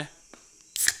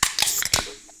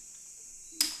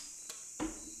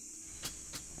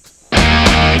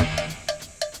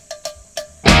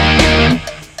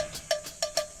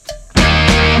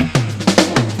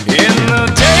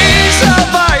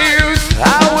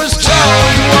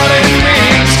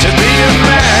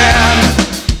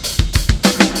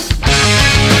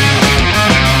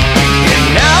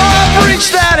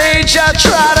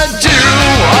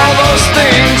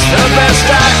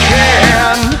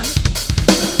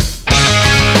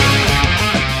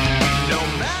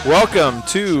Welcome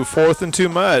to Fourth and Too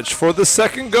Much for the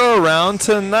second go-around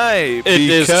tonight. It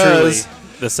is truly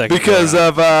the second because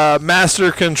of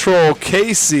Master Control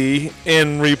Casey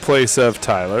in replace of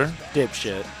Tyler.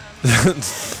 Dipshit.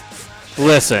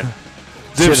 Listen.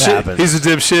 Dipshit. He's a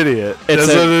dipshit idiot. That's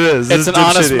what it is. It's an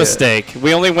honest mistake.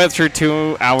 We only went through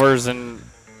 2 hours and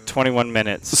 21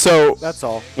 minutes. So that's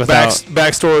all.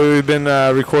 Backstory, we've been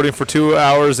recording for 2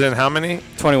 hours and how many?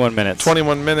 21 minutes.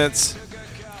 21 minutes.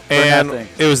 And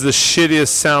it was the shittiest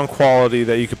sound quality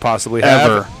that you could possibly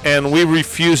have. Ever. And we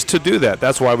refused to do that.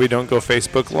 That's why we don't go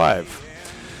Facebook Live.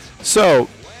 So,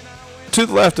 to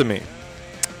the left of me,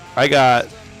 I got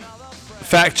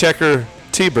Fact Checker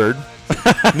T-Bird.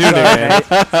 New nickname.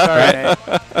 Sorry, Nate.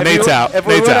 Nate's out. If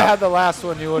we Nate's would have out. had the last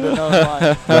one, you would have known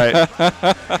mine. Right.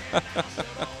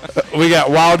 We got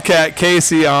Wildcat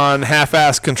Casey on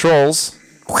half-ass controls.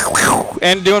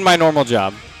 And doing my normal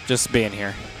job. Just being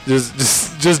here.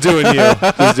 Just doing you.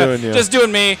 Just doing you. Just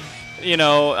doing me. You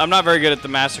know, I'm not very good at the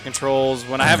master controls.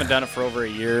 When I haven't done it for over a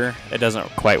year, it doesn't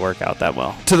quite work out that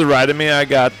well. To the right of me, I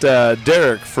got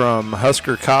Derek from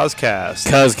Husker Cozcast.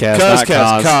 Cozcast.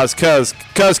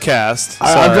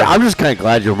 I'm just kind of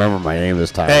glad you remember my name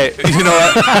this time. Hey, you know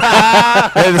what?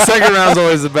 Hey, the second round's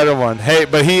always the better one. Hey,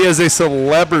 but he is a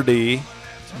celebrity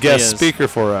guest speaker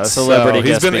for us. Celebrity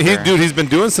guest speaker. He's been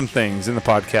doing some things in the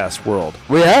podcast world.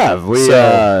 We have. We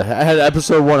had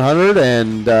episode 100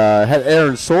 and had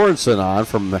Aaron Sorensen on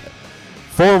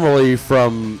formerly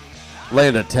from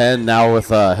Land of 10, now with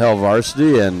Hell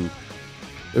Varsity, and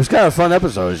it was kind of a fun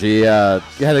episode. He had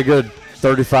a good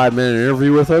 35-minute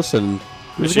interview with us, and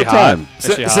it was a good time.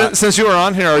 Since you were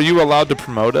on here, are you allowed to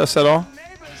promote us at all?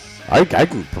 I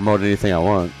can promote anything I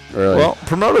want, really. Well,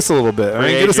 promote us a little bit. I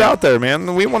mean, get us out there,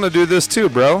 man. We want to do this too,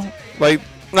 bro. Like,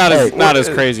 not as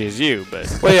crazy as you,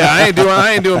 but well, yeah, I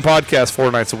ain't doing podcasts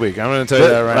 4 nights a week. I'm going to tell you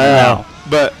that right now.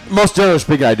 But most generally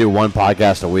speaking, I do 1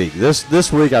 podcast a week.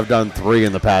 This week I've done 3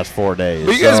 in the past 4 days.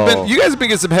 But you guys have been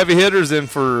getting some heavy hitters in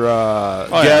for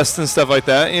guests and stuff like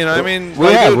that. You know, I mean,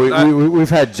 we've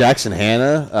had Jackson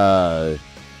Hanna.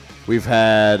 We've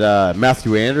had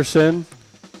Matthew Anderson.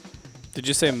 Did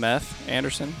you say Meth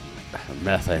Anderson?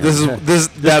 Meth Anderson. That's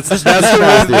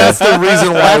the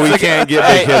reason why we can't get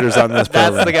big hitters on this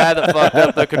program. That's the guy that fucked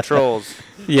up the controls.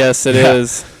 Yes, it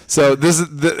is. So this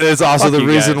is also the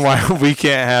reason why we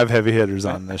can't have heavy hitters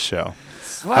on this show.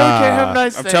 Why we can't have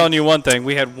nice I'm things? telling you one thing.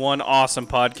 We had one awesome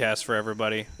podcast for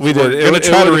everybody. We did. We're going to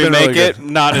try to remake it.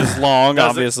 Not as long,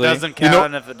 obviously. Doesn't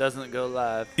count if it doesn't go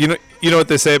live. You know what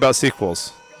they say about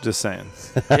sequels. Just saying.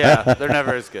 Yeah, they're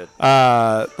never as good.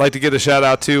 Like to get a shout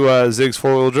out to Zig's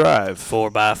 4-wheel drive.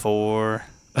 4x4.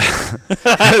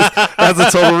 That's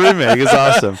a total remake. It's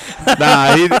awesome.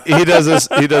 Nah, he does this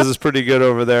pretty good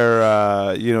over there.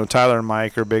 Tyler and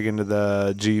Mike are big into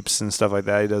the Jeeps and stuff like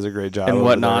that. He does a great job. And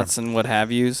whatnots and what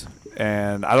have yous.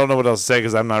 And I don't know what else to say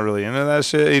because I'm not really into that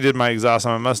shit. He did my exhaust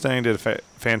on my Mustang. Did a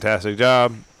fantastic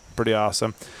job. Pretty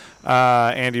awesome.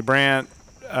 Andy Brandt,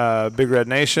 Big Red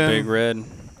Nation. Big Red.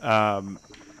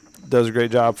 Does a great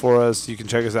job for us. You can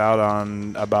check us out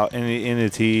on about any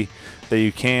entity that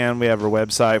you can. We have our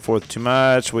website, Fourth Too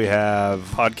Much. We have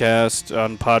podcast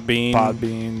on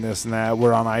Podbean, this and that.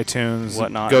 We're on iTunes.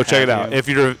 Whatnot. Go check it out. If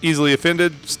you're easily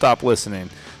offended, stop listening.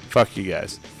 Fuck you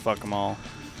guys. Fuck them all.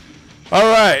 All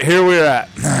right, here we're at.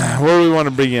 Where do we want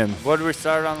to begin? What did we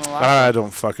start on the last? I don't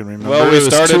fucking remember. Well, it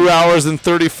was 2 hours and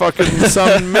 30 fucking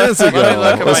some minutes ago. Let me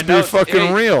look at Let's my be notes.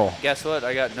 fucking real. Guess what?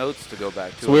 I got notes to go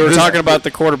back to. So we were talking about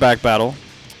the quarterback battle.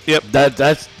 Yep.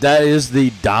 That is the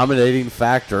dominating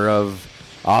factor of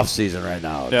off season right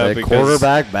now. Yeah, the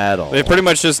quarterback battle. They pretty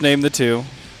much just named the two.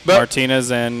 But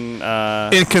Martinez and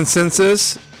in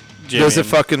consensus, Jimmy. Does it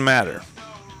fucking matter?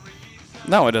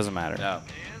 No, it doesn't matter. No.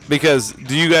 Because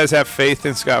do you guys have faith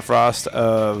in Scott Frost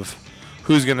of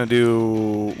who's going to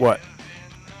do what?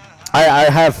 I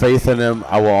have faith in him.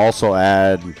 I will also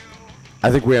add,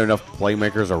 I think we have enough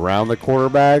playmakers around the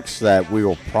quarterbacks that we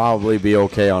will probably be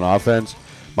okay on offense.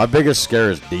 My biggest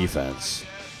scare is defense.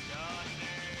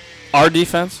 Our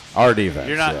defense? Our defense.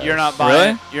 You're not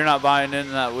buying. Really? You're not buying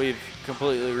in that we've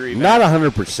completely revamped. Not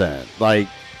 100%. Like,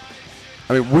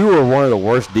 I mean, we were one of the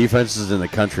worst defenses in the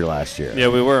country last year. Yeah,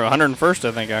 we were 101st,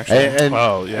 I think, actually. And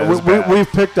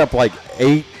we've picked up like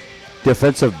 8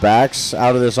 defensive backs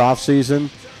out of this offseason.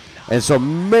 And so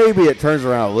maybe it turns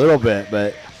around a little bit,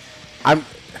 but I'm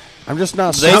just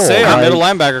not They sold. say our middle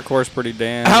linebacker core is pretty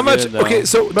damn How much? good, though. Okay,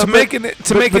 so to make an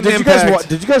did impact.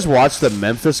 Did you guys watch the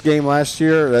Memphis game last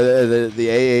year, the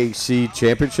AAC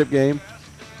championship game?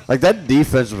 Like, that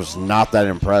defense was not that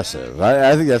impressive.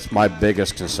 I think that's my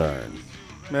biggest concern.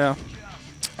 Yeah.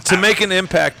 to make an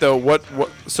impact though, what?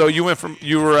 So you were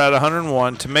at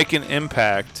 101 to make an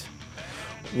impact.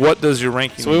 What does your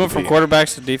ranking? So we need went to from be?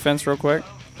 quarterbacks to defense real quick.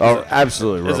 Oh,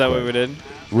 absolutely. Is that real what we quick.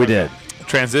 did? We did.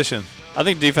 Transition. I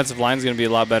think defensive line is going to be a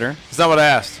lot better. It's not what I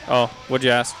asked. Oh, what'd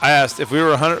you ask? I asked if we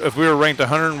were ranked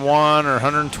 101 or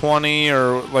 120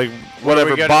 or like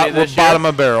whatever, gonna be this year? bottom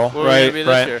of barrel. What are we gonna be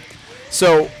this year?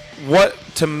 So what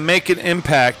to make an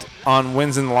impact on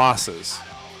wins and losses,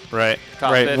 right?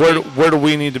 Top right. 50? Where do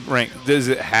we need to rank? Is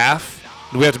it half?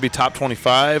 Do we have to be top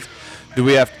 25? Do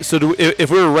we have? If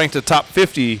we were ranked a top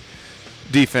 50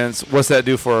 defense, what's that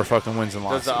do for our fucking wins and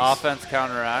losses? Does the offense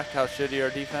counteract how shitty our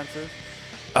defense is?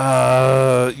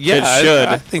 Yeah, It should.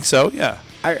 I think so. Yeah.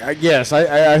 Yes,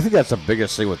 I think that's the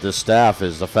biggest thing with this staff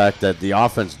is the fact that the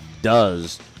offense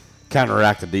does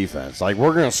counteract the defense. Like,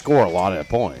 we're going to score a lot of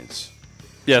points,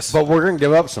 Yes. but we're going to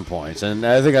give up some points, and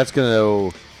I think that's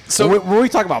going to. So- when we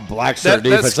talk about black shirt That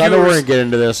defense, I know we're skewers- going to get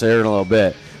into this here in a little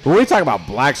bit. But when we talk about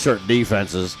black shirt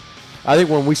defenses, I think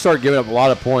when we start giving up a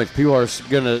lot of points,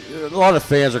 a lot of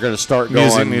fans are going to start going.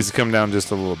 Music needs to come down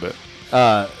just a little bit.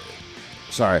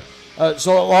 Sorry.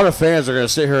 So a lot of fans are going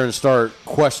to sit here and start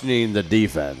questioning the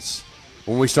defense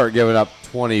when we start giving up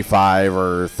 25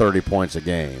 or 30 points a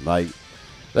game. Like,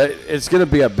 it's going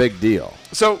to be a big deal.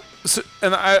 So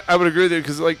and I would agree with you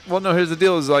because, like, well, no, here's the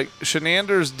deal is, like,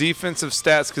 Shenander's defensive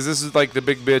stats, because this is, like, the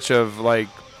big bitch of, like,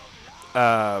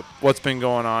 what's been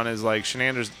going on is, like,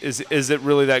 Shenander's, is it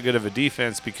really that good of a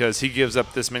defense because he gives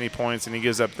up this many points and he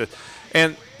gives up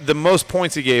and the most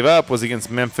points he gave up was against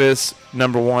Memphis,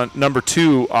 number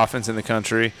 2 offense in the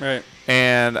country. Right.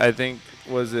 And I think,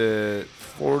 was it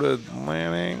Florida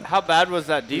Atlantic? How bad was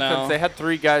that defense? No. They had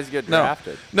 3 guys get No,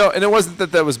 drafted. no, and it wasn't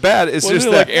that was bad. It's Was just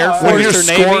it that like Air when you're Force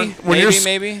or scoring, Navy? when you're Navy,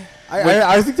 maybe?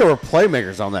 I think there were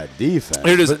playmakers on that defense.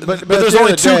 Here it is. But There's at the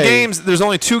only end of the 2 day- games. There's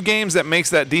only 2 games that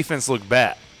makes that defense look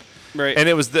bad, Right. and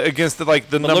it was against the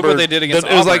But number. look what they did against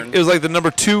it was Auburn. like the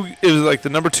number 2. It was like the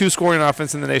number 2 scoring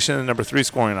offense in the nation and the number 3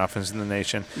 scoring offense in the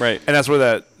nation. Right. And that's where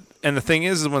that. And the thing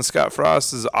is when Scott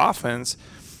Frost's offense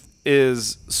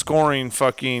is scoring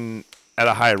fucking at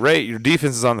a high rate, your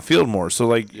defense is on the field more. So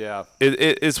like, Yeah.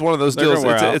 it's one of those They're deals. gonna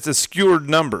wear out. It's a skewed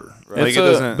number. Like It's it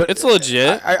a- doesn't. It's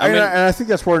legit. I mean, and I think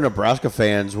that's where Nebraska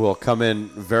fans will come in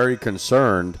very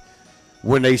concerned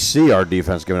when they see our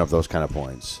defense giving up those kind of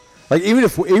points. Like even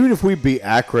if we beat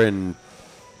Akron,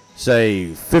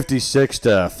 say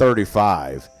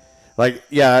 56-35, like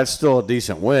yeah, that's still a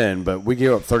decent win, but we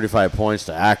gave up 35 points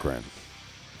to Akron.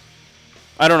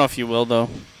 I don't know if you will, though.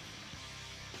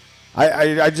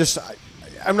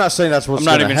 I'm not saying that's what's I'm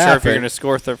not going to even happen. sure if you're going to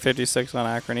score 56 on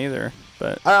Akron either.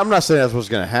 But I'm not saying that's what's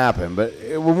going to happen, but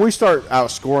when we start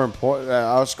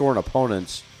outscoring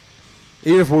opponents,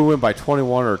 even if we win by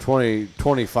 21 or 20,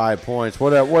 25 points,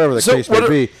 whatever the So case may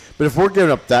be, but if we're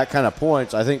giving up that kind of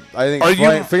points, I think Are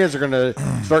you- fans are going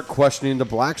to start questioning the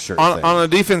black shirt thing. on the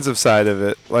defensive side of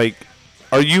it, like,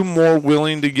 are you more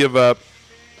willing to give up?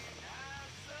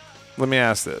 Let me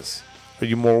ask this: are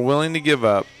you more willing to give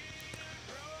up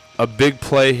a big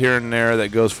play here and there that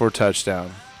goes for a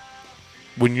touchdown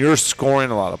when you're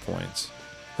scoring a lot of points,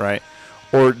 right?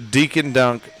 Or deke and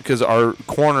dunk because our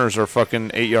corners are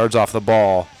fucking 8 yards off the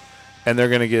ball, and they're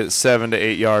gonna get 7 to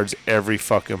 8 yards every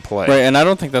fucking play. right, and I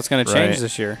don't think that's going to change Right.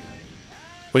 this year.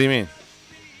 What do you mean?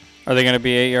 Are they going to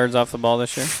be 8 yards off the ball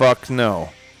this year? Fuck no.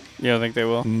 You don't think they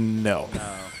will? No.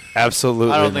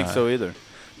 Absolutely I don't think not. so either.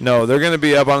 No, they're going to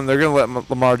be up on. They're going to let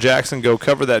Lamar Jackson go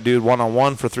cover that dude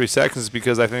one-on-one for 3 seconds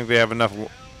because I think they have enough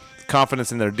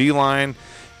confidence in their D-line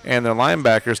and their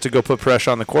linebackers to go put pressure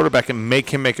on the quarterback and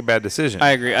make him make a bad decision. I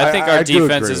agree. I think I our do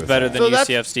defense agree is with better that. than So that's-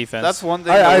 UCF's defense. That's one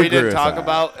thing I that we agree didn't with talk that.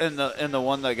 about in the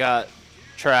one that got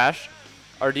trashed.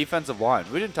 Our defensive line.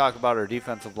 We didn't talk about our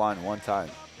defensive line one time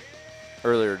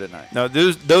earlier tonight. No,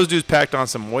 those dudes packed on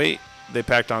some weight. They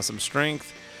packed on some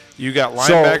strength. You got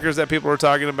So- linebackers that people are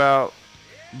talking about.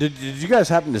 Did you guys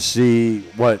happen to see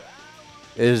what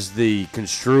is the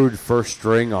construed first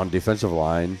string on defensive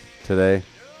line today?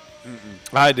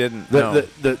 I didn't. The,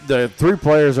 no. the 3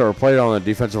 players that were played on the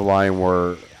defensive line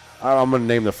were, I'm going to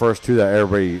name the first 2 that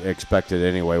everybody expected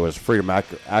anyway, was Freedom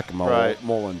Akamo Right.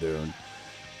 Molendune.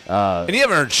 and you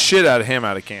haven't heard shit out of him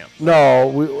out of camp. No,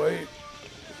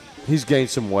 he's gained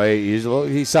some weight.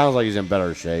 He sounds like he's in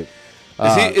better shape.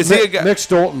 Is he a guy? Mick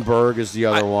Stoltenberg is the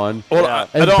other one. Well, Yeah.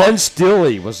 I And don't- Ben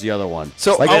Stilley was the other one.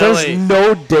 So, like, oh, there's really?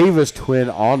 no Davis twin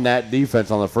on that defense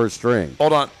on the first string.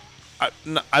 hold on.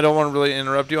 I don't want to really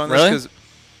interrupt you on this Really? because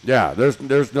Yeah,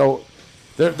 there's no.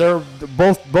 They're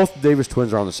both Davis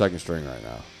twins are on the second string right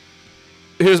now.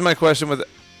 here's my question with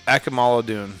Akamala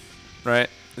Dune, right?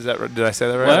 Is that right? Did I say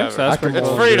that right? Whatever. That's I can pretty It's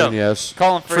roll cool. freedom. June, yes.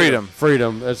 Call him Freedom.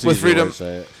 Freedom. That's the With easy way to freedom-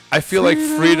 say it. I feel like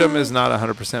Freedom is not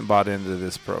 100% bought into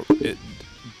this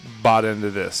bought into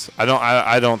this. I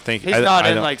don't think He's I, not I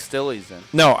in don't- like Stilly's in.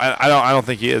 No, I don't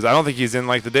think he is. I don't think he's in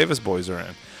like the Davis boys are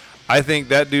in. I think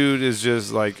that dude is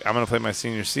just like, I'm gonna play my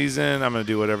senior season. I'm gonna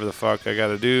do whatever the fuck I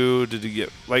gotta do to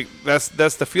get like that's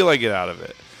the feel I get out of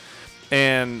it.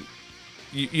 And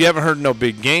you haven't heard no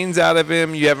big gains out of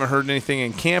him. You haven't heard anything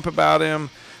in camp about him.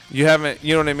 You haven't,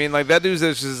 you know what I mean? Like that dude's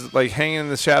just like hanging in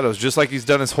the shadows, just like he's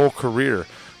done his whole career.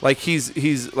 Like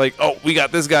he's like, oh, we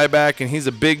got this guy back, and he's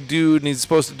a big dude, and he's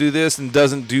supposed to do this, and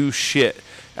doesn't do shit.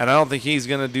 And I don't think he's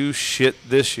gonna do shit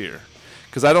this year,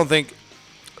 because I don't think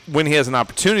when he has an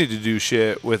opportunity to do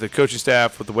shit with the coaching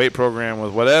staff, with the weight program,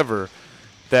 with whatever,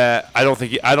 that I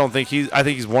think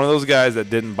he's one of those guys that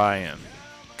didn't buy in.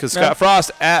 Because Scott Frost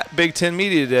at Big Ten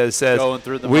Media Day says Going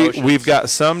through the motions. we've got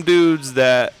some dudes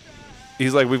that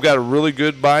he's like, we've got a really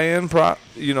good buy-in,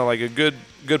 like a good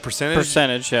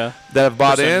percentage Yeah. that have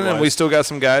bought in, and Percentage-wise. we still got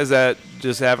some guys that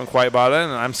just haven't quite bought in.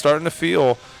 And I'm starting to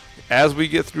feel, as we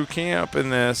get through camp in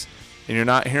this, and you're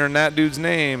not hearing that dude's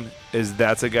name, is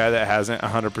that's a guy that hasn't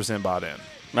 100% bought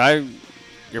in.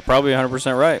 You're probably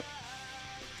 100% right.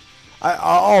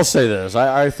 I'll say this.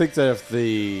 I think that if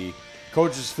the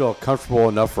coaches feel comfortable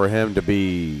enough for him to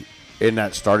be in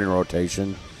that starting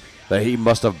rotation, that he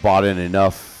must have bought in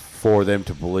enough for them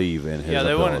to believe in his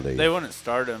ability. They wouldn't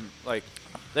start him like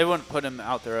they wouldn't put him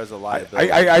out there as a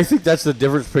liability. I think that's the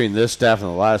difference between this staff and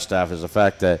the last staff, is the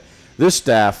fact that this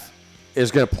staff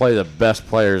is going to play the best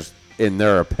players in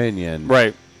their opinion.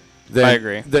 Right. Than, I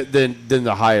agree. Than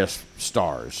the highest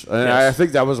stars. And Yes. I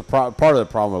think that was part of the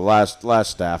problem with last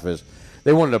staff is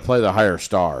they wanted to play the higher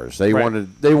stars. They Right. wanted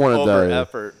Over the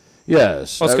effort.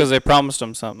 yes. Well, it's because they promised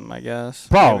him something, I guess.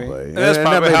 probably. maybe. And that's that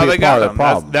probably may how be they part got of the them.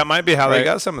 problem. That might be how they Right.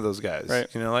 got some of those guys. Right.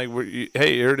 You know, like,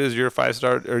 hey, here it is. You're a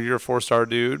 5-star or you're a 4-star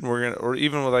dude. We're gonna, or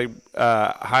even with like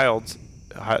Hiles.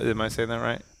 Am I saying that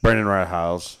right? Brandon Wright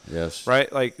Hiles, yes.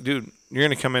 Right? Like, dude, you're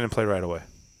gonna come in and play right away.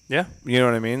 Yeah. You know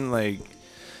what I mean? Like,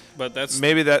 But that's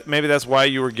maybe that's why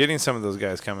you were getting some of those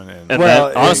guys coming in. And Well,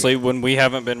 that, honestly, when we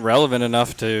haven't been relevant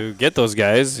enough to get those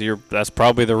guys, that's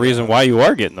probably the reason why you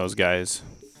are getting those guys.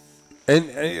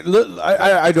 And look,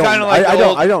 I don't Kinda like I the don't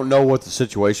old- I don't know what the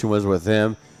situation was with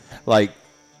him. Like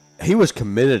he was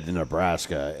committed to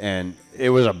Nebraska, and it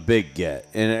was a big get.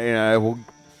 And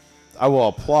I will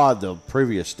applaud the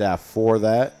previous staff for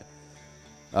that.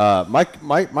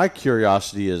 My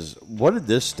curiosity is, what did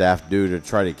this staff do to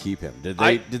try to keep him? Did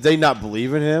they not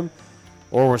believe in him,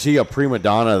 or was he a prima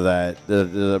donna that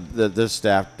this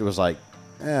staff was like,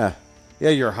 yeah,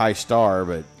 you're a high star,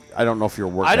 but I don't know if you're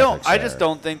working. I just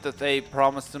don't think that they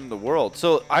promised him the world.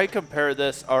 So I compare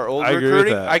our old I agree with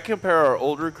recruiting. that. I compare our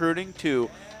old recruiting to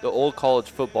the old college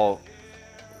football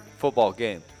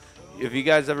game. If you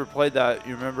guys ever played that,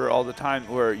 you remember all the time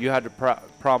where you had to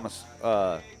promise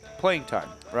playing time,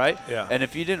 right? Yeah. And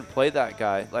if you didn't play that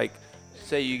guy, like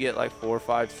say you get like 4 or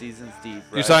 5 seasons deep,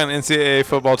 right? You're talking NCAA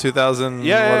football 2000,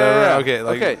 Yeah, whatever. yeah. Okay,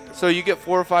 like, okay. So you get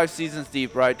 4 or 5 seasons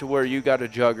deep, right, to where you got a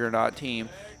juggernaut team,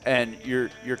 and you're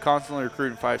constantly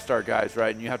recruiting 5-star guys,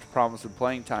 right, and you have to promise them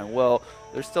playing time. Well,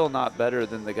 they're still not better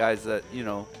than the guys that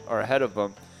are ahead of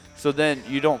them. So then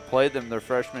you don't play them their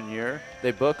freshman year,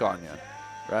 they book on you,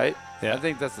 right? Yeah. I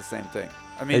think that's the same thing.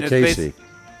 I mean, Hey it's Casey,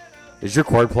 is your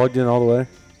cord plugged in all the way?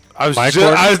 I My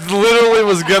cord? literally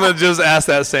was gonna just ask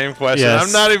that same question. Yes.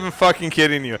 I'm not even fucking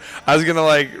kidding you. I was gonna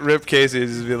like rip Casey and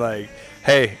just be like,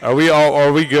 "Hey, are we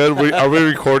good? Are we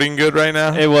recording good right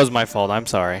now?" It was my fault. I'm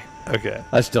sorry. Okay.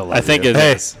 I still love I think you. it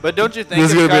Hey. is. But don't you think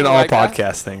This is it's gonna be an kinda all like that?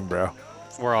 podcast thing, bro.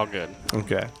 We're all good.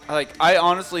 Okay. Like I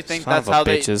honestly think Son that's of a how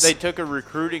they bitches. took a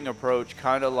recruiting approach,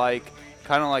 kind of like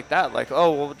that. Like,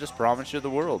 oh, we'll just promise you the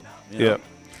world. You know? Yep.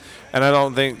 And I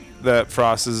don't think that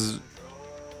Frost's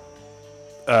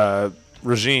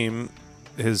regime,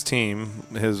 his team,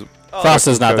 his Oh, Frost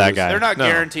is not that coaches. guy. They're not No.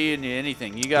 guaranteeing you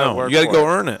anything. You got to no, work. you got to for go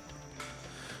it. earn it.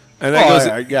 And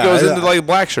that goes into like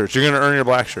black shirts. You're gonna earn your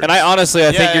black shirts. And I honestly, I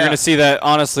think Yeah, you're yeah. going to see that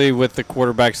honestly with the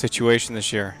quarterback situation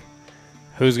this year.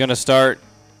 Who's going to start?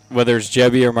 Whether it's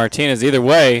Jebby or Martinez, either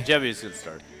way. Jebby's gonna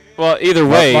start. Well, either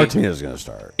way, Martinez is going to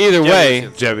start. either way,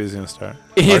 Jebby's gonna start.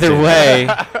 either Martinez.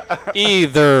 way,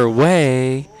 either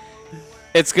way,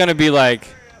 it's going to be like.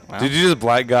 Well, Did you just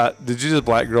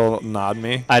black girl nod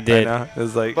me? I did. Right now? It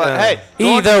was like, But hey,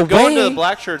 Either going to way- the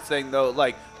black shirts thing though,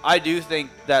 like I do think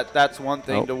that's one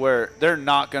thing Nope. to where they're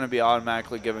not going to be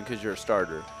automatically given because you're a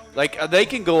starter. Like they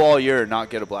can go all year and not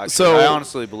get a black So- shirt. I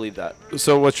honestly believe that.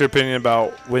 So, what's your opinion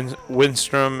about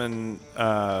Winstrom and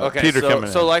Okay, Peter coming in?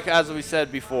 so like as we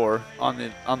said before on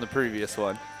the previous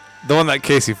one, The one that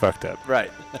Casey fucked up.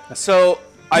 Right. So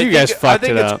I You think, guys fucked I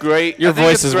think it it's up. great. Your I think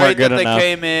voices it's great weren't good that enough. They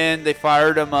came in, they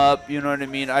fired him up. You know what I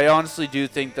mean? I honestly do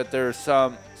think that there's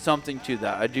something to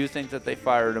that. I do think that they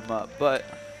fired him up, but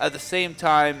at the same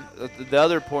time, the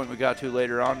other point we got to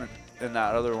later on in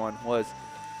that other one was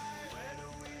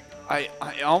I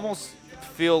almost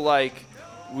feel like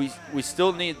we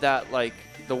still need that, like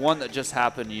the one that just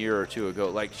happened a year or two ago,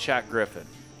 like Shaq Griffin.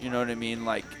 You know what I mean?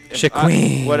 Like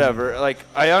Shaquem. whatever. Like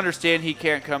I understand he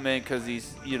can't come in because he's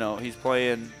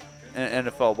playing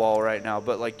NFL ball right now.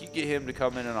 But like you get him to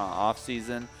come in on off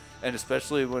season, and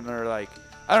especially when they're like,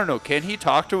 I don't know, can he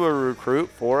talk to a recruit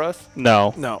for us?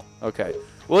 No. No. Okay.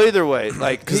 Well, either way,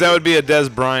 like Because that would be a Des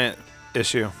Bryant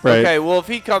issue. Right. okay. Well, if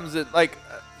he comes in, like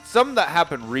some that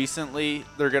happened recently,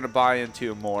 they're gonna buy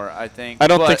into more. I think. I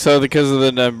don't But- think so because of the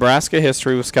Nebraska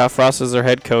history with Scott Frost as their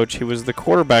head coach. He was the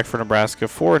quarterback for Nebraska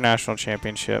for a national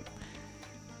championship.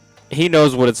 He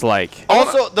knows what it's like.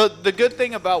 Also, the good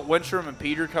thing about Winstrom and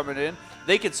Peter coming in,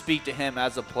 they could speak to him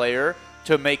as a player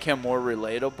to make him more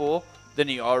relatable than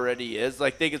he already is.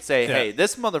 Like they could say, Yeah. "Hey,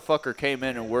 this motherfucker came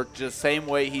in and worked just same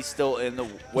way he's still in the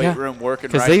weight Yeah. room working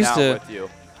 'Cause right they used now to- with you."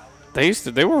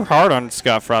 They were hard on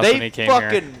Scott Frost when They he came fucking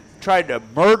here. tried to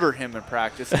murder him in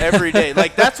practice every day.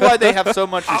 Like that's why they have so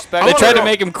much respect. They for tried to him.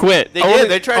 make him quit. They I wanna-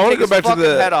 did. They tried I to wanna take go his back to fucking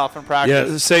the- head off in Yeah,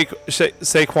 practice.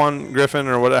 Saquon Griffin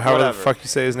or whatever, however the Whatever. fuck you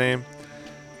say his name.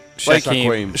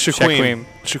 Shaquem.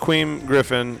 Shaquem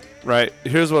Griffin. Right.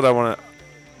 Here's what I want to.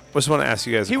 Just want to ask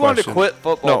you guys. He a wanted to question. quit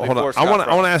football. No, hold before on. Scott I want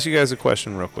Frost. to ask you guys a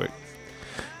question real quick.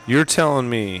 You're telling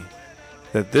me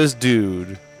that this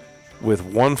dude with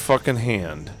one fucking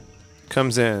hand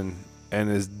comes in and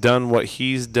has done what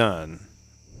he's done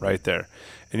right there,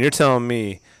 and you're telling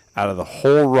me out of the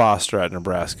whole roster at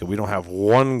Nebraska, we don't have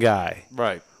one guy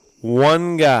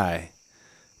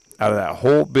out of that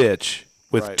whole bitch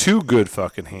with Right. two good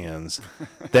fucking hands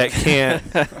that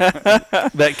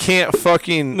can't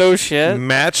fucking No shit.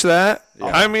 match that.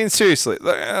 I mean, seriously,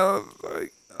 like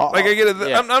I get it.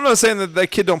 Yeah. I'm not saying that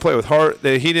kid don't play with heart.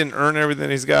 That he didn't earn everything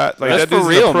he's got. Like That's that for dude's a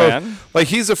real, pro. man. Like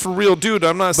he's a for real dude.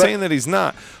 I'm not saying that he's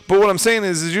not. But what I'm saying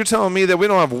is you're telling me that we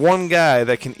don't have one guy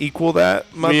that can equal that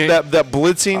that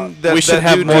blitzing. That we should that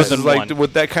have dude more has, than like one.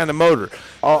 with that kind of motor.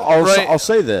 I'll Right.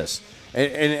 say this,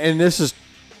 and this is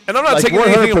And I'm not like taking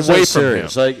anything 100% away from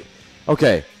serious. him. Like,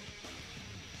 okay,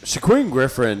 Shaquem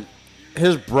Griffin,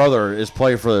 his brother is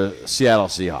playing for the Seattle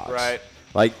Seahawks. Right.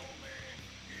 Like,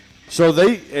 so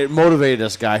it motivated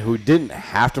this guy who didn't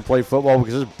have to play football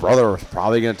because his brother was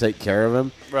probably going to take care of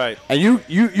him. Right. And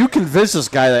you convince this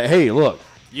guy that, hey, look,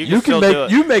 You can still make do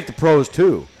it. you make the pros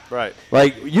too. Right.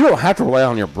 Like, you don't have to rely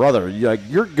on your brother. You're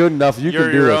good enough. You're You're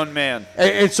can do your this. own man.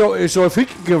 And so if he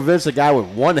can convince a guy with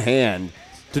one hand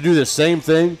to do the same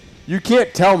thing, you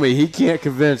can't tell me he can't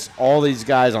convince all these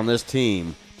guys on this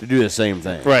team to do the same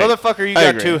thing. Right. Motherfucker, you I got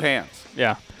agree. two hands.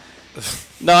 Yeah.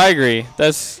 No, I agree.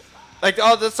 That's Like,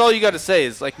 that's all you got to say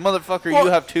is, like, motherfucker, you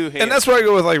have two hands. And that's where I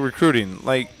go with like recruiting.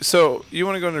 Like, so you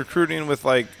want to go into recruiting with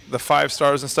like the 5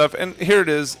 stars and stuff. And here it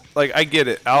is. Like, I get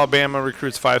it. Alabama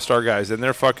recruits 5-star guys, and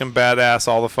they're fucking badass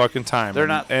all the fucking time. They're And-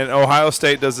 not- And Ohio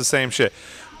State does the same shit.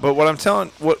 But what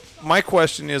my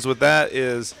question is with that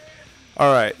is,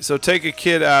 all right. So take a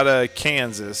kid out of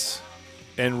Kansas,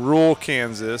 in rural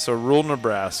Kansas or rural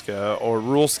Nebraska or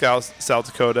rural South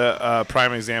Dakota.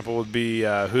 Prime example would be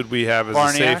who'd we have as Barniak?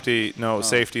 a safety? No,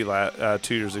 safety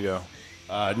 2 years ago.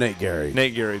 Nate Gary.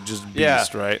 Nate Gary, just Yeah.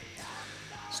 beast, right?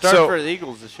 Started so- for the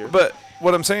Eagles this year. But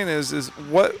what I'm saying is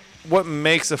what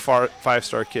makes a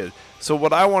 5-star kid? So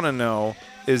what I want to know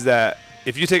is that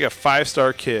if you take a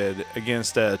 5-star kid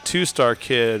against a 2-star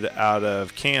kid out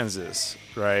of Kansas,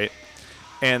 right?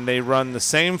 And they run the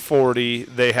same 40,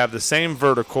 they have the same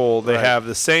vertical, they Right. have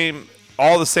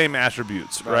all the same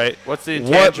attributes, right? What's the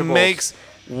what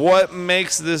intangibles?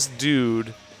 makes this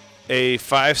dude a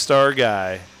 5-star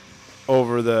guy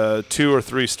over the 2 or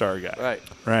 3-star guy? right.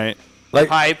 Right? Like,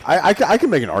 Hype. I can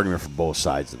make an argument for both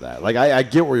sides of that. Like, I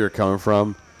get where you're coming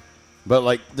from, but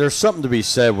like, there's something to be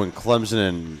said when Clemson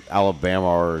and Alabama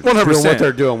are doing 100%. what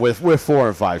they're doing with 4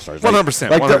 and 5 stars. 100%,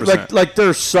 Like, 100%. like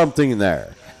there's something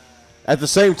there. At the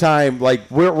same time, like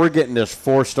we're getting this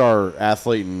 4-star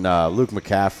athlete in Luke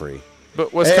McCaffrey.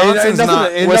 But Wisconsin's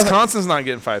nothing- Wisconsin's not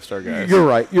getting 5-star guys. You're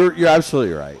right. You're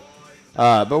absolutely right.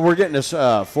 But we're getting this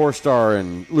 4-star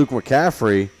in Luke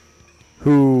McCaffrey,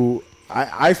 who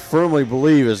I firmly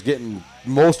believe is getting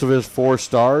most of his 4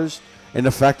 stars in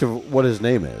effect of what his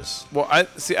name is. Well, I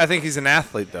think he's an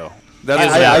athlete though. That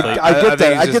is I an athlete. get think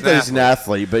that. I he's get just that he's an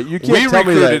athlete, but you can't We tell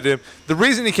me recruited that. him. The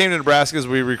reason he came to Nebraska is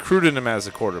we recruited him as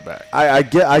a quarterback. I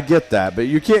get that, but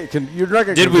you can't. You're not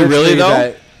going to. Did we really,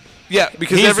 though? Yeah,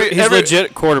 because He's every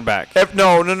legit quarterback.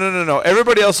 No.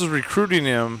 Everybody else is recruiting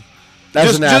him.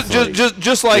 As an athlete.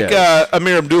 Just like Yes.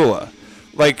 Amir Abdullah.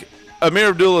 Like Amir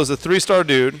Abdullah is a 3-star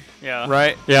dude. Yeah.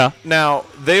 Right. Yeah. Now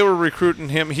they were recruiting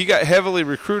him. He got heavily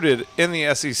recruited in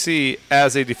the SEC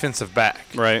as a defensive back.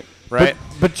 Right. Right.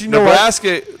 But you know what?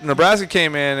 Nebraska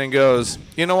came in and goes,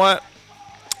 you know what?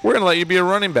 We're gonna let you be a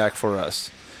running back for us,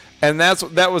 and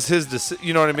that was his decision.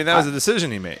 You know what I mean? That was a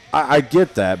decision he made. I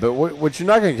get that, but what you're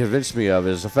not going to convince me of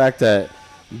is the fact that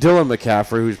Dylan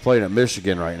McCaffrey, who's playing at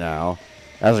Michigan right now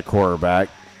as a quarterback,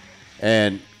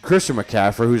 and Christian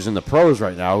McCaffrey, who's in the pros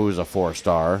right now, who's a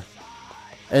 4-star,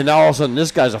 and now all of a sudden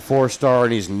this guy's a 4-star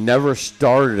and he's never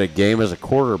started a game as a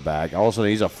quarterback. All of a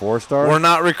sudden he's a 4-star. We're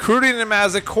not recruiting him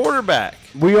as a quarterback.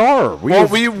 We are. We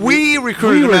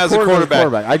recruited him as a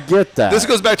quarterback. I get that. This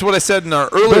goes back to what I said in our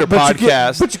earlier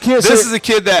podcast. But you can't This say- is a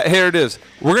kid that, here it is.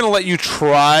 We're going to let you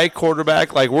try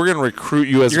quarterback. Like, we're going to recruit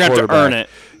you as You're a going to have quarterback. to earn it.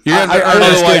 You're going to I earn it.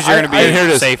 Otherwise, you're going to be here it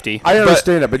a is. safety. I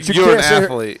understand that, but you you're can't an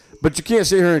athlete. But you can't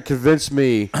sit here and convince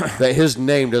me that his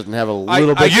name doesn't have a little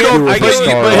I bit to get do it, I with get the it,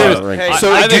 star but here's- ranking. hey,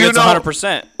 So I do think you it's know-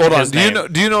 100%. Hold on. his Do you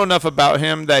name. know enough about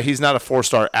him that he's not a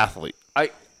 4-star athlete?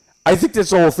 I think that's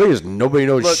the whole thing is nobody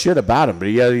knows Look, shit about him, but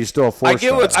he's still a 4-star. I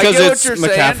get what, I- 'cause what it's you're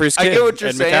McCaffrey's saying. I kid, get what you're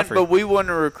Ed saying, McCaffrey. but we wouldn't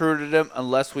have recruited him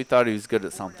unless we thought he was good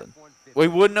at something. We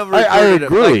wouldn't have I recruited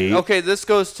him. agree. Like, okay, this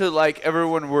goes to like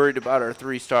everyone worried about our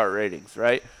 3-star ratings,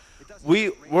 right?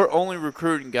 We're only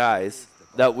recruiting guys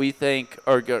that we think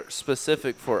are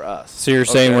specific for us. So you're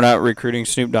saying Okay? we're not recruiting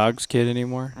Snoop Dogg's kid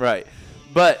anymore? Right.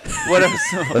 But what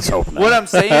Let's hope not. what I'm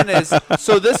saying is,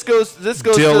 so this goes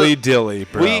Dilly,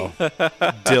 bro.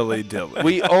 Dilly.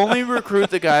 we only recruit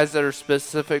the guys that are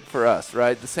specific for us,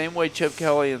 right? The same way Chip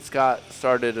Kelly and Scott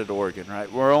started at Oregon, right?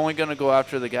 We're only going to go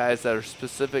after the guys that are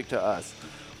specific to us.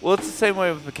 Well, it's the same way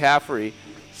with McCaffrey.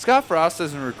 Scott Frost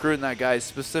isn't recruiting that guy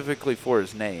specifically for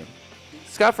his name.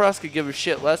 Scott Frost could give a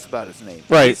shit less about his name.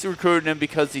 Right. He's recruiting him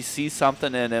because he sees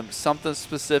something in him, something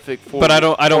specific for. But I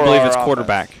don't for believe our it's offense.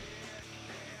 quarterback.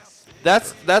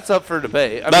 That's up for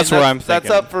debate. That's where I'm That's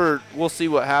thinking. up for. We'll see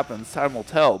what happens. Time will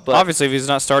tell. But Obviously, if he's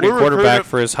not starting we're quarterback recruiting-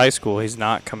 for his high school, he's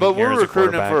not coming but here we're as a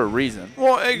recruiting him quarterback. for a reason.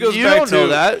 Well, it goes You back don't to know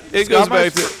that. It Scott goes might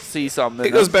back to see something.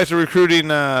 it goes back to recruiting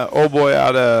old boy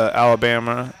out of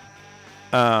Alabama.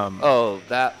 Oh,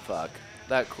 that fuck.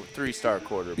 That 3-star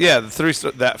quarterback. Yeah, the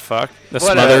 3-star that fuck. The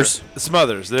Whatever.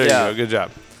 Smothers. There Yeah. you go. Good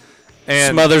job.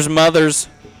 And Smothers mothers.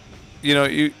 you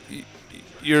know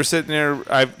you're sitting there.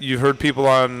 You've heard people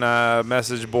on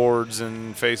message boards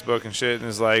and Facebook and shit, and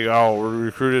it's like, oh, we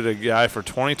recruited a guy for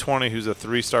 2020 who's a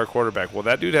 3-star quarterback. Well,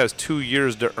 that dude has 2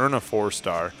 years to earn a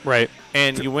 4-star, Right.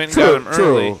 and you went and got him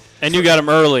early. And you got him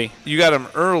early, You got him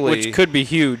early, which could be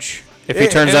huge if he Yeah,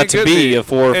 turns and out it to could be a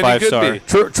 4 or And it 5 could star.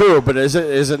 be. True, but is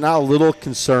it not a little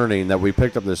concerning that we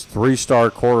picked up this 3-star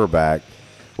quarterback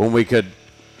when we could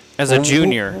As a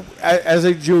junior. As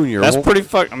a junior, That's pretty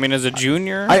I mean, as a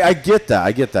junior, I get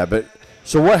that, but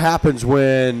so what happens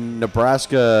when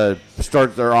Nebraska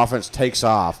their offense takes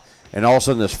off, and all of a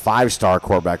sudden this 5-star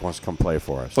quarterback wants to come play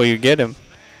for us? well, you get him.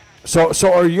 So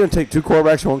are you going to take 2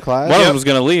 quarterbacks in one class? One of them's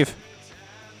going to leave.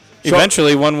 So-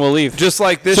 Eventually, one will leave. just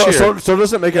like this so, year. so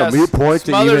does it make Yes, it a moot point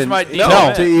to Smothers even, might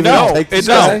No, to even no, take it this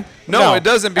doesn't. guy? No, No, it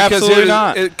doesn't because absolutely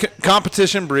not.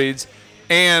 Competition breeds,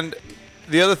 and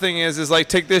the other thing is like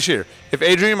take this year. If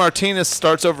Adrian Martinez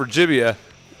starts over Jibia,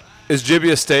 is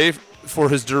Jibia stay for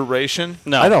his duration?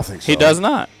 No, I don't think He so. does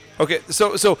not. Okay,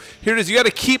 so here it is. You got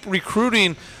to keep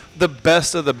recruiting the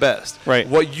best of the best. Right.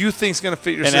 What you think's going to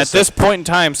fit your And system. at this point in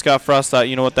time, Scott Frost thought,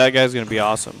 you know what, that guy's going to be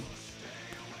awesome.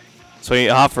 So he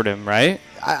offered him, right?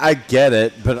 I get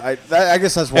it, but I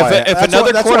guess that's why. If that's another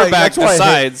why- that's why- quarterback that's why I hate-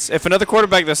 decides, if another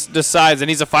quarterback decides, and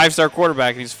he's a 5-star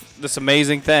quarterback, and he's this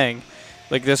amazing thing,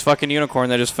 like this fucking unicorn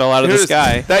that just fell out of Here the it is.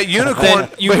 sky, That unicorn. then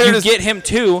you but here it is. get him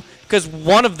too, because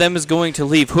one of them is going to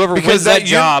leave. Whoever because wins that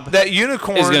job that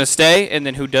unicorn is going to stay, and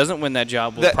then who doesn't win that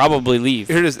job will That- probably leave.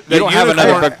 Here it is. You That don't have another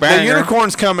unicorn- Buck Barringer. The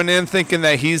unicorn's coming in thinking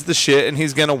that he's the shit and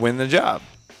he's going to win the job,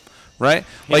 right?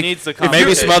 He needs the if you're-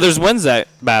 Maybe Smothers wins that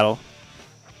battle.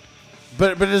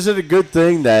 But is it a good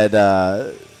thing that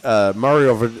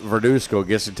Mario Verduzco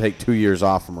gets to take 2 years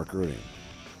off from recruiting?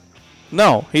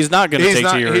 No, he's not going to He's take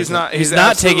not- 2 years. he's not- He's he's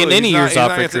not absolutely- taking any he's not- years he's off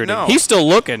not gonna recruiting. no. He's still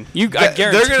looking. I They're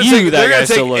guarantee gonna you take, that they're guy's gonna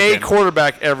still take looking. a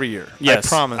quarterback every year. Yes, I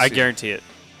promise. I you. guarantee it.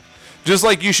 Just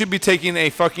like you should be taking a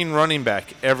fucking running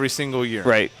back every single year.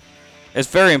 Right. It's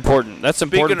very important. That's an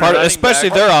Speaking important of part, running especially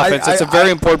back, their offense. It's a very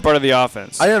I- important part of the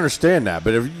offense. I understand that,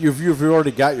 but if you've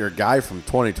already got your guy from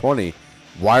 2020,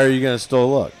 why are you going to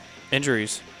still look?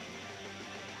 Injuries.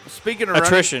 Speaking of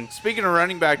Attrition. Speaking of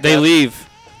running back, They depth, leave.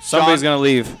 Somebody's going to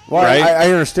leave, Well, right?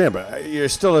 I understand, but it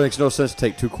still makes no sense to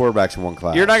take 2 quarterbacks in one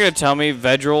class. You're not going to tell me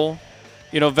Vedral.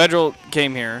 Vedral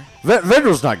came here.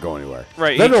 Vedral's not going anywhere.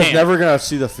 Right, he Vedral's can't. never going to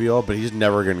see the field, but he's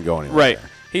never going to go anywhere. Right.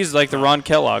 He's like the Ron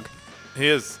Kellogg. He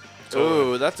is.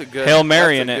 Ooh, that's a good Hail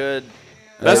Mary that's in a it. Good,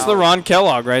 That's the Ron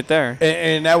Kellogg right there.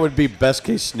 And that would be best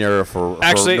case scenario for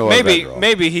Actually, Noah maybe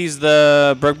Vedral. he's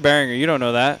the Brooke Behringer. You don't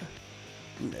know that.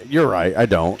 You're right. I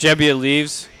don't. Jebbia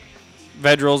leaves.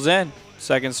 Vedral's in.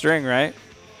 Second string, right?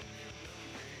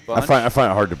 I find it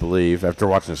hard to believe after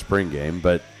watching the spring game,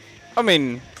 but I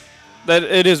mean, that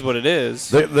it is what it is.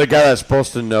 the guy that's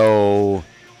supposed to know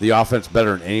the offense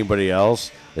better than anybody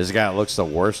else is the guy that looks the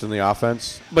worst in the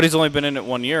offense, But he's only been in it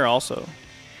 1 year also.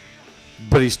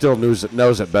 but he still knows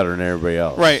it better than everybody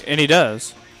else. Right, and he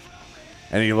does.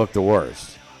 And he looked the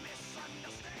worst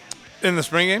In the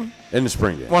spring game? in the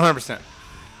spring game. 100%.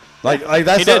 Like He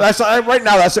that's did. right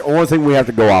now. That's the only thing we have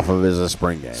to go off of is a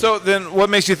spring game. So then what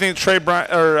makes you think Trey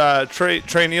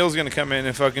Neal's going to come in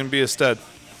and fucking be a stud?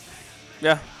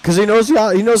 Yeah. Because he knows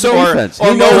the So- defense.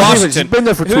 or He Mo knows the defense. Washington. He's been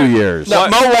there for 2 years. No,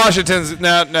 Mo Washington's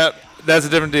no, that's a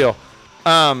different deal.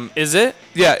 Is it?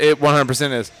 Yeah, it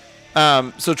 100% is.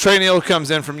 So Trey Neal comes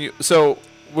in from you. So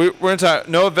we're going to talk.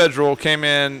 Noah Vedral came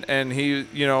in and he,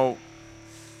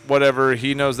 whatever.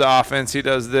 He knows the offense. He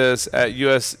does this at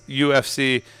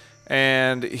UFC,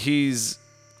 and he's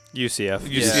UCF.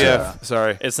 UCF. Yeah.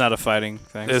 Sorry, It's not a fighting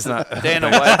thing. it's not. Dana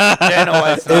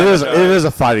White's It is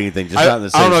a fighting thing, just I not in the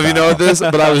same don't know if you know style. this,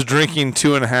 but I was drinking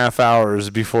 2.5 hours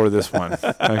before this one.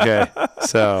 Okay,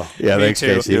 so Yeah, Me thanks,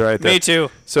 too. Casey. you're right there. Me too.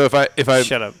 So if I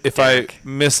Shut up, if Derek. I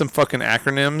miss some fucking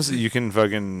acronyms, you can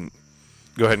fucking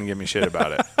go ahead and give me shit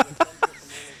about it.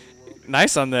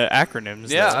 Nice on the acronyms.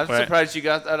 Yeah, though, I'm but- surprised you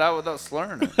got that out without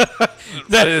slurring it.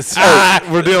 That It's-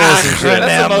 we're dealing with some shit.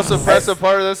 That's the most impressive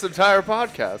part of this entire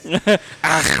podcast.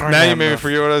 Now you made me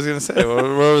forget what I was gonna say.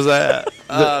 Where was that?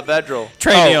 Vedral.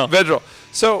 Trey Neal. Vedral.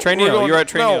 So Trey we're Neal, going- you're at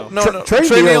Trey Neal. No, Trey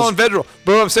Trey Neal Neal's- and Vedral.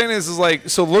 But what I'm saying is like,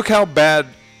 so look how bad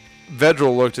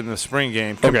Vedral looked in the spring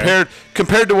game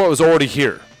compared to what was already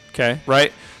here, Okay.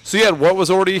 right? So you had what was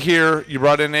already here. You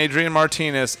brought in Adrian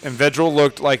Martinez, and Vedral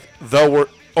looked like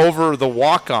over the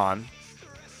walk-on,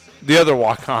 the other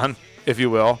walk-on, if you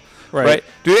will, Right.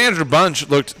 Dude, Andrew Bunch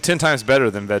looked 10 times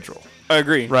better than Vedral, I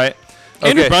agree. right?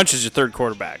 Andrew Okay. Bunch is your third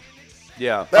quarterback.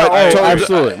 Yeah.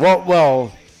 Absolutely.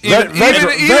 Well. Even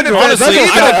if honestly,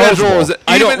 Vedral was,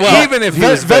 I don't- even if he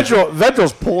was Vedral.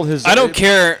 Vedral's pulled his. I don't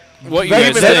care what you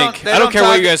They guys don't- think. I don't care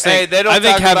what you guys think. Hey, they don't I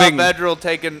think talk having. about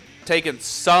Vedral taking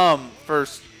some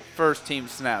first team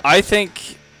snaps I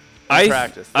think. in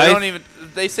practice. They I don't even.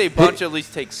 They say Bunch at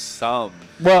least takes some.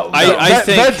 Well, I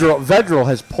think- Vedral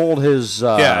has pulled his.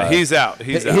 Yeah, he's out.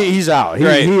 He's out. He's out.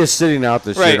 Right. He is sitting out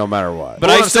this year Right. no matter what. But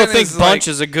What I I'm still saying think is, Bunch like-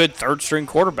 is a good third string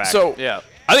quarterback. So Yeah.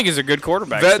 I think he's a good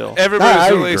quarterback still. everybody's I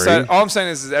really agree. excited. All I'm saying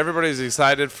is everybody's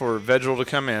excited for Vedral to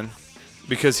come in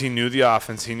because he knew the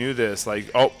offense. He knew this. Like,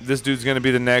 oh, this dude's going to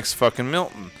be the next fucking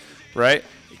Milton, right?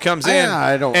 He comes in.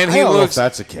 I don't. And I he don't know looks. if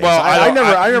that's the case. Well, I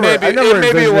never. maybe I never maybe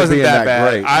it envisioned it wasn't being that bad.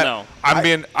 great. No.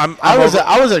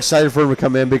 I was excited for him to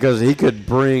come in because he could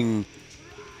bring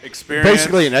Experience.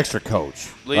 basically an extra coach.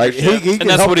 Like Leadership. he And can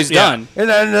that's help- what he's yeah. done. And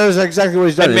that's exactly what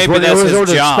he's done. And It's maybe what- that's it was his what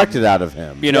was job. expected out of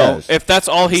him. You know, Yes. if that's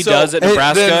all he So- does at and-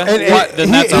 Nebraska, and- then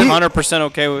he- that's he- 100%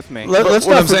 okay with me. Let's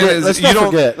what not I'm saying forget. is Let's you not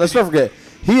don't- forget. Let's not forget.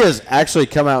 He has actually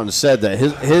come out and said that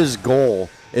his goal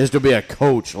is to be a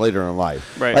coach later in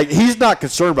life. Right. Like he's not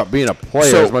concerned about being a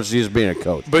player So- as much as he is being a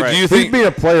coach. But Right. do you he's think being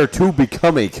a player to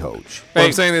become a coach. what I'm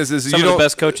Hey, saying is Some you of the don't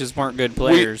best coaches weren't good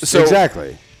players. so-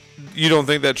 exactly. you don't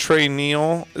think that Trey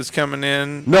Neal is coming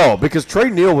in? No, because Trey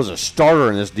Neal was a starter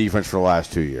in this defense for the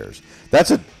last 2 years. That's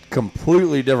a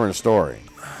completely different story.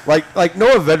 Like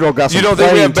Noah Vedral got some You don't think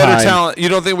we playing have better time. talent? You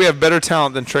don't think we have better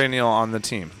talent than Trey Neal on the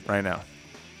team right now?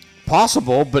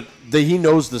 Possible, but he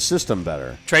knows the system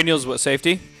better. Trey Neal's what,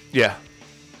 safety? Yeah,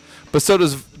 but so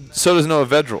does Noah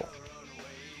Vedral.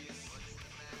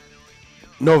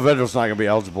 Noah Vedral's not going to be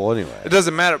eligible anyway. It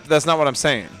doesn't matter. That's not what I'm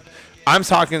saying. I'm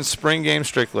talking spring game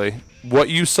strictly. What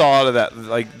you saw out of that,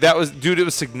 like that was, dude, it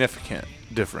was significant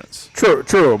difference.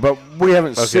 True, but we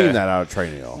haven't Okay. seen that out of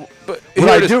Trey Neal. But What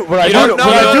I do, what I You do, don't, what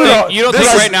you I don't do think, know- you don't this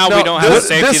think is- right now no, we don't have a this-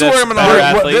 safety this is where that's I'm a gonna better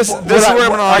argue- athlete? this is where I'm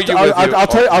going to argue with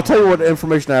you. I'll tell you what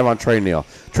information I have on Trey Neal.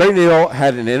 Trey Neal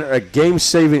had a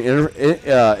game-saving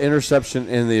interception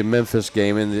in the Memphis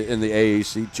game in the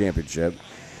AAC championship,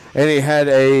 and he had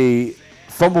a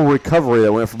fumble recovery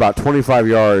that went for about 25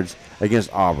 yards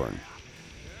against Auburn.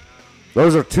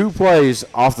 Those are 2 plays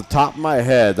off the top of my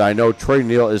head that I know Trey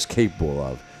Neal is capable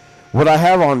of. What I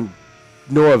have on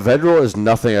Noah Vedral is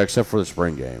nothing except for the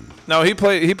spring game. No, he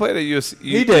played at USC.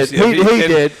 He did. UCF. He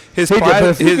did. His He did, but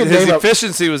if you could his name a-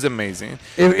 efficiency was amazing.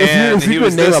 If he you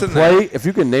was could name this a and that. play, if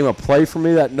you could name a play for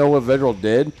me that Noah Vedral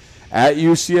did at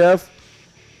UCF,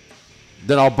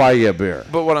 then I'll buy you a beer.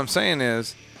 But what I'm saying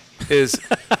is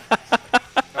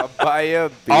I'll buy you a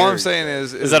beer. all I'm saying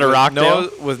is that a with Rockdale?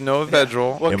 with Noah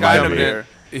Vedral. What It kind might of be. beer?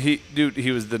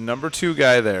 He was the number 2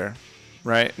 guy there,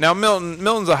 right? Now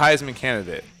Milton's a Heisman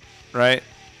candidate, right?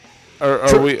 Are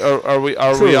True. we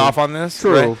True. off on this?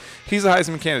 True. Right? He's a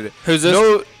Heisman candidate. Who's this?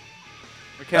 No,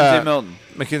 Mackenzie Milton.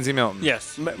 Mackenzie Milton.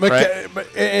 Yes. Right.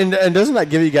 And doesn't that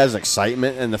give you guys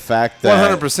excitement in the fact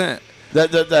that 100%.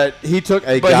 that he took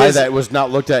a But guy his- that was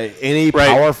not looked at any Right.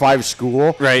 Power 5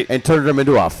 school Right. and turned him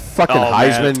into a fucking Oh, man.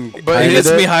 Heisman But But it his-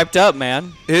 gets me candidate? hyped up,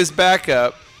 man. His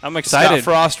backup, I'm Scott excited.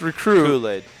 Frost recruit.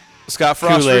 Kool-Aid. Scott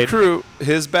Frost Kool-Aid. recruit.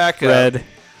 His backup Red.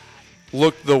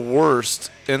 looked the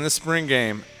worst in the spring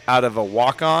game out of a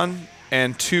walk-on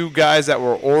and 2 guys that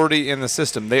were already in the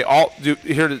system. They all do.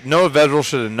 Here, Noah Vedral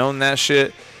should have known that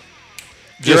shit,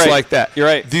 You're just right. like that. You're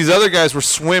right. These other guys were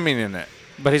swimming in it,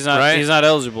 But he's not. Right? He's not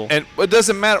eligible. and it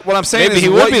doesn't matter. What I'm saying Maybe is he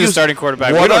would what be the you- starting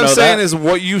quarterback. We What don't I'm know saying that. is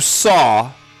what you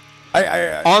saw. All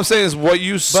I'm saying is what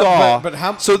you saw. but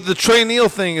how- so the Trey Neal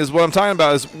thing is what I'm talking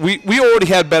about. Is we already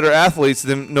had better athletes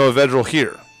than Noah Vedral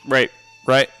here. right.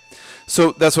 Right?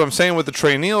 So that's what I'm saying with the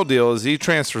Trey Neal deal is he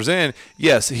transfers in.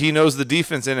 Yes, he knows the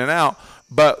defense in and out,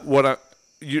 but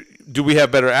do we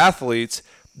have better athletes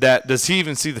that does he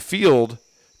even see the field?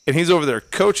 And he's over there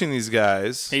coaching these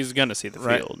guys. He's gonna see the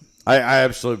Right. field. I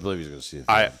absolutely believe he's going to see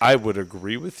it. I would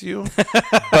agree with you.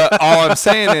 But all I'm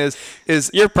saying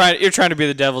is You're trying to be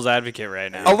the devil's advocate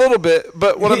right now. a little bit,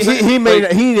 but what I'm he, saying he may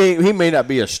like, he may not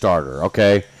be a starter.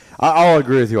 Okay, I'll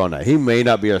agree with you on that. He may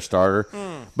not be a starter.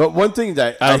 But one thing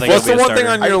that I don't think what's he'll the be a one thing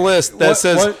starter. on your list that One-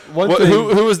 says one what- thing-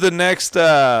 who is the next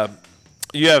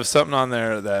you have something on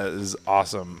there that is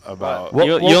awesome about What-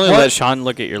 you what- only what- let Sean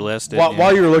look at your list. didn't you?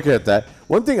 while you're looking at that,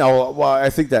 one thing I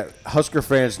think that Husker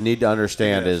fans need to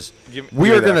understand is Give we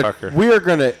me are that gonna fucker. we are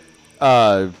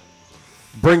gonna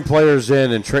bring players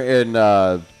in and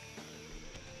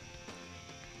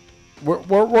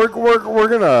we're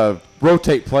gonna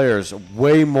rotate players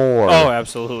way more Oh,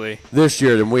 absolutely. this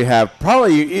year than we have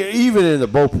probably even in the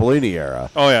Bo Pelini era.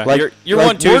 Oh, yeah. Your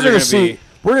like 1-2s are we're gonna see be-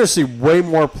 we're gonna see way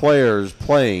more players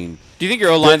playing. Do you think your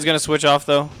O line's gonna switch off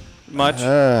though? Much?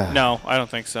 Uh. No, I don't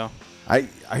think so. I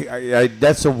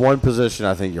that's the one position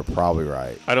I think you're probably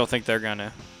right. I don't think they're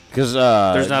gonna. Because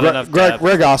There's not enough depth.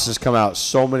 Greg Austin's come out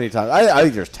so many times. I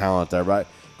think there's talent there, but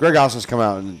Greg Austin's come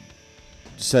out and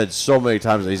said so many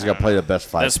times that he's going to play the best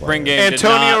 5 That spring players.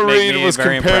 game. Antonio did not make Reed me was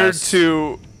very compared impressed.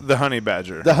 to the Honey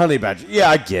Badger. The Honey Badger. Yeah,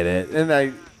 I get it.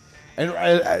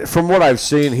 And from what I've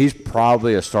seen, he's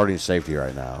probably a starting safety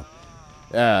right now.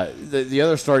 The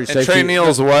other starting And safety. Trey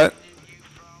Neal's what?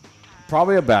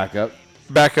 probably a backup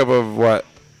Backup of what?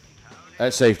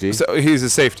 at safety. So he's a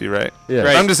safety, right? Yeah.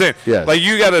 Right. I'm just saying. Yes. Like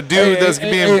you got a dude that's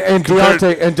being and compared.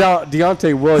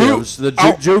 Deontay Williams, the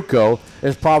Oh. JUCO,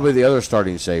 is probably the other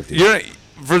starting safety. You're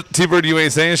for T-Bird. You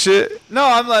ain't saying shit. No,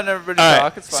 I'm letting everybody All talk.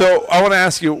 right. It's fine. So I want to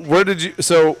ask you, where did you?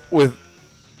 So with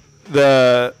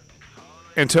the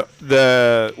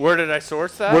where did I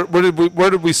source that? where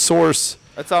did we source?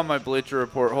 That's on my Bleacher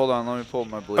Report. Hold on, let me pull up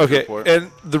my Bleacher Okay, Report.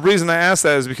 and the reason I asked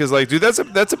that is because, like, dude, that's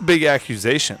a big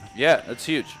accusation, Yeah, that's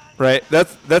huge. right?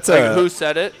 That's Like, a who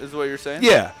said it is what you're saying?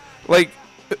 yeah, like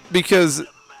because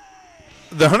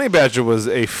the Honey Badger was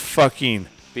a fucking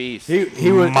Beast.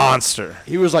 He was monster.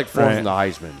 he was like fourth Right. in the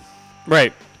Heisman.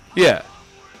 Right. Yeah,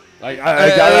 Like,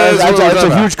 that's that's what we're a talking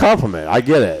about. huge compliment. I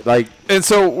get it. Like, and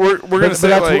so we're gonna but say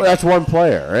that's like that's one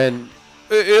player, and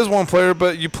it is one player,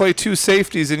 but you play 2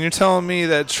 safeties, and you're telling me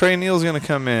that Trey Neal's gonna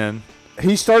come in.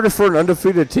 he started for an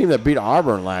undefeated team that beat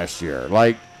Auburn last year.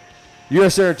 Like, you gonna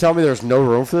sit there and tell me there's no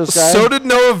room for this guy? So did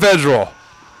Noah Vedral.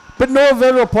 But Noah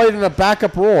Vedral played in a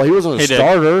backup role. He wasn't a He did.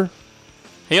 starter.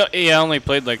 He only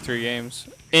played like 3 games.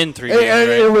 In 3 And, games, and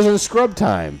right? it was in scrub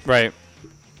time. Right.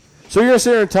 So you're gonna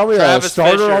sit there and tell me that a Travis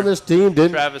starter Fisher. on this team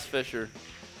didn't? Travis Fisher.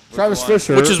 was Travis the one.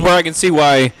 Fisher, Which is where I can see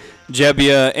why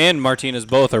Jebbia and Martinez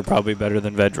both are probably better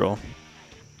than Vedral.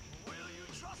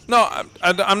 No,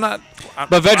 I'm not.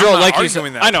 But Vedral, I'm not like you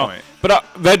arguing said, that I know. point. But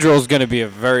Vedral's going to be a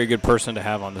very good person to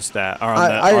have on the stat or on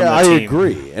the, on the I team.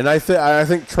 agree, and I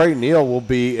think Trey Neal will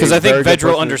be Because a I think very good Vedral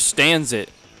person. understands it.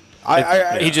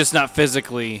 He's just not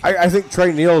physically. I think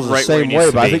Trey Neal's the Right where he same needs way,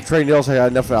 to but I be. think Trey Neal's got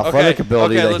enough athletic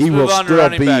ability okay, that let's he move will on to still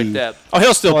running back be. depth. Oh,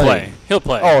 he'll still playing. play. He'll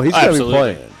play. Oh, he's Absolutely. gonna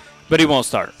be playing. But he won't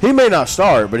start. He may not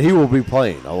start, but he will be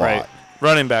playing a lot. Right.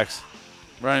 Running backs.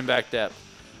 Running back depth.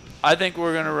 I think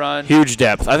we're going to run. Huge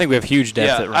depth. I think we have huge depth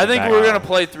at Yeah, running I think back. we're going to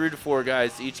play 3 to 4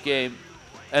 guys each game.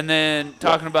 And then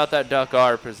talking about that Duck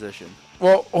R position.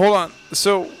 Well, hold on.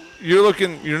 So you're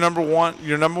looking. Your number one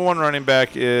running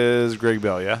back is Greg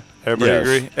Bell. Yeah, everybody Yes,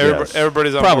 agree. yes.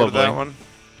 Everybody's on board with Probably. that one,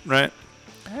 right?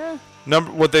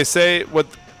 What they say, what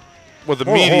the Hold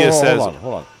on, media hold on, says.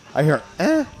 Hold on. I hear.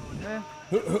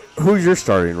 Who's your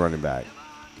starting running back?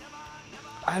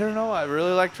 I don't know. I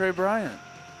really like Trey Bryant.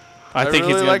 I think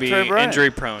really he's like going Trey to be Bryant.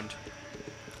 injury prone.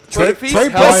 But if he's Trey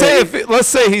healthy- Let's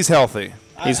say he's healthy.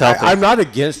 He's healthy. I'm not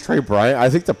against Trey Bryant. I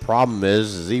think the problem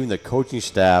is even the coaching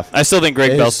staff. I still think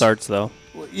Greg Bell is- starts though.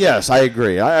 Yes, I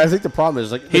agree. I think the problem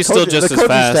is like He's still just the as coaching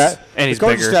fast, staff, and he's the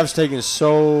coaching bigger. staff's taking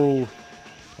so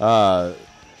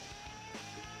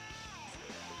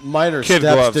minor Kid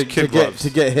steps gloves, to kid gloves.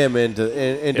 get him into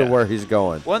Yeah. where he's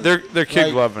going. They're kid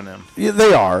Like- gloving him. Yeah,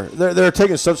 they are. They're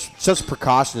taking such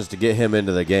precautions to get him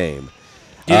into the game.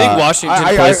 Do you think Washington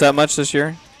I- plays that much this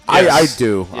year? I Yes.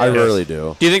 do. I Yes. really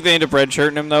do. Do you think they end up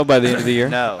redshirting him though by the end of the year?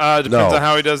 No. Depends No. on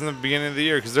how he does in the beginning of the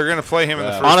year because they're going to play him in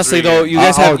the first. Honestly 3 though, games. you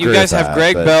guys I'll have agree with that,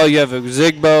 Greg but- Bell, you have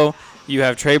Zigbo, you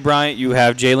have Trey Bryant, you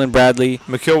have Jalen Bradley,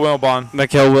 McKill Wilbon.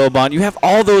 Mikael Wilbon. You have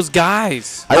all those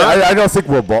guys. I don't think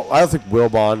Wilbon. I don't think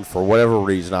Wilbon for whatever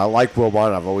reason. I like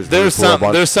Wilbon. I've always There's rooted for something-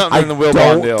 Wilbon. there's something I in the Wilbon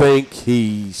don't deal. think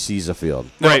he sees a field.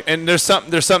 No, Right. and there's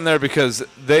something there because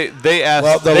they asked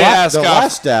Well, they asked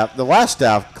off, the last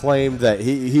staff claimed that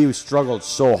he struggled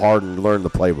so hard and learned the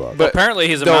playbook. But Apparently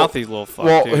he's a no, mouthy little fuck.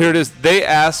 Well, dude. here it is. They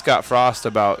asked Scott Frost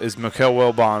about is McKell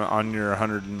Wilbon on your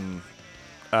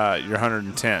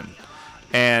 110,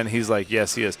 and he's like,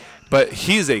 yes, he is. But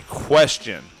he's a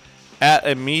question at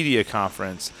a media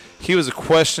conference. He was a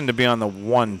question to be on the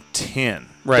 110.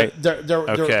 right.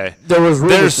 Okay. There was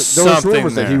rumors. There's There was something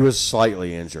rumors that he there. was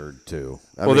slightly injured too.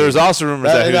 I Well, mean, there's also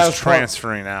rumors that he was was prob-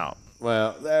 transferring out.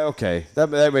 Well, okay, that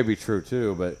may be true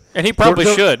too, but And he probably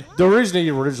should. The reason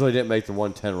he originally didn't make the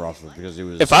 110 roster was because he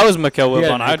was. If I was Mikael he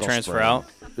had Wilbon, an I'd ankle transfer sprain. out.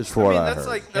 Is for what I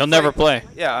heard. He'll never play.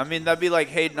 Yeah, I mean that'd be like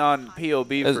hating on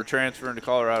POB for transferring to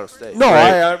Colorado State. No,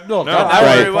 Right. no, No, I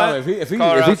right. have no problem. If he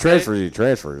Colorado State. transfers, he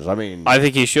transfers. I mean, I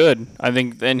think he should. I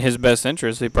think in his best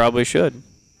interest, he probably should.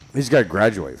 he's got to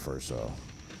graduate first, though.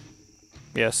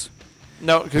 Yes.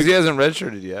 No, because he hasn't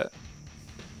redshirted yet.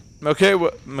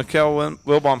 McKell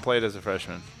Wilbon played as a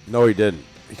freshman. No, he didn't,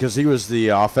 because he was the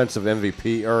offensive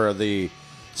MVP or the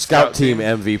scout team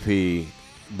MVP,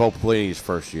 Bo Pelini's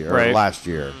first year Right. or last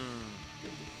year.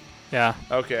 Yeah.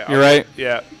 Okay. You're right.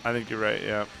 Yeah, I think you're right.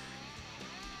 Yeah.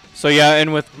 So yeah,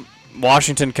 and with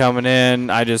Washington coming in,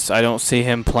 I don't see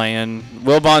him playing.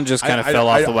 Wilbon just kind of I- fell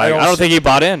I- off the I wagon. don't I don't see- think he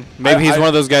bought in. Maybe he's I- one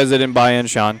of those guys that didn't buy in,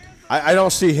 Sean. I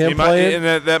don't see him He might, playing.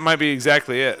 and that might be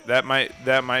exactly it. That might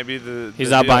be the. He's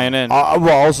the not deal. buying in. I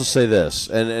will also say this,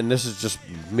 and this is just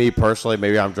me personally.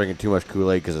 Maybe I'm drinking too much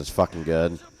Kool-Aid because it's fucking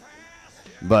good.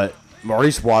 But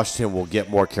Maurice Washington will get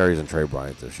more carries than Trey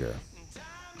Bryant this year.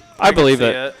 I believe see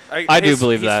that. it. I do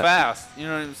believe he's that. fast. You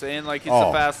know what I'm saying? Like he's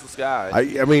Oh. the fastest guy.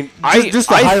 I mean, I just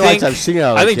the I highlights think, I've seen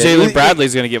out of I the think kid. Jalen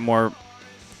Bradley's going to get more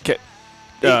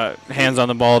hands on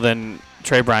the ball than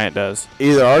Trey Bryant does.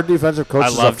 Either our defensive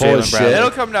coaches I love are full of Jalen Bradley. It'll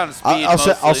shit. come down to speed. I'll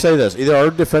mostly. say this: either our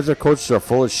defensive coaches are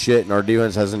full of shit and our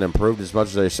defense hasn't improved as much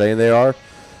as they're saying they are,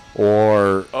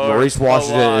 or Maurice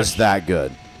Washington is that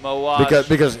good Mo Wash.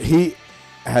 because he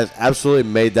has absolutely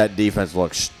made that defense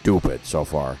look stupid so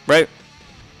far. Right.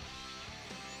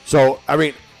 So I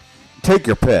mean, take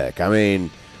your pick. I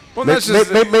mean, Well, that's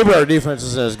just. maybe our defense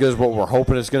isn't as good as what we're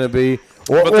hoping it's going to be.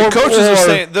 Or, But the coaches are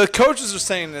or-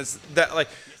 saying this that like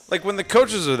when the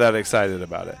coaches are that excited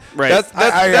about it. Right. That's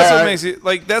I- what makes you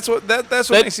like. That's what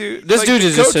makes you. This like, dude the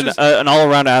is just coaches- an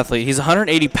all-around athlete. He's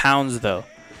 180 pounds, though.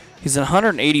 He's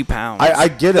 180 pounds. I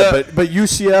get it, but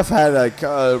UCF had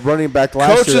a running back last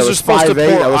Coaches year that are was supposed to 5'8",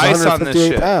 pour that was ice on this 158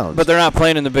 shit. pounds. but they're not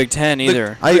playing in the Big Ten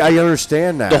either. I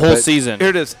understand that. the whole but season. Here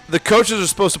it is. The coaches are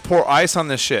supposed to pour ice on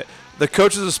this shit. The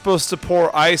coaches are supposed to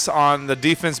pour ice on the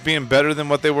defense being better than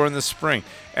what they were in the spring,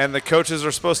 and the coaches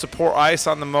are supposed to pour ice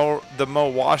on the Mo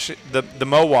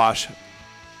Wash.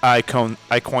 I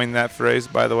coined that phrase,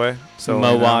 by the way. So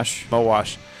Mo Wash. Mo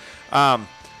Wash.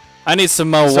 I need some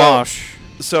Mo So- Wash.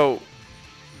 So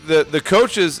the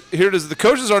coaches here it is. The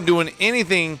coaches aren't doing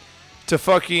anything to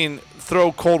fucking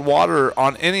throw cold water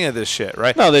on any of this shit,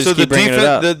 right? No, they just so keep the bringing it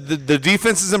defense, up. the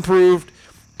defense is improved,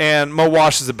 and Mo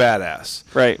Wash is a badass.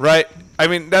 Right. Right. I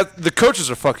mean that the coaches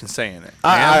are fucking saying it. man.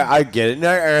 I get it. And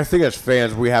I think as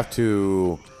fans, we have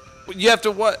to You have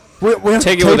to what? we have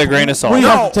Take to it with a grain of salt. We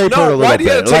have to tape it a little why do you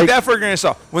bit. have to take Like, that for a grain of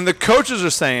salt? When the coaches are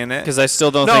saying it, Because I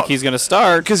still don't No. think he's going to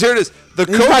start. because here it is. The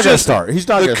He's not coaches gonna start. He's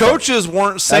not The gonna start. coaches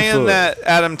weren't saying Absolutely. that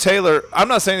Adam Taylor. I'm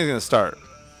not saying he's going to start.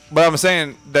 But I'm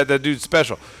saying that dude's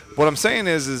special. What I'm saying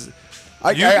is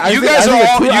I you think- guys I are think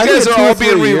all in you I think guys in are 2 or all 3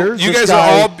 being years, you this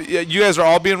guys are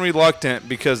all being reluctant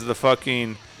because of the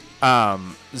fucking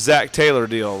Zach Taylor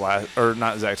deal or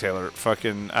not Zach Taylor,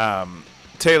 fucking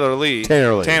Tanner Lee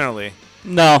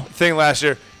No. thing last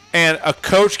year, and a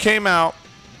coach came out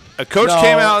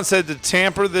and said to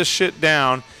tamper this shit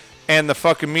down, and the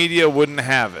fucking media wouldn't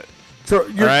have it. So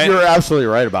you're Right? absolutely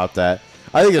right about that.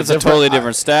 I think It's a totally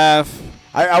different staff.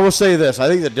 I will say this. I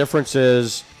think the difference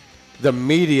is the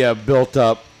media built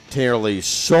up Tanner Lee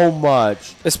so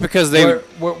much It's because they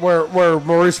where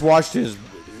Maurice Washington is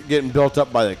getting built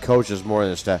up by the coaches more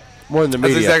than the staff, more than the That's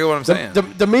media. exactly what I'm saying.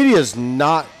 The media is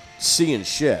not seeing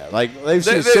shit. Like they've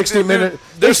seen They- 60 minutes.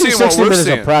 they're They've seen seeing what 60 we're minutes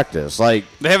seeing. of practice. Like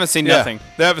they haven't seen nothing.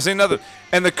 They haven't seen nothing.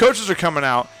 And the coaches are coming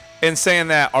out and saying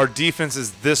that our defense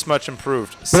is this much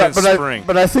improved since spring.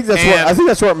 But I think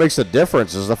that's what makes the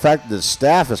difference is the fact that the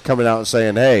staff is coming out and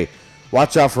saying, "Hey,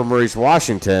 watch out for Maurice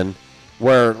Washington."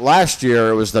 Where last year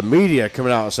it was the media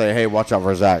coming out and saying, "Hey, watch out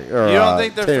for Zach." Or, You don't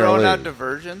think they're Tanner throwing Lee. out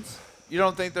diversions? You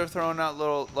don't think they're throwing out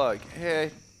little like, hey,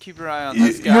 keep your eye on You-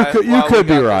 this you guy? could- you while we could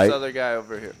be got right. This other guy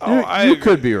over here. Oh, I You agree.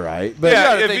 could be right, but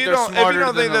gotta if think you they're don't smarter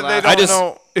think than that the they last- don't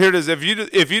know, here it is. If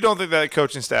you don't think that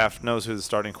coaching staff knows who the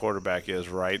starting quarterback is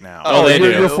right now, Oh, they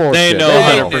you're do. full of They shit. know They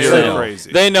 100%. You're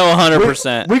crazy. They know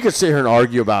 100%. We could sit here and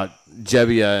argue about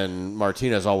Jebbia and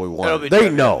Martinez all we It'll want. be They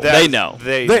Jebbia. know. They know.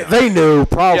 They knew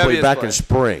probably Jebbia's back playing. in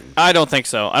spring. I don't think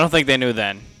so. I don't think they knew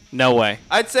then. No way.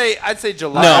 I'd say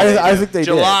July. No. they I knew. think they did.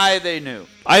 July they knew.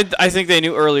 I think they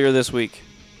knew earlier this week.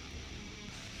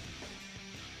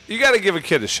 You got to give a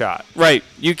kid a shot. Right.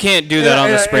 You can't do that on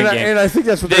the spring game. And I think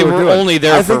that's what They were doing. only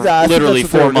there I think for that- I think literally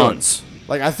that's what they 4 were doing. months.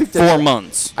 Like I think 4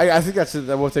 months. I think that's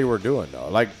what they were doing though.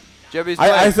 Like Jebbia's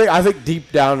I playing. think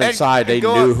deep down And- inside and they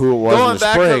going- knew who it was going in the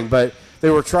back spring, to- but they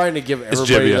were trying to give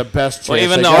everybody Jebbia. the best chance. Well, even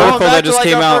they the could. article Going that back to, just like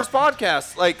came our out. first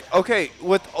podcast, like, okay,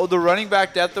 with the running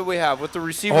back depth that we have, with the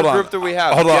receiver Hold on. group that we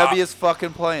have, Hold on. Jebby is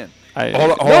fucking playing. Hold No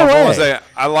on for way. one second.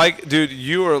 I like, dude.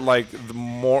 You are like the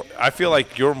more. I feel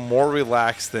like you're more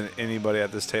relaxed than anybody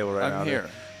at this table right I'm now. here.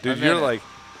 dude. I'm You're in it. like,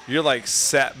 you're like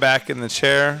sat back in the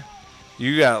chair.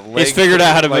 You got legs. He's figured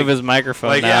out how to like- move his microphone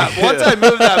like, now. yeah. Once I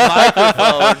move that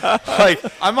microphone, Like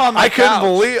I'm on my I couldn't couch.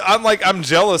 believe. I'm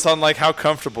jealous on like how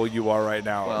comfortable you are right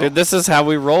now. Well, Dude, this is how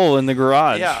we roll in the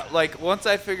garage. yeah, like once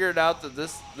I figured out that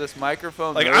this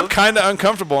microphone like moves, I'm kind of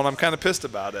uncomfortable and I'm kind of pissed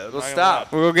about it. well, I'm not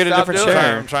stop. We'll get a Stop different doing chair.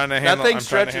 that. I'm trying to That handle. thing I'm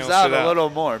trying to stretches handle out shit a little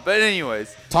more. But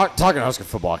anyways, Talking Husker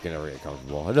football, I can never get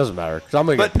comfortable. It doesn't matter. 'Cause I'm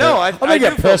gonna But get no, pissed. I I'm gonna do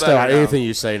get feel pissed better about now. anything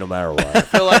you say, no matter what. I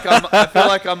feel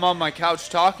like I'm on my couch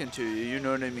talking to you. You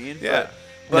know what I mean? Yeah.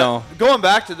 But No. Going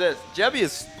back to this, Jebby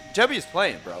is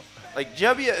playing, bro. Like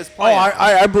Jebbia is Oh, playing.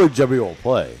 I believe Jebbia will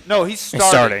play. No, he's starting.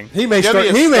 starting. He may Jebbia start.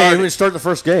 is He may starting. even start the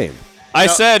first game. I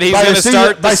said he's By going the to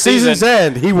start by the season's season.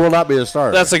 end, he will not be a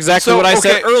starter. That's exactly So, what I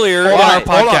said okay, earlier in hold our on,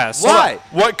 hold on. podcast. Why?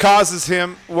 What causes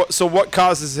him? What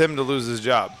causes him to lose his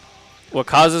job? What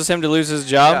causes him to lose his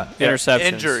job? Yeah.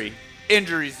 Interceptions.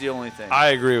 Injury's the only thing. I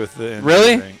agree with the injury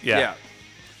Really? thing. Yeah,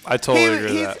 I totally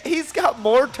agree with that. He's got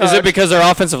more touch. Is it because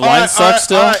our offensive line All right, sucks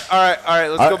still? All right.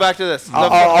 Let's go back to this. The I'll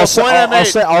point I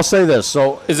made. say this.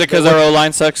 So Is it because our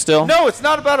O-line sucks still? No, it's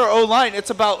not about our O line. It's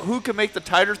about who can make the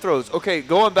tighter throws. Okay,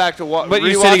 going back to what. But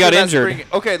you said he got rewatching that injured. spring game.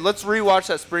 Okay, let's rewatch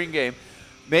that spring game.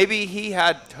 Maybe he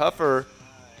had tougher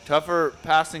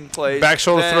passing plays. Back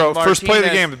shoulder than throw. First play of the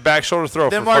Martinez. game, back shoulder throw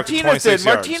Then for fucking Martinez 26 did.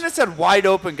 yards. Martinez had wide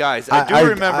open guys. I do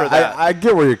remember that. I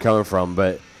get where you're coming from,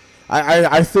 but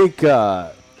I think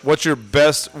What's your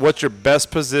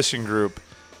best position group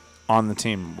on the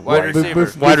team? Wide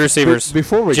receiver. Wide receivers.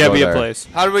 Before we go Jebbia there, plays.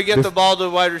 How do we get the ball to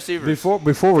wide receivers? Before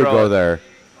we Throw go it. there,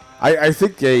 I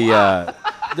think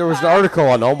there was an article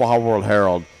on Omaha World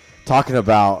Herald talking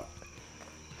about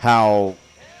how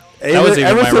That was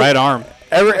even my right arm.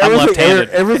 I'm left-handed.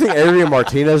 everything Adrian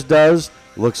Martinez does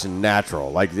looks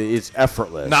natural, like it's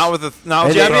effortless. Not with the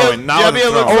And throwing. Not with the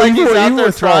Jebbia looks throwing. like you he's were- out you there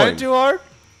were trying throwing. too hard.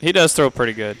 He does throw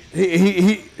pretty good.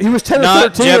 He was 10 Not or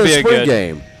 13 in the Jebbia spring good.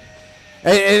 game.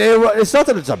 And it's not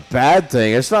that it's a bad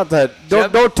thing. It's not that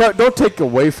don't take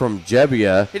away from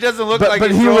Jebbia. He doesn't look But, like but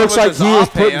he's he throwing looks with like his he is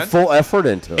putting offhand. full effort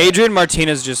into it. Adrian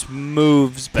Martinez just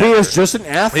moves better. He is just an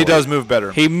athlete. He does move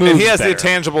better. He moves and he has better. the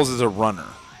intangibles as a runner.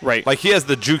 Right. Like he has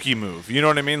the jukey move. You know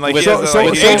what I mean? Like with he has the, so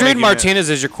like, with he ain't Adrian making it. Martinez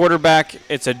as your quarterback,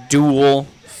 it's a dual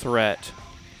threat.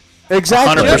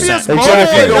 Exactly. 100%. Jebbia's Exactly.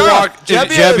 mobile Go enough. walk-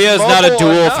 Jebbia is not a mobile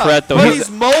dual enough. threat, though. But he's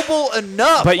mobile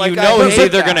enough. But Like, you I know he's hate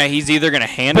either that. gonna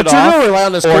hand But it you're off going to rely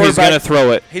on this or quarterback. he's gonna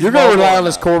throw it. He's You're going to mobile rely on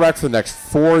this enough. quarterback for the next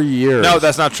 4 years. No,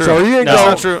 that's not true. So you ain't No. That's going-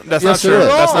 not true. That's Yes, not true. it is.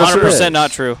 That's not Yes, it true. is. 100%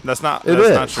 not true. That's not. It That's is.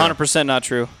 not true. 100% not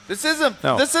true. This isn't.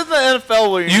 No. This isn't the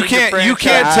NFL where You need can't- to you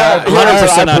can't franchise. tell-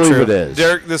 100% I not believe true. it is.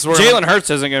 Derek, this is where Jalen Hurts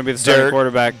isn't going to be the starting Derek,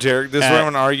 quarterback. Derek, this is where I'm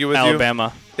going to argue with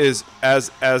Alabama. you. Is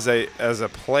as a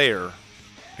player,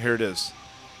 here it is.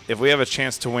 If we have a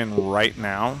chance to win right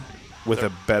now with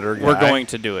a better guy, We're going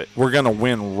to do it. We're gonna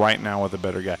win right now with a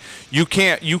better guy. You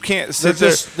can't sit They're there.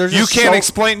 just- they're You just can't so-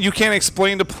 explain. You can't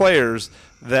explain to players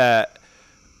that.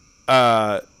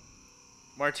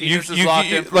 Martinez is locked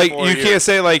in for 4 you years. can't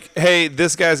say like, hey,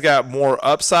 this guy's got more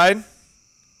upside,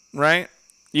 right?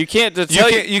 You can't You tell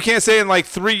can't, you can't say in like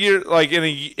 3 years, like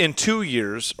in 2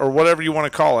 years or whatever you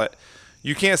want to call it.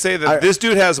 You can't say that this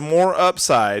dude has more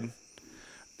upside,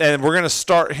 and we're gonna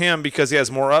start him because he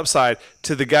has more upside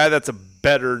to the guy that's a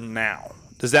better now.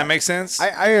 Does that make sense?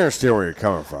 I understand where you're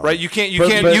coming from. Right? You can't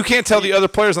But- you can't tell the other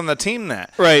players on the team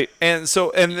that. Right. And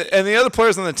so and the other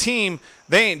players on the team,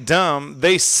 they ain't dumb.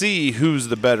 They see who's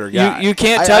the better guy. You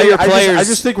can't tell your players. I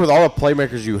just think with all the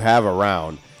playmakers you have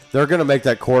around, they're going to make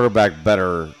that quarterback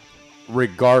better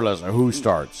regardless of who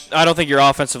starts. I don't think your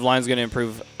offensive line is going to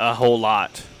improve a whole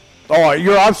lot. Oh,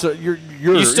 you're absolutely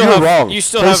you're You still you're have- wrong. you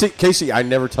still Casey, have- Casey, I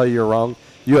never tell you you're wrong.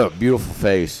 You have a beautiful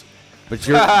face, but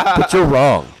you're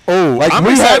wrong. Oh, Like, I'm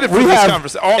we excited have- for we this have-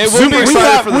 conversation. Oh, I'm it will super be- we excited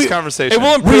have- for this we- conversation. It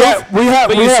will improve. we have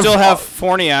but we you have, still have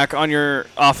Forniak on your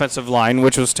offensive line,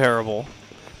 which was terrible.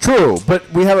 true, but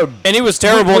we have a. And he was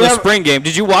terrible in we the have- spring game.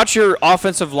 Did you watch your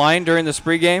offensive line during the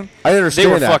spring game? I understand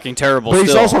They were that, fucking terrible but he's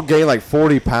still. also gained like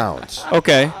 40 pounds,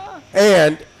 Okay.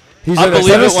 and he's I in a believe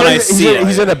better it when I strength- see it.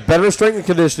 He's in a better strength and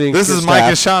conditioning. This is staff. Mike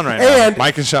and Sean right now. And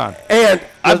Mike and Sean. And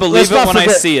I believe it when I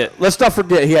see it. Let's not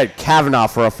forget he had Kavanaugh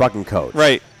for a fucking coach.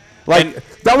 Right. Like And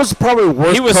that was probably the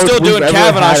worst. He was coach still we've doing ever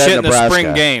Kavanaugh had at shit in the Nebraska.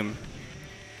 spring game.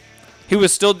 He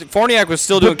was still Forniak was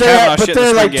still doing But they Kavanaugh had, but shit they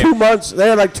in the had spring like game. 2 months. They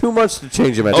had like 2 months to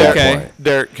change him at Okay. that point.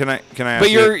 Derek, can I ask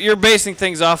But you? you're basing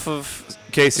things off of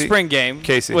Casey. spring game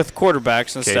Casey. with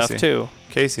quarterbacks and stuff Casey. too.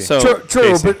 Casey. So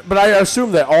True, Casey. but I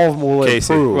assume that all of them will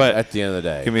Casey. improve What? at the end of the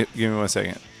day. give me 1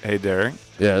 second. Hey, Derek.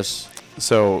 Yes.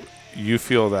 So you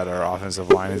feel that our offensive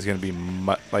line is going to be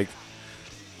like?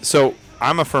 So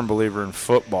I'm a firm believer in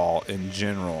football in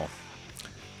general.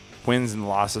 Wins and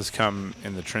losses come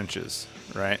in the trenches,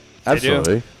 right?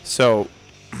 Absolutely. So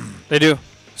they do.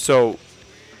 So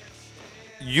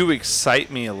you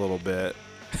excite me a little bit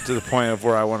to the point of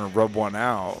where I want to rub one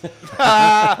out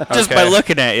Just Okay. by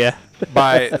looking at you.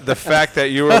 by the fact that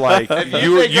you were like you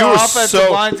think you our were offensive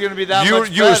so line's gonna be that you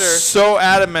much you were better. so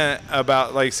adamant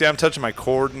about like see I'm touching my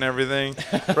cord and everything,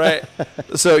 right?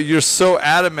 So you're so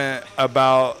adamant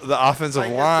about the offensive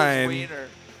line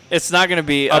It's not going to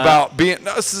be about being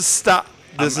no stop.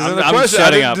 This I'm, isn't a I'm question.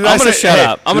 shutting up. Did I'm I going to say- shut hey,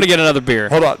 up. I'm going to get another beer.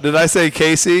 Hold on. Did I say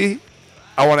Casey?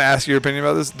 I want to ask your opinion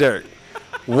about this, Derek.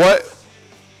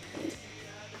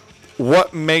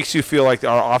 What makes you feel like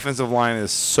our offensive line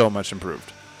is so much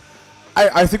improved?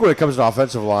 I think when it comes to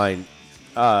offensive line,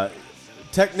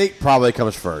 technique probably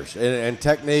comes first, and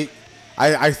technique.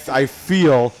 I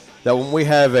feel that when we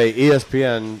have a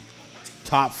ESPN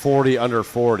top 40 under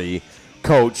 40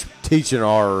 coach teaching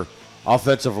our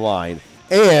offensive line,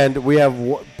 and we have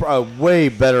a way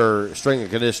better strength and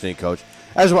conditioning coach,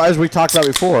 as we talked about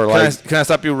before. Can I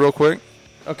stop you real quick?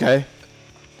 Okay.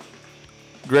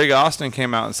 Greg Austin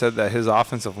came out and said that his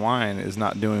offensive line is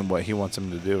not doing what he wants them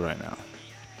to do right now.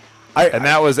 And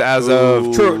that was as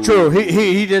of True.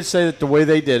 He did say that the way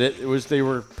they did it was they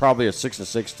were probably a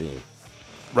 6-6 team.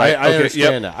 right. I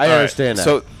understand that. I All right. understand that.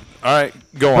 So, all right,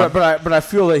 go on. But I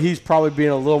feel that he's probably being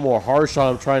a little more harsh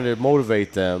on them, trying to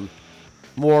motivate them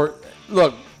more.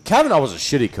 Look, Kavanaugh was a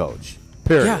shitty coach.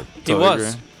 Period. Yeah, he Totally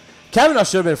was. agree. Kavanaugh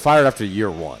should have been fired after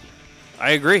year one.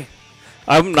 I agree.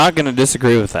 I'm not going to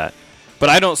disagree with that. But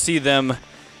I don't see them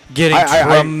getting I-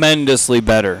 tremendously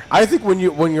better. I think when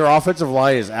your offensive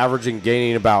line is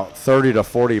gaining about 30 to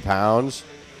 40 pounds,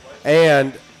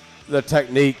 and the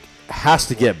technique has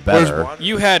to get better.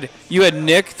 You had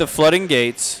Nick the Flooding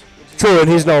Gates, True, and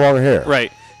he's no longer here.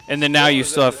 right? And then now you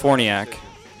still have Forniak,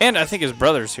 and I think his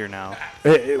brother's here now.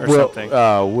 Or Will, something.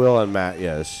 Will and Matt,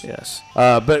 yes. Yes.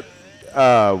 But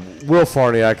Will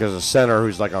Farniak is a center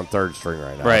who's like on third string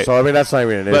right now. Right. So, I mean, that's not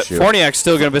even an But issue. Forniak's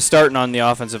still going to be starting on the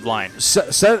offensive line.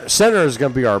 Center is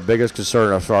going to be our biggest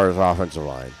concern as far as offensive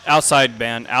line. Outside,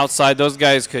 man. Outside, those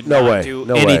guys could No not way. do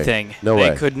No way. anything. No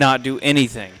they way. could not do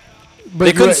anything. But They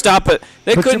you couldn't had- stop it.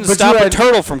 They but you- couldn't but you stop a had-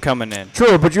 turtle from coming in.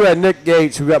 True, but you had Nick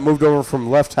Gates who got moved over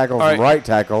from left tackle All from right. right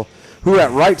tackle. who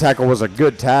at right tackle was a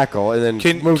good tackle, and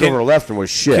then moved over to left and was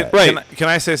shit. Can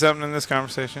I say something in this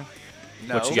conversation?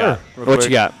 No. What you got? Real What quick.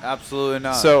 you got? Absolutely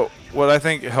not. So what I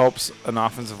think helps an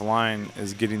offensive line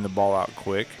is getting the ball out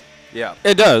quick, yeah.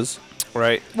 It does.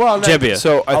 right? Well, no, Jebbia.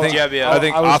 So I think Jebbia. I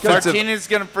think I was gonna- offensive. Martinez is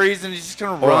gonna freeze and he's just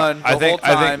gonna or run the whole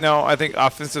time. I think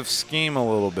offensive scheme a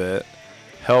little bit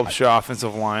helps your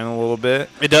offensive line a little bit,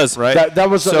 It does. right? that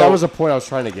was So- a point I was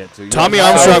trying to get to. Tommy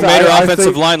Yes. Armstrong made our I offensive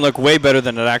think- line look way better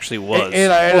than it actually was.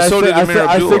 And I Well, so think, did Amir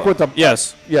I think Abdullah. with the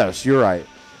Yes. yes, you're right.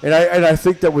 And I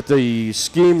think that with the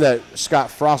scheme that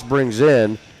Scott Frost brings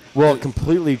in, will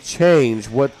completely change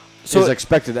what is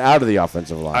expected out of the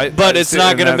offensive line. But it's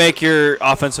not going to and make your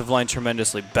offensive line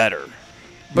tremendously better.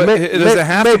 But it doesn't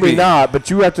have to maybe be. not. But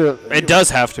you have to. It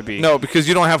does have to be. No, because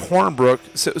you don't have Hornbrook.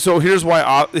 So here's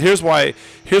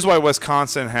why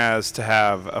Wisconsin has to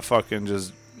have a fucking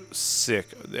just sick,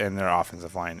 and their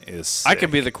offensive line is sick. I could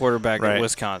be the quarterback Right. at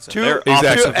Wisconsin. Two- Their Exactly.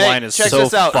 offensive Hey, line is check so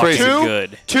this out. fucking Two-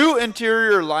 good. 2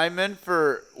 interior linemen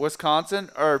for Wisconsin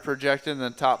are projected in the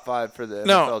top 5 for the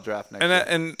NFL draft next year.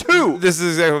 and two. This is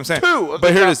exactly what I'm saying. Two of But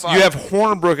the here it top is. 5. You have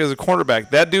Hornbrook as a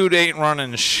cornerback. That dude ain't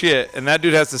running shit, and that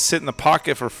dude has to sit in the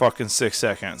pocket for fucking 6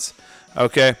 seconds.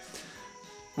 Okay.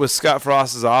 With Scott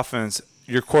Frost's offense,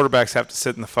 your quarterbacks have to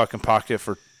sit in the fucking pocket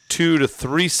for 2 to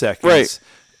 3 seconds. Right.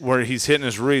 Where he's hitting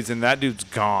his reads, and that dude's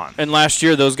gone. And last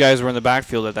year, those guys were in the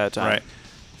backfield at that time. Right.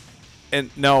 And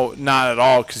no, not at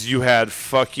all, because you had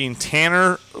fucking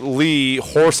Tanner Lee,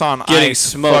 horse on Getting ice,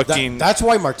 smoked. fucking. That's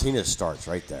why Martinez starts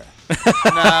right there.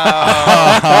 No.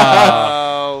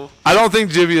 I don't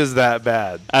think Jibby is that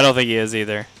bad. I don't think he is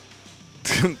either.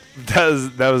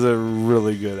 that was a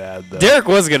really good ad, though. Derek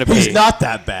was going to be. He's not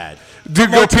that bad.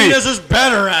 Dude, go pee. Martinez is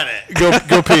better at it. Go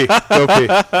pee. Go pee.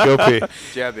 Go pee.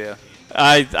 Jebbia.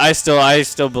 I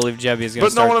still believe Jebby is going But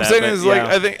to start no, what I'm that, saying but is,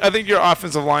 yeah. like, I think your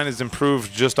offensive line is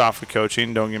improved just off of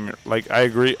coaching. Don't get me like, I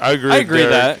agree. I agree. I with agree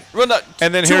Derek. that. Well, not,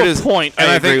 And then to here a it is. point, and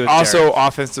I I agree think with also Derek.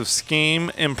 offensive scheme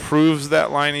improves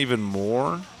that line even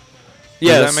more.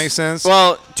 Yes. Does that make sense?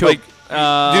 Well, to Like,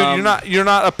 a, dude, you're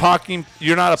not a pocket.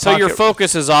 You're not a so pocket. your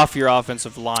focus is off your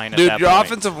offensive line. Dude, at that your point.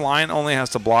 offensive line only has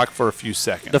to block for a few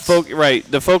seconds. The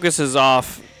the focus is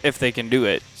off if they can do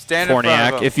it. Stand in front of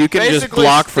Forniak, him. if you can just Basically,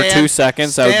 block for 2 stand-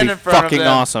 seconds, that would stand be in front of fucking them.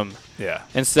 awesome. Yeah.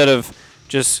 Instead of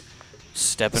just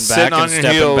stepping Sitting back on and your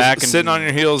stepping heels- back and sitting on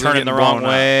your heels and turning the getting wrong blown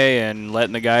out. way and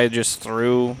letting the guy just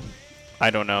through. I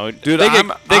don't know, Dude, They I'm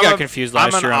got a- confused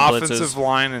last year on I'm an blitzes. offensive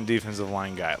line and defensive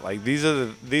line guy. Like these are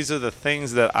the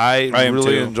things that I am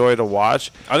really too. enjoy to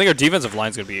watch. I think our defensive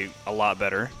line's gonna be a lot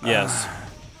better. Yes,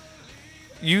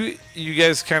 You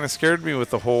guys kind of scared me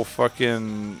with the whole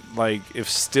fucking like if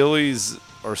Stilly's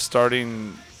are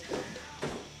starting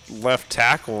left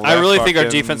tackle. I that really think our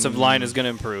fucking- defensive line is gonna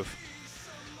improve,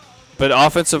 but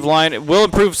offensive line it will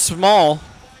improve small.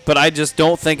 But I just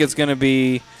don't think it's gonna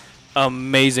be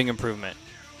amazing improvement.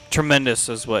 Tremendous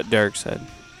is what Derek said.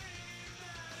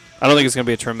 I don't think it's going to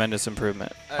be a tremendous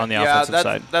improvement on the offensive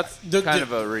side. That's The- kind the-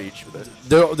 of a reach. But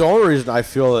The only reason I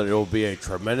feel that it will be a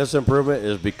tremendous improvement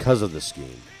is because of the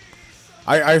scheme.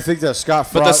 I think that Scott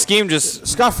Frost. But the scheme just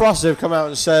Scott Frost have come out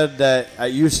and said that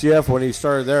at UCF when he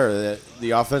started there that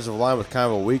the offensive line was kind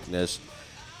of a weakness,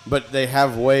 but they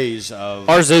have ways of.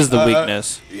 ours is the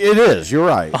weakness. It is. You're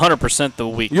right. 100% the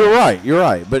weakness. You're right. You're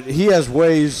right. But he has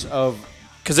ways of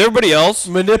Because everybody else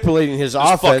manipulating his is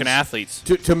offense fucking athletes.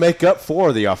 to make up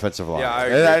for the offensive line. Yeah, I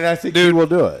and, agree. and I think he will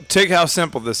do it. Take how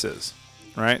simple this is,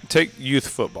 right? Take youth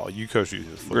football. You coach youth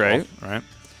football, Right. Right.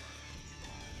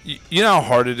 You know how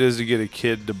hard it is to get a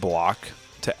kid to block,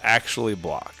 to actually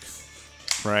block,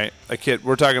 right? A kid.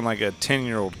 We're talking like a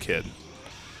 10-year-old kid.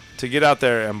 To get out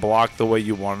there and block the way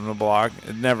you want him to block,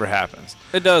 it never happens.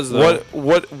 It does, though.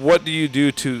 What do you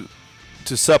do to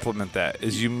supplement that?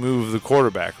 Is you move the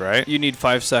quarterback, right? You need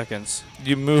 5 seconds.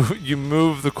 You move the You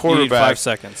need quarterback. 5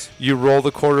 seconds. You roll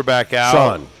the quarterback out.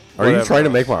 Sean, are you whatever. trying to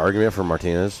make my argument for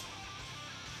Martinez?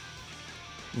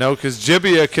 No, because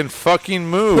Jibbia can fucking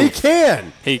move. He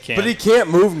can. He can. But he can't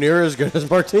move near as good as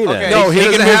Martinez. Okay. No, he, He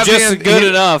doesn't can move have just the, good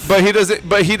enough. But he doesn't.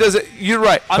 But he doesn't. You're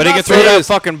right. But he can throw Here it that is.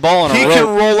 fucking ball on a He rope. can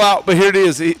roll out. But here it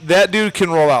is. That dude can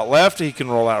roll out left. He can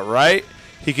roll out right.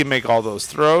 He can make all those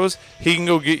throws. He can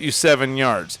go get you 7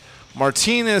 yards.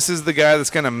 Martinez is the guy that's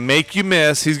going to make you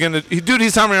miss. He's going to. Dude,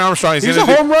 he's Tommy Armstrong. He's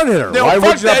gonna a home run hitter. No, Why fuck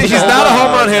would you not that. put He's the not a home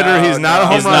home run No, hitter. no, He's not a no.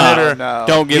 home He's run not. hitter. No.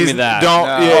 Don't give me He's- that. Don't.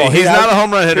 No. Yeah, Oh, he's he not has- a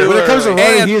home run hitter. When it comes to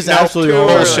running, And- he is no, absolutely too a home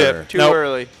run bullshit. hitter. Too Nope.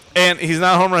 early. And he's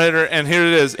not a home run hitter. And here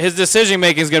it is. His decision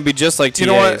making is going to be just like TA's. You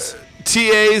know what?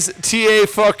 TA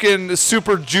fucking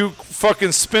super juke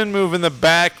fucking spin move in the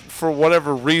back for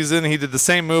whatever reason. He did the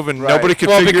same move and nobody could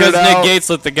Well, figure because it Nick out. Gates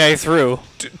let the guy through.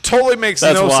 Totally makes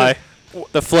That's no why. sense.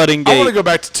 the flooding I want to gate. go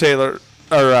back to Taylor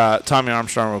or Tommy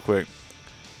Armstrong real quick.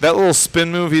 That little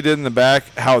spin move he did in the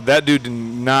back, how that dude did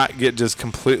not get just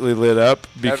completely lit up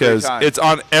because time. it's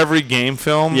on every game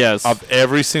film Yes. of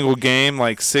every single game,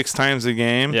 like 6 times a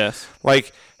game. Yes.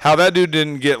 Like how that dude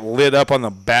didn't get lit up on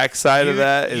the backside of You-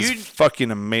 that is you-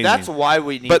 fucking amazing. That's why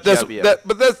we need but that's Gebbia. that,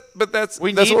 but that's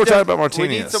We that's need what we're them- talking about Martinez.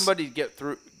 We need somebody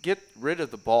to get rid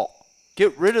of the ball.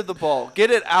 Get rid of the ball.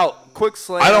 Get it out. Quick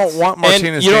slants. I don't want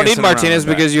Martinez. And you don't need dancing around Martinez in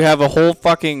the back. because you have a whole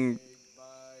fucking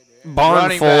barn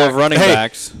Running full back. of running Hey,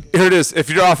 backs. Here it is. If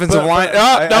your offensive But- line,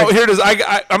 but I- here it is.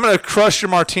 I'm gonna crush your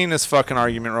Martinez fucking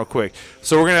argument real quick.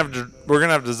 So we're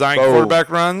gonna have design Oh. quarterback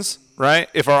runs, right?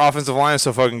 If our offensive line is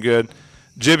so fucking good,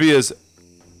 Jibby is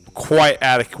quite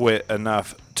adequate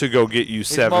enough to go get you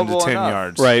 7 to mobile 10 enough.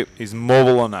 yards. Right. He's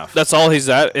mobile enough. That's all he's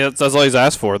at. That's all he's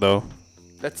asked for, though.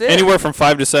 That's it. Anywhere from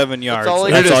 5 to 7 yards. all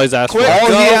he- That's Here it all is. he's asked Quick. for. all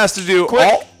Go. he has to do,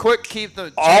 Quick, keep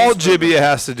the all chains moving. Jibby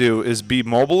has to do is be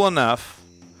mobile enough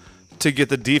to get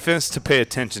the defense to pay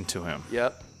attention to him.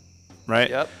 Yep. Right.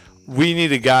 Yep. We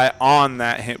need a guy on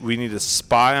that. We need a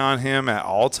spy on him at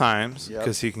all times Yep.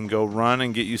 because he can go run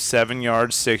and get you 7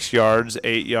 yards, 6 yards,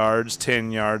 8 yards,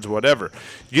 10 yards, whatever.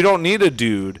 You don't need a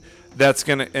dude that's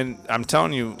gonna. And I'm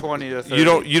telling you, 20 to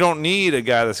 30. you don't need a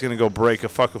guy that's gonna go break a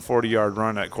fucking 40-yard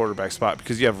run at quarterback spot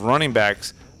because you have running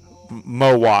backs,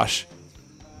 Mo Wash,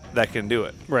 that can do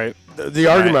it. Right. The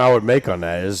argument I would make on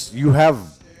that is you have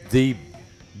the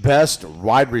best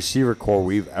wide receiver core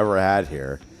we've ever had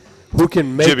here. Who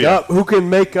can make Jibby. up? Who can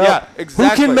make up? Yeah,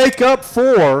 exactly. Who can make up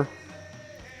for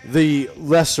the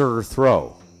lesser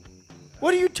throw?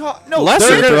 What are you talking? No,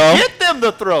 Lesser they're gonna throw? Get them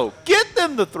the throw. Get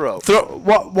them the throw.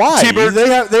 Why? T-Bird, They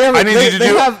have. They have. I need they, you to they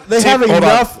do- have. They T- have hold on.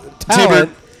 enough talent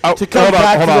T-Bird, oh, to come hold on,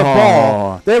 back hold to on, the hold on, ball.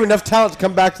 hold on. They have enough talent to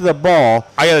come back to the ball.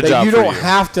 I got a that job you for don't you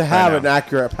have to have right an now.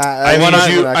 accurate pass. I Why not-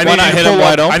 need you. why I need not you to hit him pull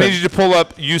wide up. I open? need you to pull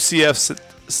up UCF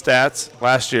stats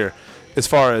last year, as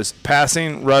far as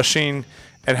passing, rushing,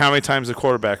 and how many times the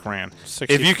quarterback ran.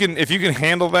 60. If you can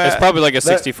handle that, It's probably like a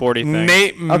 60-40 thing.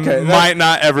 Nate Okay, might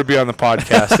not ever be on the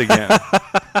podcast again.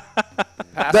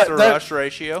 Pass That- to that- rush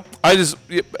ratio. I just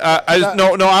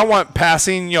no. I want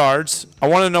passing yards. I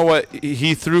want to know what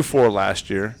he threw for last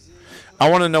year. I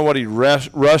want to know what he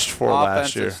rushed for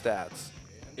last year. Offensive stats.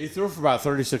 He threw for about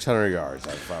 3,600 yards,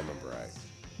 if I remember right.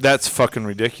 That's fucking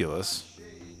ridiculous,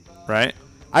 right?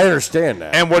 I understand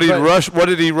that. And what did he But- rush? What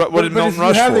did he? What But did if Milton you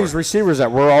rush have for? these receivers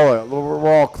that we're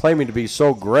all claiming to be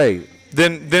so great,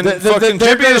 Then they're fucking going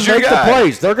Jimmy is to your make the guy.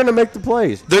 plays. They're going to make the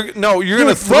plays. No, you're Dude,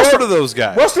 gonna throw Russell- to those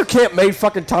guys. Russell Camp made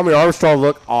fucking Tommy Armstrong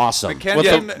look awesome. Mackenzie,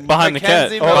 With the- behind the catch.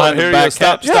 Mackenzie Hold on, Milton, here you back go.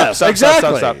 Stop, catch. stop, Yes, stop,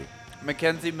 exactly. stop.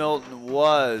 Mackenzie Milton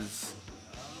was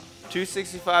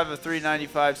 265 of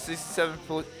 395,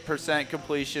 67%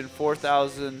 completion,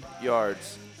 4,000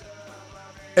 yards.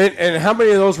 And how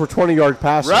many of those were 20-yard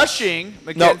passes? Rushing,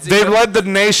 No, Mackenzie they Milton, led the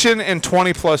nation in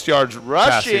 20-plus yards passing,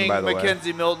 rushing by the way.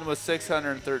 Mackenzie Milton was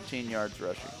 613 yards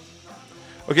rushing.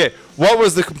 Okay, what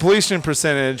was the completion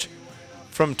percentage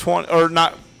from 20 or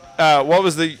not? What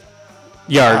was the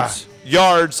Yards.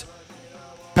 yards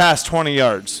past 20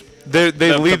 yards? They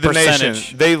The lead the nation.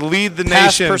 percentage. They lead the Pass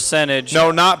nation. percentage.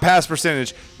 No, not pass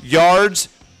percentage. Yards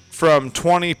from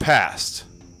 20 past.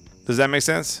 Does that make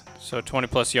sense? So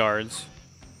 20-plus yards.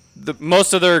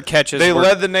 Most of their catches They were,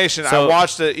 led the nation. I so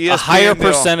watched the ESPN a higher deal.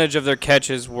 percentage of their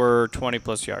catches were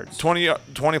 20-plus yards.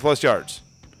 20 plus yards.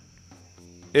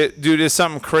 Dude, it's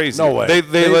something crazy. No way. They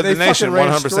led They the nation fucking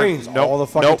ran 100%. screens Nope, all the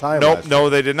fucking nope, time Nope, last no, year.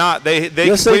 they did not. They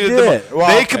Yes, they completed did. the Well,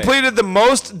 they okay. completed the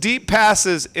most deep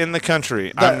passes in the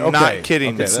country. I'm okay, not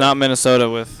kidding. okay, It's not Minnesota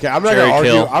with Okay, I'm not Jerry going to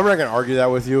argue. Kill. I'm not going to argue that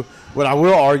with you. What I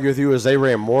will argue with you is they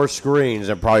ran more screens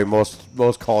than probably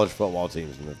most college football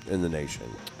teams in the nation.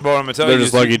 But I'm gonna tell They're you,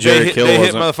 just lucky they Jerry hit, Kill they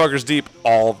hit wasn't. motherfuckers deep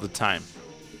all the time.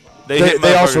 They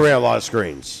They also motherfuckers- ran a lot of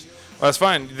screens. Well, that's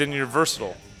fine. Then you're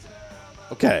versatile,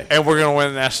 Okay. and we're gonna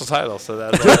win the national title. So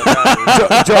that's all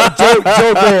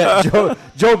that matters.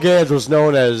 Joe Gans was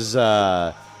known as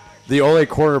the only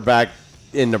quarterback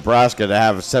in Nebraska to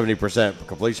have a 70%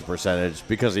 completion percentage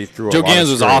because he threw a Joe lot Gans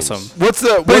of was screens. awesome. What's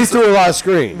the But he what's the, threw a lot of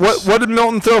screens. what did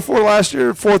Milton throw for last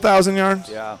year? 4,000 yards.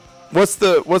 Yeah. What's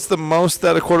the most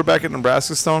that a quarterback in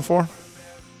Nebraska's thrown for?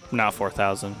 Not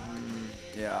 4,000.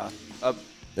 Yeah.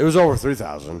 It was over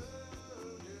 3,000.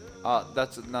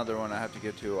 That's another one I have to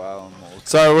get to.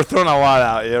 Sorry, we're throwing a lot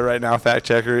out here right now, fact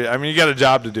checker. I mean, you got a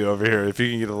job to do over here. If you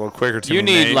can get a little quicker to You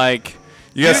me, need Nate. like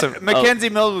you got some. Mackenzie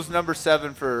Mills was number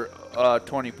 7 for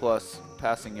 20-plus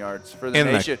passing yards for the In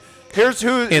the- nation. Here's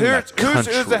who's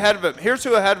country. ahead of him. Here's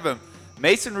who ahead of him: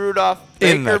 Mason Rudolph,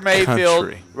 In Baker the Mayfield,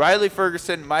 country. Riley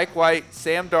Ferguson, Mike White,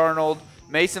 Sam Darnold,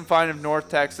 Mason Fine of North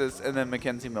Texas, and then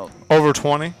Mackenzie Milton. Over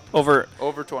 20? Over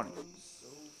Over 20.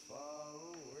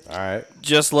 All right.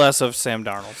 just less of Sam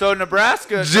Darnold. So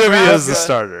Nebraska. Jimmy is the Nebraska-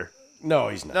 starter. No,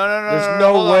 he's not. No. There's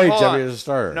no, no way hold Jimmy on. is a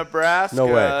starter. Nebraska. No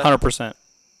way. 100%.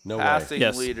 No way. passing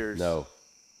Yes. leaders. No.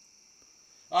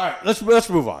 All right, let's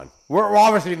move on. We're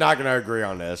obviously not going to agree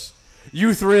on this.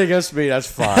 You three against me, that's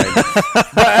fine.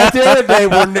 But at the end of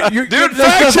the day, Dude,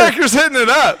 fact checker's hitting it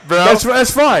up, bro.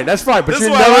 That's fine. That's fine. But This you're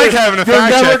is why I never, like having a you're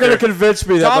fact never checker. going to convince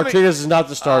me that Tommy- Martinez is not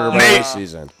the starter by Nate- this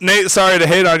season. Nate, sorry to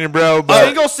hate on you, bro, but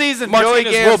Single season, Martinez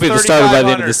Joey Gans will be the starter by the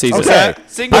end of the season. Okay.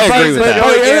 Single I agree season, with that. But Joey at the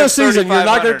end of the Gans, season, you're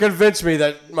not going to 3,500. convince me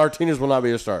that Martinez will not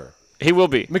be a starter. He will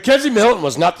be. Mackenzie Milton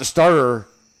was not the starter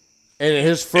in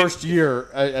his first year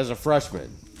as a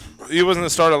freshman. he wasn't the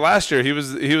starter last year. He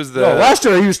was the No, last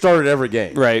year he started every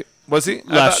game. Right. was he?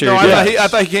 Last I year thought, he no, did. I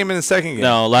thought he came in the second game.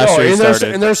 No, last year he in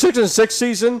started. their 6-6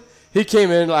 season, he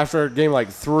came in after a game like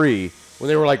 3 when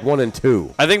they were like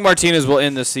 1-2. I think Martinez will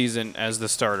end the season as the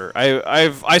starter.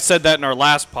 I said that in our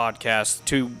last podcast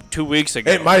two weeks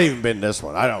ago. It might even been this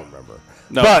one. I don't remember.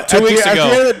 No, but 2 weeks at ago,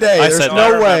 the end of the day, I there's said I no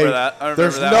remember way. that. I remember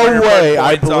There's that. no 100 way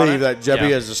I points on believe it. that Jebby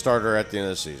Yeah. is the starter at the end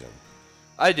of the season.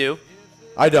 I do.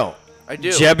 I don't. I do.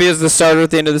 Jebby is the starter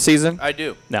at the end of the season? I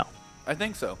do. No, I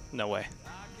think so. no way.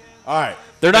 All right.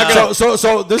 They're not going to.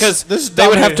 So Because this is they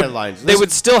would have dominating to. headlines. They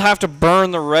would still have to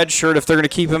burn the red shirt if they're going to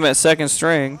keep him at second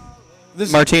string.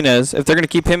 This, Martinez, if they're going to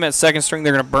keep him at second string,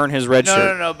 they're going to burn his red No,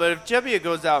 shirt. no. But if Jebbia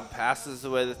goes out and passes the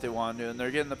way that they want to, and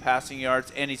they're getting the passing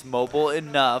yards, and he's mobile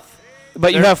enough,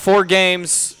 But you They're- have 4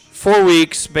 games, 4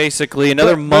 weeks, basically,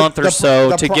 another But month or the- so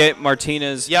the to pro- get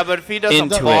Martinez. yeah. But if he doesn't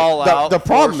Into ball it. out The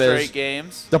problem 4 is- straight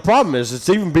games, the problem is it's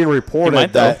even being reported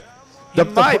might, that he the,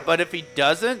 might. But if he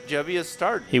doesn't, Jebbia's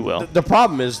starting. He will. the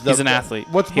problem is He's an athlete.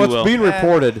 What's He will. being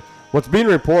reported? What's being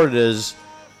reported is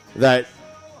that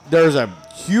there's a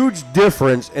huge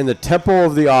difference in the tempo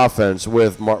of the offense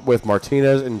with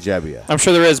Martinez and Jebbia. I'm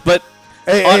sure there is, but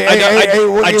Hey,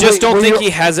 I just don't think he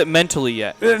has it mentally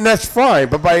yet. And that's fine,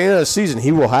 but by the end of the season,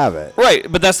 he will have it.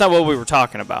 Right, but that's not what we were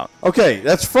talking about. Okay,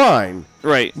 that's fine.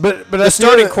 Right. But The at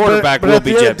starting end of- quarterback but will at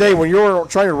be the end of the Jebbia. day, when you're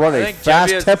trying to run I a think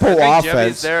fast Jebbia's- tempo I think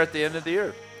offense, Jebbia's there at the end of the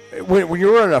year. when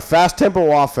you're running a fast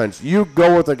tempo offense, you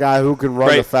go with a guy who can run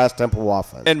Right. a fast tempo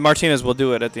offense. And Martinez will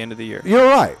do it at the end of the year. You're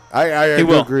right. I He do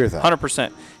will. agree with that.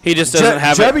 100%. He just doesn't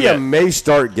have it Jebbia yet. may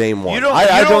start game one. You don't- I you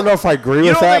don't don't- know if I agree you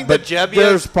with don't that, think but that Jebbia- there's you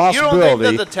don't think that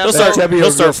possibility the tempo- He'll start, Jebbia he'll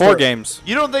will start 4 start. games.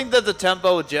 You don't think that the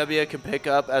tempo with Jebbia can pick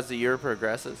up as the year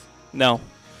progresses? No.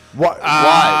 What?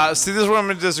 Why? See, this is where I'm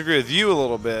going to disagree with you a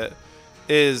little bit.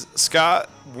 Is Scott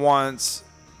wants?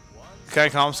 Can I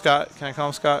call him Scott? Can I call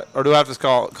him Scott? Or do I have to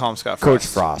call him Scott Frost? Coach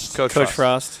Frost. Coach Coach Frost.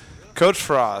 Frost. Coach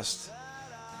Frost.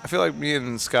 I feel like me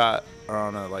and Scott are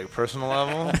on a personal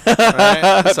level.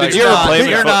 Right? It's like, you ever Not- play him in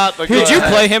You're fo- not. But Did go you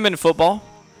ahead. play him in football?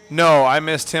 No, I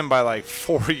missed him by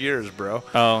 4 years, bro.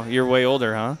 Oh, you're way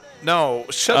older, huh? No,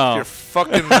 shut Oh. your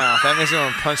fucking mouth. That makes me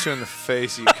want to punch you in the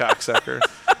face, you cocksucker.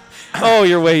 Oh,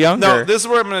 you're way younger. No, this is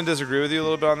where I'm going to disagree with you a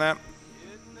little bit on that.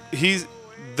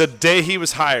 The day he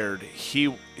was hired,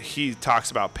 he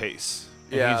talks about pace.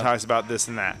 And Yeah. he talks about this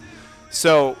and that.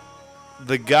 So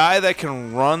the guy that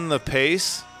can run the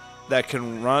pace,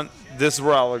 this is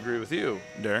where I'll agree with you,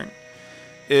 Derek,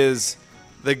 is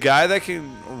the guy that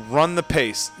can run the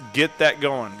pace, get that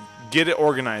going, get it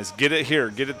organized, get it here,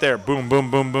 get it there, boom,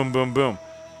 boom, boom, boom, boom, boom.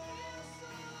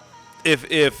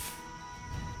 If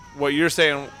what you're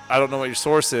saying, I don't know what your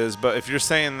source is, but if you're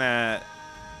saying that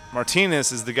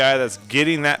Martinez is the guy that's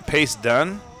getting that pace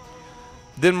done,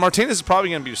 then Martinez is probably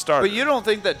going to be your starter. But you don't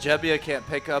think that Jebbia can't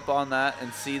pick up on that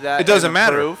and see that? It doesn't and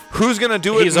matter. improve? Who's going to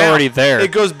do it He's now? already there.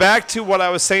 It goes back to what I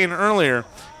was saying earlier,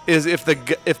 is if the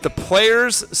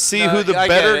players see No, who the I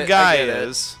get better it, I guy get it.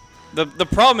 is. The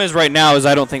problem is right now is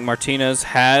I don't think Martinez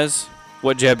has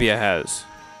what Jebbia has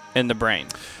in the brain.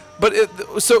 But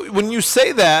so when you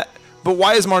say that, but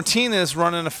why is Martinez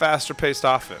running a faster paced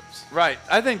offense? Right.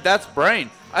 I think that's brain.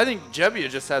 I think Jebbia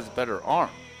just has a better arm.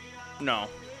 No.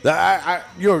 I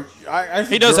think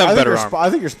He does you're- have I think better you're arm. I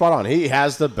think you're spot on. He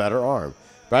has the better arm.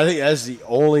 But I think that's the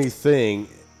only thing,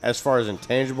 as far as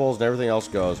intangibles and everything else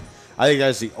goes, I think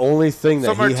that's the only thing So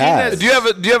that he Martinez- has. Do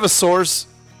you have a source?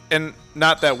 And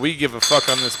not that we give a fuck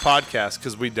on this podcast,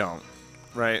 because we don't,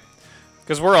 right?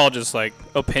 Because we're all just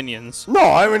opinions. No,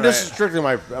 I mean, this Right. is strictly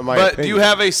my But do you opinion.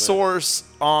 have a source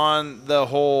on the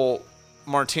whole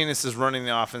Martinez is running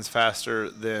the offense faster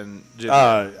than Jimmy?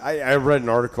 I read an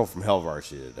article from Hell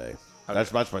Varsity today.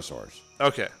 That's my source.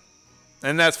 Okay.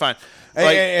 And that's fine.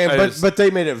 But they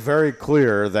made it very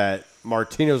clear that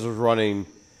Martinez was running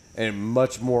a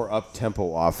much more up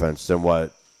tempo offense than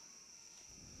what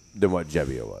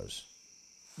Jebbia was.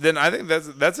 then I think that's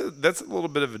a little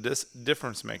bit of a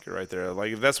difference maker right there.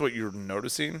 Like if that's what you're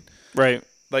noticing, Right.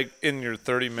 like in your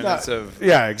 30 minutes of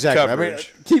Yeah, exactly.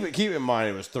 coverage. I mean, keep in mind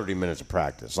it was 30 minutes of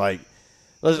practice. Like,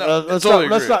 let's totally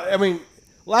not. agree. I mean,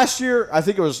 last year I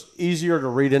think it was easier to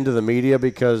read into the media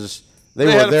because they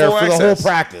had were there full for the whole access.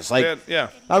 practice. Like, Yeah.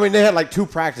 I mean, they had like 2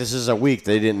 practices a week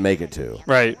they didn't make it to.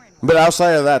 Right. But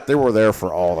outside of that, they were there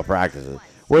for all the practices.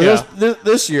 Where Yeah.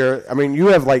 this year, I mean, you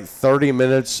have like 30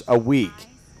 minutes a week.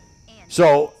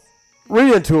 So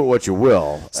read into it what you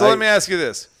will. So let me ask you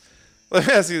this. Let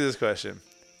me ask you this question.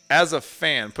 As a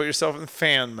fan, put yourself in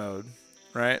fan mode,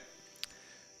 right?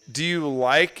 Do you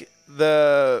like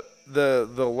the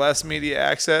less media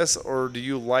access, or do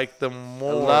you like the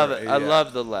more? I love it. I Yeah.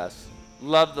 love the less.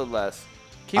 Love the less.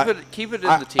 Keep it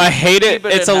in the team. I hate it.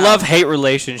 Keep It's a in-house. love-hate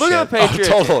relationship. Look at the Patriots.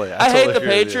 totally. I I hate totally the agree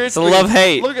with you. Patriots. It's a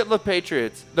love-hate. Look at the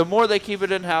Patriots. The more they keep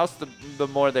it in house, the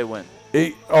more they win.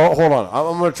 Hold on.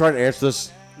 I'm going to try to answer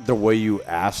this the way you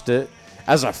asked it.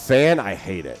 As a fan, I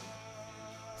hate it.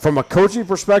 From a coaching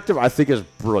perspective, I think it's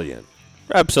brilliant.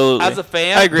 Absolutely. As a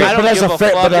fan, I agree. I don't But as give a a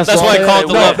fan, fuck. but as That's a why I fan- call it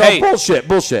the no, love-hate.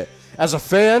 Bullshit. As a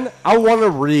fan, I want to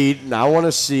read and I want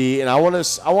to see and I want to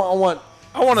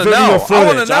video know. I footage.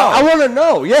 wanna know. I want to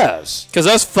know. Yes. Because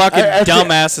us fucking I think-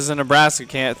 dumbasses in Nebraska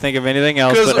can't think of anything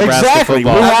else 'Cause- but Nebraska Exactly.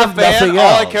 football. We As a have fan, nothing all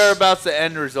I else. care about is the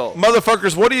end result.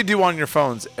 Motherfuckers, what do you do on your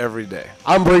phones every day?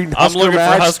 I'm reading. I'm looking for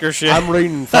Max. Husker shit. I'm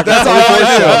reading. That's all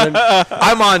I do.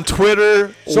 I'm on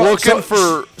Twitter So- looking so-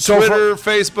 for so Twitter,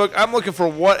 Facebook. I'm looking for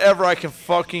whatever I can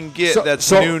fucking get So- that's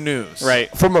so- new news. Right.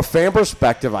 From a fan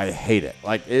perspective, I hate it.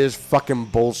 Like, it is fucking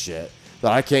bullshit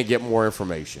that I can't get more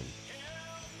information.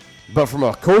 But from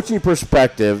a coaching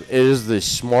perspective, it is the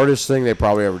smartest thing they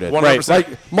probably ever did. 100%.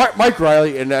 Like Mike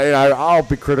Riley, and I'll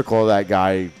be critical of that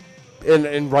guy,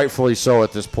 and rightfully so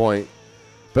at this point.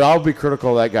 But I'll be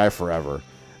critical of that guy forever.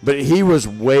 But he was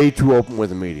way too open with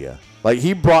the media. Like,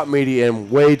 he brought media in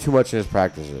way too much in his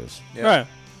practices. Yeah. Right.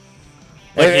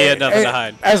 Like he had And- nothing and to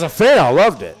hide. As a fan, I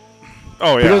loved it.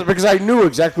 Oh, yeah. Because I knew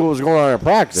exactly what was going on in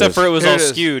practice. Except for it was Here all it is.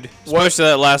 skewed, especially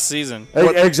that last season.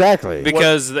 Exactly.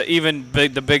 Because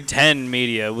the Big Ten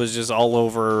media was just all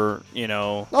over, you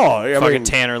know, Oh, I fucking mean,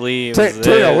 Tanner Lee.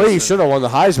 Taylor Lee should have won the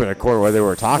Heisman according to what they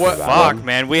were talking What- about. Fuck,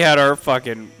 man. We had our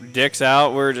fucking dicks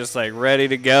out. We were just like ready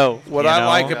to go. What you I know?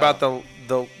 like about the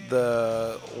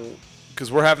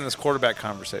because we're having this quarterback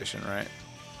conversation, right?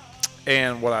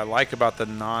 And what I like about the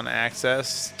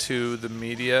non-access to the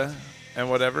media and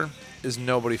whatever is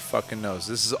nobody fucking knows.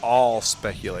 This is all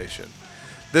speculation.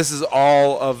 This is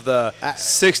all of the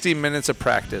 60 minutes of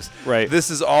practice. Right. This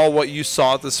is all what you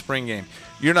saw at the spring game.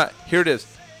 You're not. Here it is.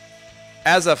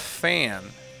 As a fan,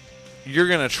 you're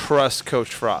gonna trust Coach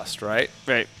Frost, right?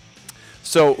 Right.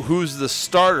 So who's the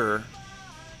starter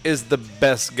is the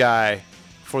best guy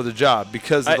for the job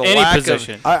because of the Any lack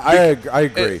position. of I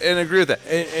agree. and agree with that.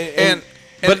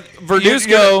 But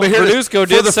Verduzco for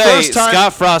did the say first time,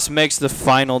 Scott Frost makes the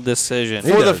final decision,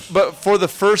 He for does. for the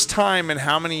first time in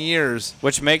how many years?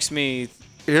 which makes me,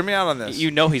 Hear me out on this.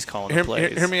 you know, he's calling the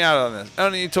plays. Hear me out on this.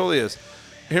 Oh, he totally is.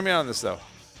 Hear me out on this though.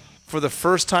 For the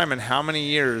first time in how many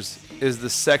years is the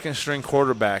second string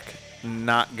quarterback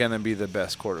not gonna be the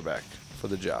best quarterback for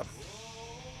the job?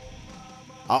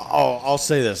 I'll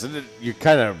say this. You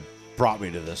kind of brought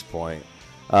me to this point.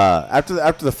 After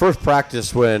the first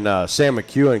practice, when Sam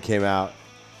McEwen came out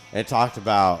and talked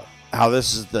about how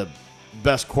this is the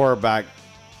best quarterback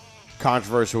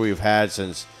controversy we've had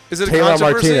since Is it a Taylor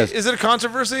controversy? Martinez. Is it a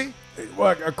controversy?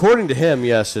 Well, according to him,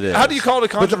 yes, it is. How do you call it a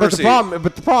controversy?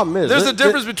 But the problem is There's a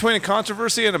difference between a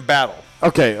controversy and a battle.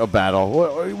 Okay, a battle,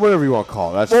 whatever you want to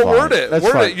call it. That's Well, fine. word it. That's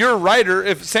Word fine. it. You're a writer.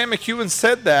 If Sam McEwen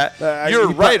said that, you're a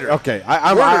you writer. Okay, Word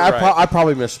it right. I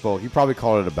probably misspoke. You probably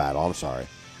called it a battle. I'm sorry.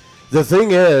 The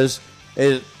thing is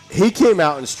he came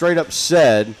out and straight up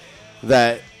said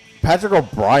that Patrick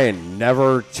O'Brien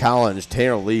never challenged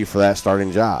Tanner Lee for that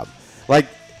starting job. Like,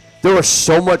 there was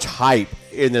so much hype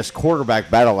in this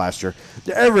quarterback battle last year.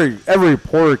 Every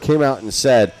reporter came out and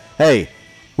said, "Hey,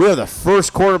 we have the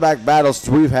first quarterback battles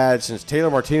we've had since Taylor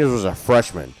Martinez was a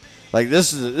freshman. Like,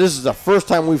 this is the first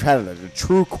time we've had a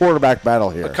true quarterback battle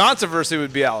here." A controversy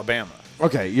would be Alabama.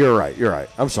 Okay, you're right.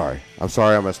 I'm sorry I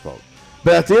misspoke.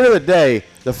 But at the end of the day,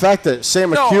 the fact that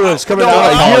Sam McEwen's coming out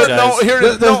like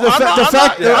apologize.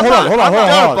 hold on.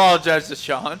 Don't apologize to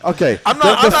Sean. Okay, I'm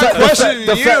not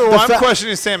questioning you. I'm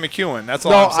questioning Sam McEwen. That's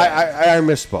all No, I'm saying. I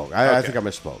misspoke. I Okay. think I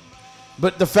misspoke.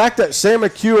 But the fact that Sam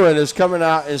McEwen is coming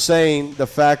out and saying the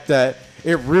fact that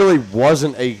it really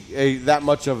wasn't a that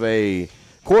much of a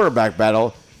quarterback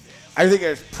battle, I think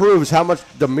it proves how much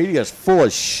the media is full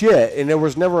of shit, and there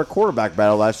was never a quarterback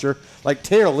battle last year. Like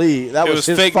Tanner Lee, that It was was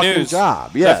his fake fucking news.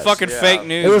 job. That Yes. fucking fake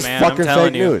news, It was man. fucking I'm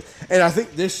telling fake you. news. And I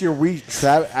think this year we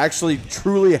actually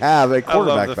truly have a I love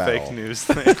quarterback the battle. fake news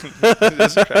thing. It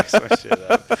just cracks my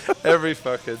shit up every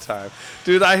fucking time,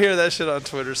 dude. I hear that shit on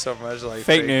Twitter so much. Like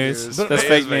Fake news. That's It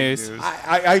fake is news.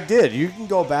 I did. You can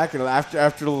go back and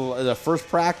after the first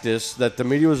practice that the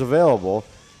media was available,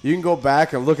 you can go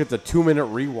back and look at the 2-minute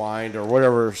rewind or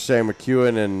whatever Sam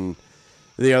McEwen and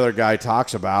the other guy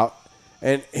talks about,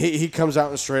 and he comes out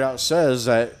and straight out says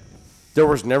that there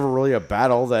was never really a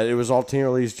battle, that it was all Tanner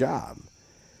Lee's job.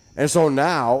 And so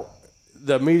now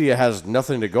the media has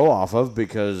nothing to go off of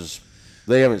because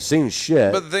they haven't seen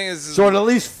shit. But the thing is, so it at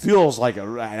least feels like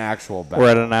an actual battle.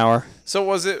 We're at an hour. so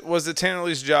was it Tanner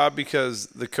Lee's job because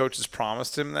the coaches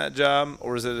promised him that job,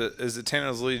 or is it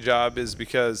Tanner Lee's job is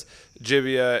because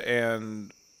Jibbia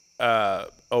and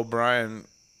O'Brien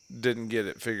didn't get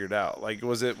it figured out? Like,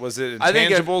 was it I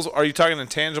think intangibles? Are you talking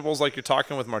intangibles like you're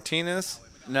talking with Martinez?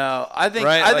 No, I think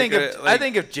Right? I Like, think if like- I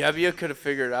think if Jebbia could have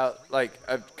figured out, like,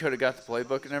 I could have got the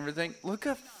playbook and everything. Look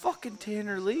at fucking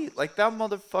Tanner Lee. Like, that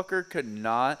motherfucker could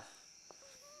not.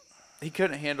 He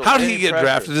couldn't handle. How did any he get pressure.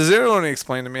 drafted? Does anyone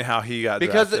explain to me how he got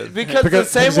Because drafted? because the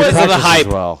Because same he way practiced that the hype.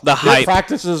 as well. The He hype.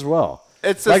 practices as well.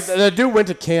 it's Like a, the dude went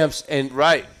to camps and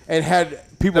right. and had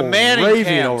people The Manning raving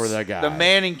camps. over that guy. The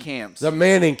Manning camps. The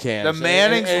Manning camps. The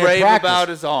Mannings and rave practice. about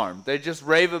his arm. They just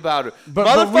rave about it. But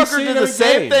we Motherfucker see it did the in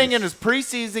same games. thing in his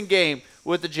preseason game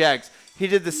with the Jags. He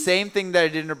did the same thing that he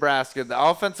did in Nebraska. The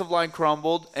offensive line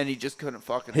crumbled, and he just couldn't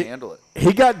fucking handle it.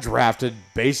 He got drafted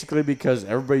basically because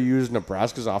everybody used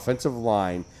Nebraska's offensive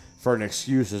line for an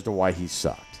excuse as to why he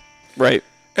sucked. Right.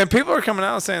 And people are coming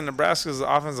out and saying Nebraska's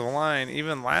offensive line,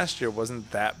 even last year, wasn't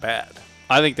that bad.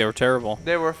 I think they were terrible.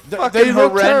 They were They fucking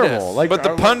look horrendous. terrible. Like, But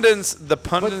the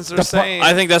pundits are saying.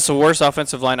 I think that's the worst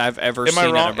offensive line I've ever Am I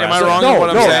seen. wrong? In Am I Nebraska. wrong? no, what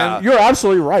I'm no, saying? you're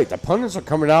absolutely right. The pundits are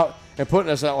coming out and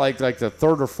putting us at like the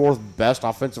third or fourth best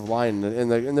offensive line in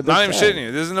the Big Not even Ten. shitting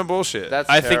you. This isn't a bullshit. That's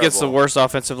I think it's the terrible. worst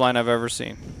offensive line I've ever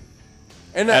seen.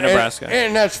 and at Nebraska.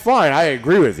 and that's fine. I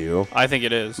agree with you. I think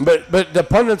it is. But the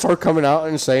pundits are coming out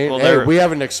and saying, Well, "Hey, they're- we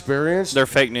have an experience." They're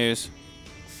fake news.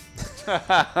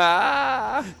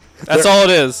 That's all it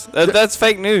is. That's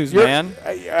fake news, You're- man.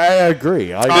 I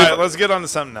agree. All right, let's get on to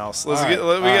something else. All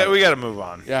right. We got to move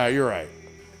on. Yeah, you're right.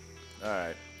 All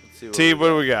right. Let's see what T, we what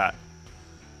do we got?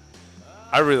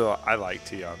 I like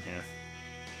T on here.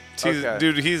 T's, Okay.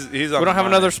 dude, he's on. We don't have mine.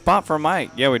 another spot for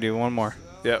Mike. Yeah, we do. One more.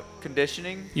 Yep.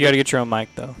 Conditioning, You got to get your own mic,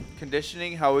 though.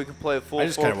 how we can play a full I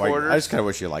just four kind quarters. of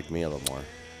wish you liked me a little more.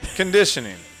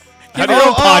 Conditioning. Give your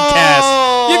own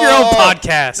podcast. Give your own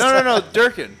podcast. No,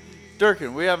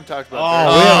 Durkin. We haven't talked about Oh,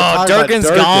 Durkin. we haven't talked about Durkin's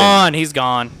Durkin. gone. He's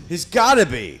gone. He's got to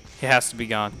be. He has to be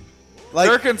gone. Like,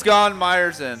 Durkin's gone.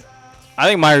 Myers in. I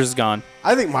think Myers is gone.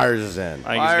 I think Myers is in. I think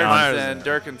he's Myers gone. Myers in. in.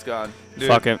 Durkin's gone. Dude,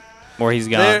 Fuck it. Or he's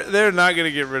gone. They're not gonna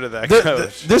get rid of that Th-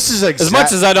 coach. this is As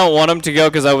much as I don't want him to go,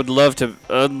 because I would love to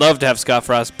have Scott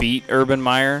Frost beat Urban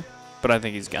Meyer, but I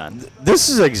think he's gone. this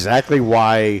is exactly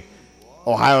why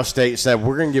Ohio State said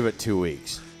we're going to give it 2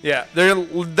 weeks. Yeah, they're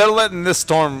letting this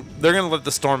storm. They're gonna let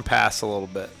the storm pass a little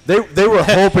bit. They were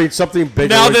hoping something bigger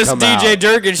Now would this come DJ out.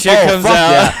 Durkin shit Oh, comes fuck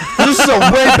out. yeah. This is a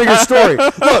way bigger story.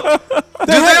 Look, Dude,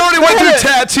 they already went through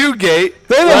Tattoo Gate.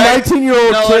 They had Right? a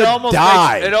 19-year-old No, kid it almost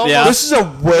die. makes- it almost- Yeah. This is a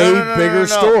way No. bigger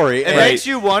story. It and- makes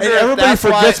you wonder. and if everybody that's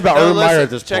forgets why, about no, Urban Meyer listen, at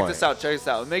this check point. this out. Check this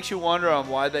out. It makes you wonder on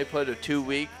why they put a 2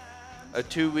 week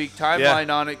timeline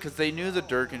on it, because they knew the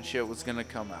Durkin shit was gonna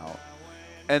come out,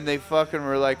 and they fucking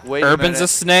were like, wait Urban's a minute. a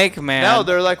snake, man. No,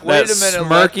 they're like, wait That a minute,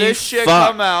 let smirky this shit fuck.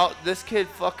 come out. This kid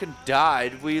fucking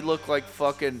died. We look like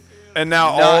fucking. And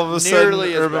now Not all of a sudden,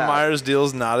 nearly as Urban bad. Meyer's deal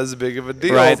is not as big of a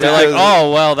deal. Right? They're like, because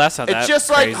oh well, that's not that It's just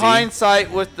crazy. like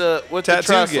hindsight with the Tattoo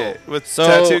trestle. Gate with So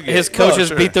Tattoo Gate. his coaches Oh,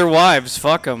 sure. beat their wives.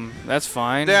 Fuck them. That's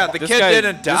fine. Yeah, the This kid guy-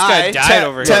 didn't This guy die. died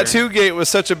over here. Tattoo Gate was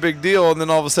such a big deal, and then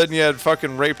all of a sudden you had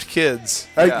fucking raped kids.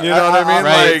 Yeah. You know what I mean? Right.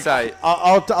 Like, Hindsight.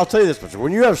 I'll tell you this much.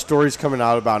 When you have stories coming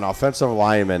out about an offensive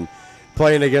lineman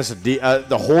playing against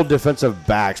the whole defensive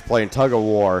backs playing tug of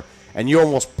war, and you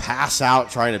almost pass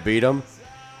out trying to beat them,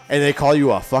 and they call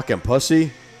you a fucking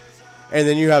pussy, and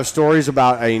then you have stories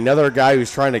about another guy who's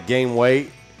trying to gain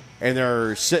weight, and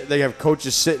they have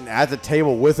coaches sitting at the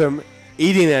table with him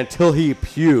eating until he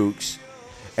pukes,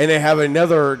 and they have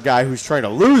another guy who's trying to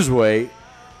lose weight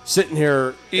sitting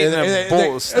here Eating a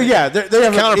bowl of snake. yeah, they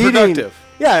have him eating. Counterproductive.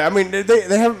 Yeah, I mean,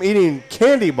 they have him eating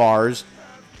candy bars,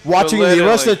 watching the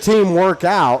rest of the team work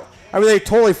out. I mean, they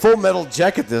totally full metal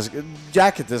jacket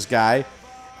this guy.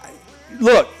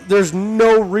 Look, there's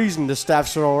no reason to staff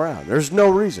Snow around. There's no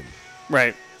reason.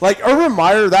 Right. Like Urban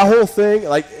Meyer, that whole thing,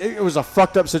 like it was a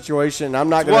fucked up situation. I'm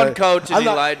not gonna. One coach and I'm he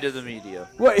not- lied to the media.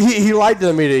 Well, he lied to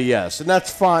the media, yes, and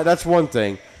that's fine. That's one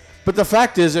thing. But the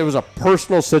fact is, it was a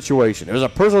personal situation. It was a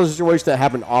personal situation that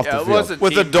happened off the Yeah, field. it wasn't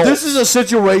With team- adults. This is a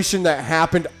situation that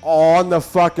happened on the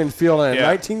fucking field, and a Yeah.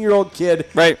 19-year-old kid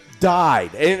Right.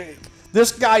 died. And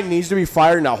this guy needs to be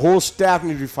fired, and the whole staff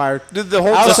needs to be fired. Dude, the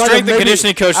whole The Outside time, of strength and maybe-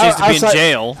 conditioning coach needs to be in outside-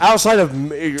 jail. Outside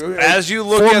of as you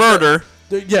look For at murder.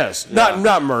 yes,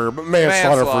 not murder, but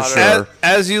manslaughter for Manslaughter. sure.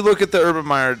 As you look at the Urban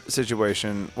Meyer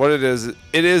situation, what it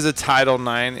is a Title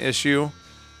IX issue,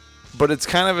 but it's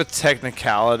kind of a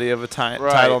technicality of a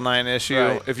Right. Title IX issue.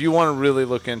 Right. If you want to really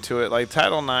look into it, like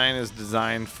Title IX is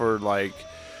designed for like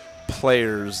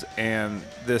players and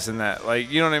this and that.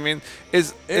 Like, you know what I mean?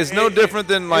 It's no different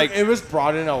than like it was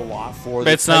brought in a lot for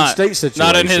the It's Penn not. State situation.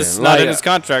 Not in his. Like, Not in his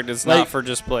contract. It's like- not for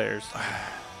just players.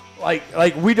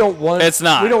 like we don't want. It's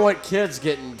not. We don't want kids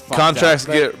getting fucked contracts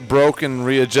up, get broke and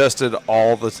readjusted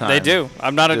all the time. They do.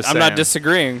 I'm not. Just I'm saying. not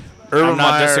disagreeing. Urban I'm not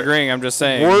Meyer- disagreeing. I'm just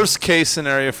saying. Worst case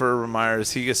scenario for Urban Meyer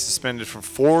is he gets suspended for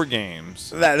 4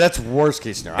 games. That's worst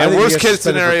case scenario. I And think he worst gets case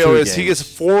suspended for scenario 2 is he games.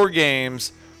 gets 4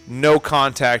 games, no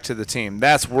contact to the team.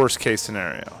 That's worst case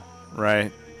scenario,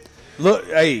 right? Look.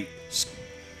 Hey,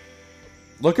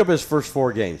 look up his first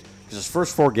 4 games because his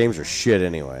first 4 games are shit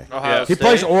anyway. Ohio Yeah. He State.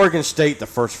 plays Oregon State the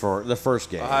first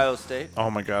game. Ohio State. Oh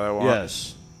my God, I want.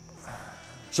 Yes.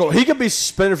 So he could be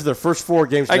suspended for the first 4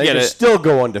 games. I And they get could it. still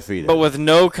go undefeated. But with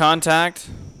no contact,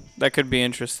 that could be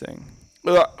interesting.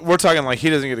 Well, we're talking like he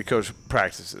doesn't get to coach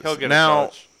practices. He'll get a now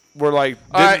coach. we're like,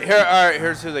 All right, didn't-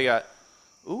 here's who they got.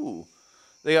 Ooh,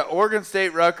 they got Oregon State,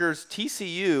 Rutgers,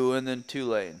 TCU, and then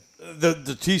Tulane. the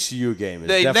TCU game is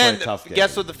They definitely then a tough game.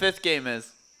 guess what the 5th game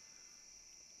is?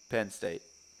 Penn State.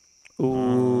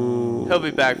 Ooh. He'll be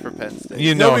back for Penn State.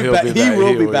 you know He'll be he'll back- be he back.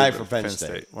 will be back for Penn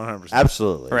State. 100%.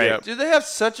 Absolutely. Right. Yep. Dude, they have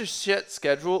such a shit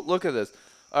schedule. Look at this.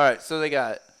 All right, so they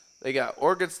got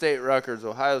Oregon State, Rutgers,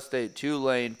 Ohio State,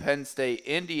 Tulane, Penn State,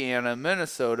 Indiana,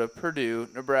 Minnesota, Purdue,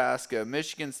 Nebraska,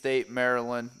 Michigan State,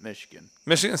 Maryland, Michigan.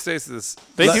 Michigan State's this.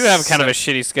 They do have kind of a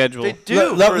shitty schedule. They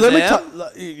do Let, for let me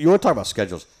them. you want to talk about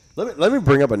schedules? Let me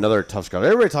bring up another tough schedule.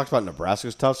 Everybody talks about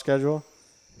Nebraska's tough schedule.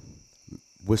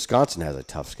 Wisconsin has a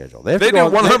tough schedule. They have They to go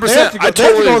do, on- 100%. They have to go, I they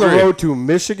have to totally go on the agree. road to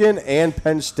Michigan and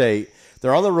Penn State.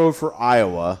 They're on the road for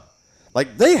Iowa.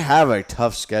 Like they have a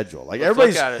tough schedule. Like Let's look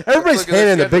everybody's at it. everybody's Let's look at their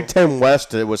handing the Big schedule. Ten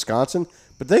West to Wisconsin,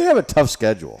 but they have a tough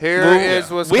schedule. Here Well, is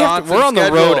Wisconsin. we're on the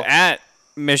schedule. road at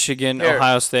Michigan, Here.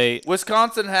 Ohio State.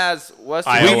 Wisconsin has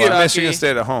Western Iowa. We Kentucky. get Michigan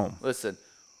State at home. Listen,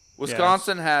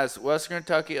 Wisconsin has Western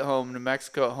Kentucky at home, New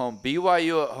Mexico at home,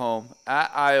 BYU at home,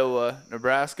 at Iowa,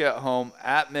 Nebraska at home,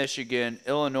 at Michigan,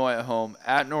 Illinois at home,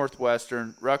 at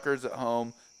Northwestern, Rutgers at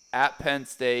home, at Penn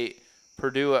State,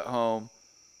 Purdue at home,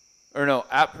 or no,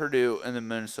 at Purdue, and then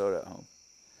Minnesota at home.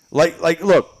 Like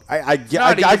look, I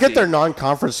not get easy. their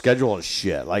non-conference schedule is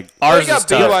shit. Like Ours they got is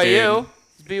tough, BYU. dude.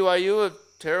 Is BYU a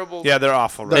terrible? Yeah, they're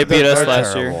awful. They Right? beat us they're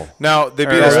last terrible. year. No, they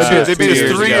beat Or, us. uh, They beat 2 us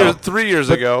years 3 ago. years. 3 years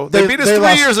But ago. they- They beat us they 3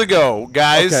 lost- years ago,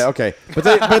 guys. Okay, but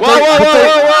they Whoa,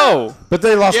 whoa! But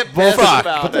they lost Get both. pissed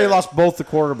about But they it. lost both the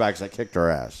quarterbacks that kicked our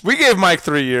ass. We gave Mike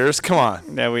 3 years. Come on.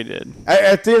 Yeah, we did.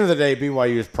 At the end of the day,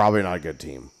 BYU is probably not a good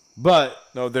team. But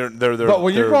No, they're. but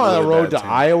when you're they're going on a the really road to bad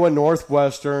team. Iowa,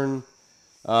 Northwestern,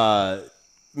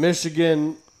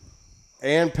 Michigan,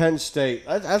 and Penn State,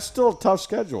 that's still a tough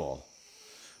schedule.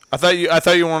 I thought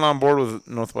you weren't on board with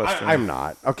Northwestern. I'm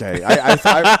not. Okay,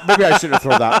 maybe I shouldn't have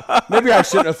thrown that. Maybe I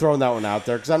shouldn't have thrown that one out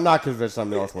there because I'm not convinced I'm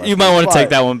Northwestern. You might want to But- take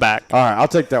that one back. All right, I'll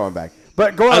take that one back.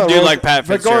 But going I on the do road, like Pat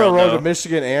but going on Fitzgerald, the road though. to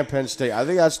Michigan and Penn State, I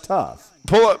think that's tough.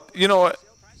 Pull up. You know what?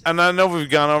 And I know we've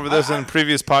gone over this in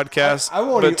previous podcasts. I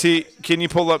won't but T, can you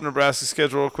pull up Nebraska's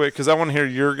schedule real quick? Because I want to hear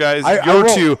your guys. I your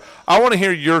won't- two. I want to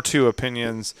hear your 2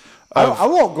 opinions. I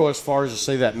won't go as far as to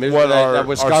say that What that our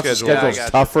Wisconsin's schedule schedule is. is Yeah, I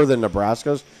got tougher than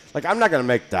Nebraska's. Like, I'm not going to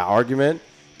make that argument,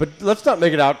 but let's not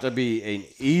make it out to be an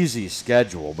easy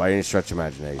schedule by any stretch of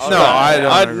imagination. No, I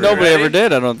don't. agree. Nobody Ready? ever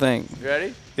did. I don't think. You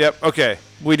ready? Yep. Okay.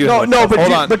 We do. No, have a no, tough- but Hold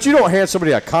you, on. but you don't hand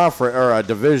somebody a conference or a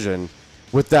division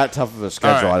with that tough of a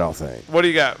schedule. right. I don't think. What do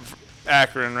you got?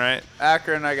 Akron, right?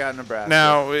 Akron, I got Nebraska.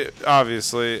 Now,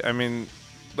 obviously, I mean,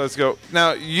 let's go.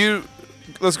 Now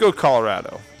let's go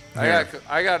Colorado. I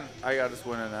got us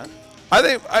winning that. I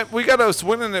think we got us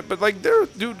winning it, but like,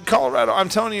 dude, Colorado. I'm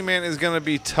telling you, man, is going to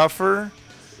be tougher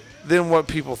than what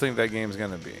people think that game's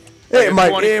going to be. It might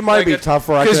 20 it might like be a-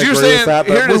 tougher. I can Because agree you're with saying that,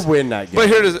 here but it we is, win that game. But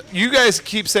here it is. You guys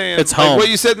keep saying It's like home. what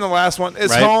you said in the last one.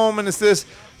 It's Right. home and it's this,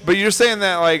 but you're saying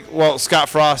that like, well, Scott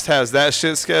Frost has that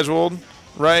shit scheduled,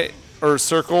 right? Or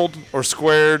circled, or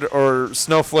squared, or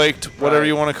snowflaked, whatever Right.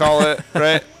 you want to call it,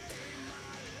 right?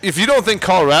 if you don't think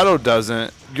Colorado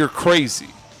doesn't, you're crazy,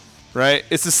 right?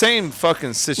 It's the same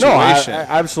fucking situation.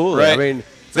 Absolutely. Right? I mean,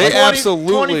 They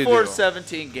absolutely do.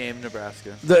 24-17 game,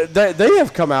 Nebraska. they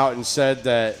have come out and said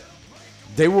that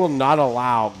they will not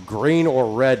allow green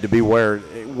or red to be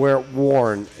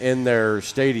worn in their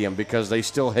stadium because they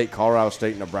still hate Colorado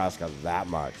State and Nebraska that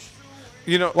much.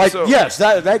 You know, Like, so- yes,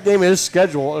 that game is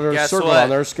scheduled or Guess circled what? on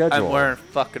their schedule. I'm wearing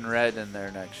fucking red in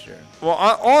there next year. Well,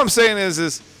 all I'm saying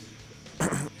is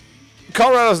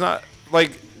Colorado's not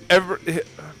like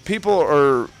people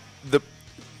are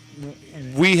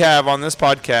we have on this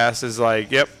podcast is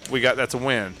like, yep, that's a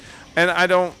win, and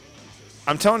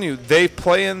I'm telling you, they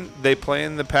play in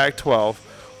the Pac-12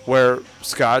 where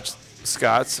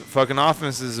Scott's fucking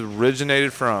offense is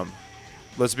originated from.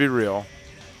 Let's be real,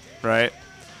 right?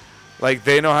 Like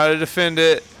they know how to defend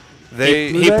it.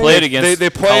 He played against they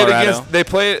play Colorado.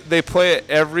 they play it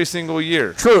every single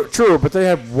year. True, but they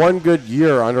had one good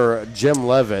year under Jim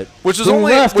Levitt, Which is who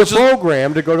only- left which the is-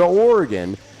 program to go to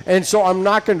Oregon, and so I'm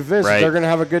not convinced that Right. they're going to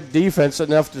have a good defense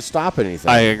enough to stop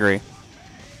anything. I agree.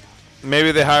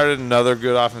 Maybe they hired another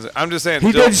good offensive. I'm just saying.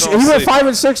 He don't went sleep.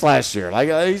 5-6 last year. Like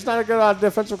he's not a good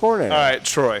defensive coordinator. All right,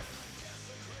 Troy.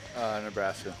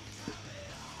 Nebraska.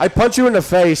 I punch you in the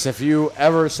face if you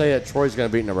ever say that Troy's going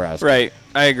to beat Nebraska. Right.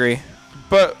 I agree.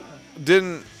 But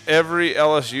didn't every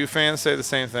LSU fan say the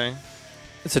same thing?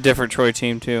 It's a different Troy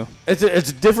team, too. It's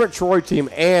a different Troy team,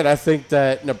 and I think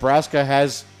that Nebraska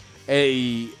has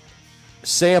a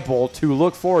sample to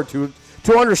look forward to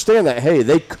understand that, hey,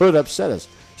 they could upset us.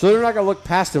 So they're not going to look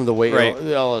past them the way Right.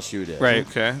 LSU did. Right.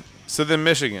 Okay. So then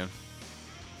Michigan.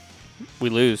 We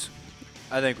lose.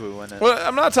 I think we win it. Well,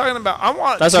 I'm not talking about. I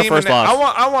want That's our team first loss.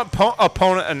 I want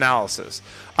opponent analysis.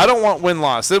 I don't want win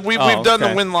loss. We've done okay.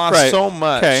 the win loss Right. so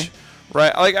much. Okay.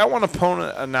 Right. Like I want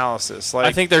opponent analysis. Like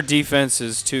I think their defense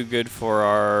is too good for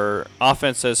our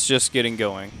offense that's just getting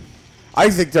going. I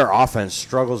think their offense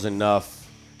struggles enough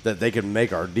that they can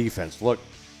make our defense look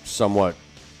somewhat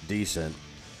decent.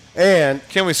 And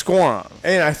can we score on them?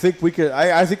 And I think we could.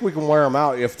 I think we can wear them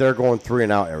out if they're going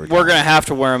 3-and-out every time. We're going to have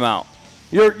to wear them out.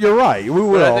 You're right. We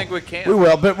will. I think we can. We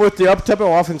will. But with the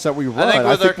up-tempo offense that we run, think I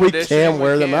with think our we conditioning, can we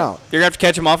wear them can. out. You're going to have to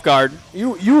catch them off guard.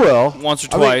 You will Once or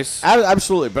I mean, twice.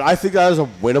 Absolutely. But I think that is a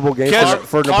winnable game Catch-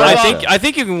 for Harbaugh- Nebraska. I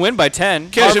think you can win by 10.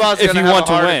 Catch him- Harbaugh's if gonna you have want a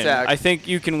to heart win. attack. I think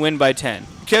you can win by 10.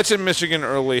 Catching Michigan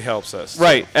early helps us.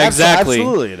 Right. Exactly.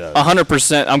 Absolutely it does.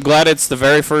 100%. I'm glad it's the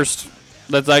very first.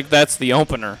 That's the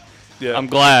opener. Yeah. I'm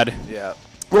glad. Yeah.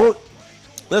 Well,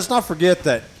 let's not forget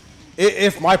that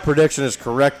if my prediction is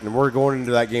correct and we're going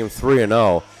into that game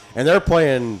 3-0, and they're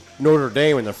playing Notre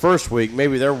Dame in the first week,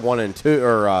 maybe they're 1-2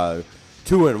 or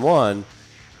 2-1.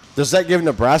 Does that give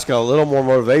Nebraska a little more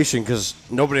motivation because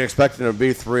nobody expected them to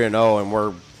be 3-0, and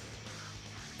we're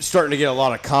starting to get a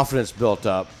lot of confidence built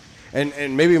up, and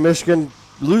maybe Michigan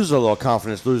loses a little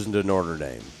confidence losing to Notre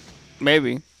Dame.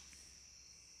 Maybe.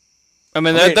 I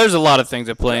mean, I mean- there's a lot of things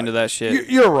that play into that shit.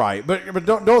 You're right, but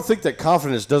don't think that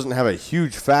confidence doesn't have a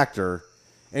huge factor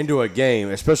into a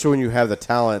game, especially when you have the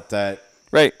talent that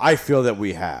Right. I feel that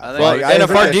we have. I think- Well, Like, and I if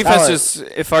think our that defense talent- is,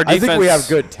 if our I defense think we have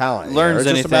good talent. learns It's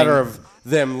just anything- a matter of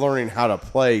them learning how to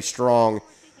play strong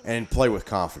and play with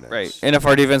confidence. right, and if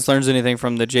our defense learns anything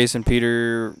from the Jason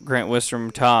Peter, Grant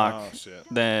Wistrom talk, Oh, shit.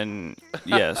 then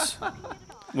yes,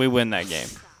 we win that game.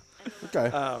 Okay.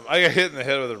 I got hit in the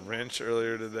head with a wrench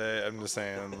earlier today. I'm just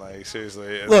saying, like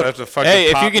seriously. Look, I have to fucking Hey,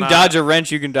 if pop you can knot. dodge a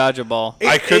wrench, you can dodge a ball.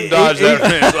 I couldn't dodge that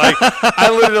wrench. Like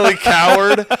I literally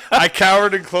cowered. I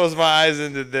cowered and closed my eyes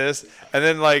and did this, and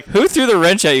then like Who threw the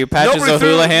wrench at you? Patches nobody threw-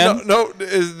 O'Houlihan? No,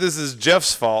 this is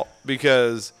Jeff's fault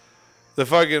because the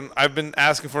fucking I've been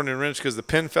asking for a new wrench because the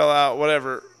pin fell out.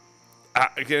 Whatever. I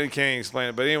can't even explain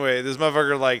it, but anyway, this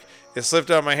motherfucker like it slipped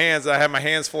out of my hands. I had my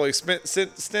hands fully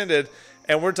extended,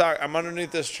 and we're talking. I'm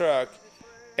underneath this truck,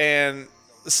 and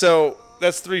so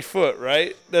that's 3 foot,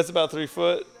 right? That's about 3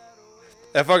 foot.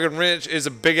 That fucking wrench is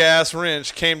a big ass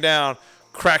wrench. Came down,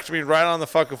 cracked me right on the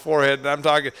fucking forehead, and I'm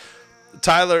talking.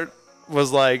 Tyler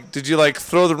was like, "Did you like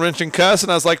throw the wrench and cuss?"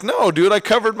 And I was like, "No, dude, I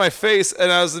covered my face and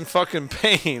I was in fucking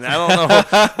pain. I don't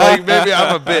know, like maybe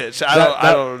I'm a bitch. I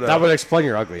don't know." That would explain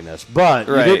your ugliness, but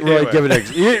Right, you didn't really anyway.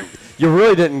 give it. You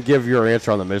really didn't give your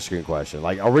answer on the Michigan question.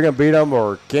 Like, are we gonna beat them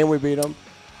or can we beat them?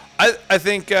 I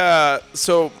think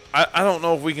so. I don't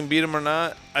know if we can beat them or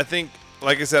not. I think,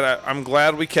 like I said, I'm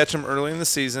glad we catch them early in the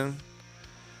season.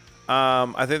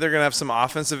 I think they're gonna have some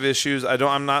offensive issues.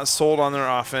 I'm not sold on their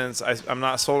offense. I'm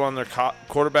not sold on their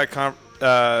quarterback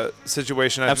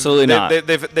situation. Absolutely not.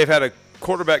 They've had a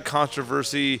quarterback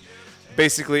controversy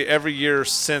basically every year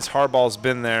since Harbaugh's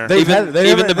been there. They've Even, had-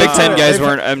 they even the haven't- Big Ten guys they've-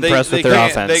 weren't impressed with their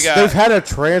can't- offense. they got- They've had a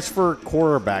transfer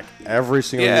quarterback every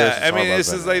single year. yeah, since I mean, Harbaugh's this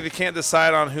been is there. like they can't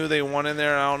decide on who they want in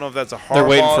there. I don't know if that's a Harbaugh They're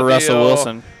waiting for Russell deal.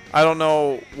 Wilson. I don't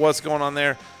know what's going on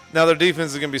there. Now their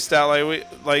defense is going to be stout.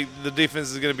 Like the defense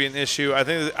is going to be an issue. I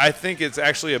think it's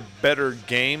actually a better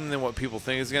game than what people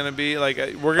think it's going to be. Like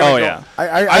we're going to. Oh, yeah.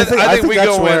 I think we that's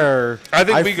go where in. I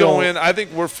think we feel- go in. I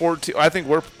think we're 14. I think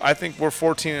we're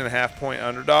 14.5-point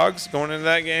underdogs going into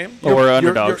that game. But we're You're-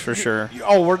 underdogs you're- for sure.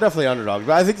 Oh, we're definitely underdogs.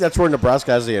 But I think that's where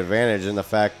Nebraska has the advantage in the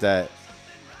fact that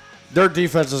their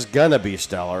defense is going to be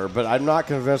stellar, but I'm not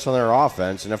convinced on their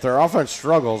offense. And if their offense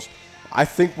struggles, I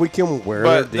think we can wear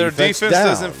But their their defense defense down.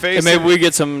 doesn't face. And maybe we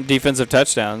get some defensive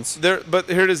touchdowns. But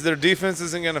here it is. Their defense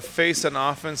isn't going to face an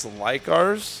offense like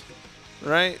ours,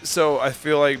 right? So I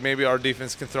feel like maybe our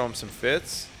defense can throw them some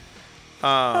fits.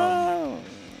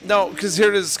 No, because here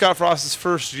it is. Scott Frost's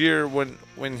first year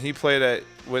when he played at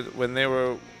when they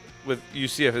were with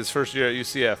UCF, his first year at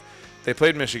UCF, they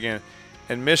played Michigan,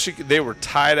 and Michigan they were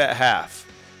tied at half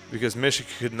because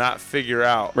Michigan could not figure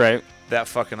out Right. that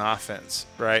fucking offense,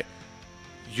 right?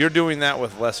 You're doing that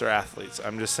with lesser athletes.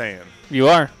 I'm just saying. You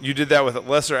are. You did that with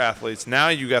lesser athletes. Now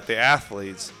you got the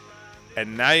athletes,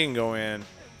 and now you can go in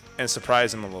and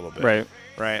surprise them a little bit. Right.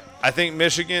 Right. I think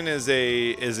Michigan is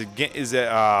a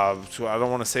I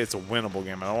don't want to say it's a winnable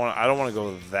game. I don't want to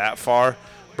go that far,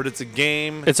 but it's a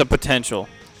game. It's a potential.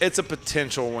 It's a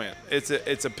potential win. It's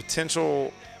a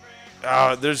potential.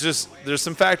 There's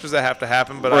some factors that have to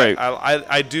happen, but Right.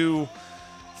 I do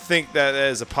think that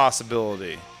is a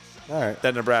possibility All right.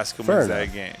 that Nebraska Fair wins enough.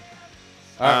 that game.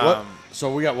 All right,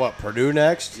 so we got what? Purdue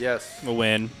next? Yes. A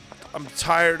win. I'm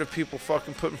tired of people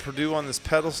fucking putting Purdue on this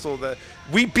pedestal that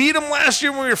we beat them last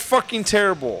year when we were fucking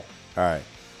terrible. All right.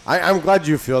 I'm glad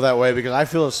you feel that way because I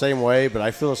feel the same way, but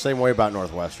I feel the same way about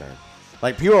Northwestern.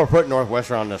 Like, people are putting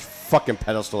Northwestern on this fucking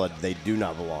pedestal that they do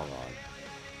not belong on.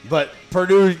 But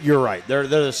Purdue, you're right. They're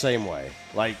the same way.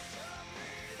 Like,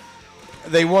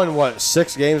 they won,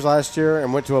 6 games last year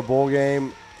and went to a bowl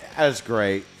game? That's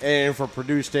great. And for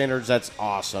Purdue standards, that's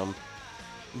awesome.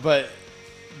 But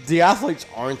the athletes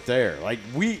aren't there. Like,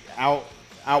 we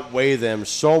outweigh them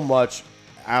so much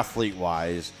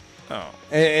athlete-wise. Oh.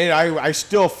 And I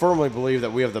still firmly believe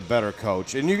that we have the better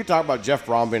coach. And you can talk about Jeff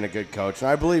Brom being a good coach, and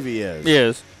I believe he is. He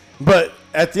is. But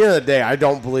at the end of the day, I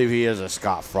don't believe he is a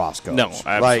Scott Frost coach. No,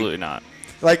 absolutely not.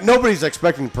 Like, nobody's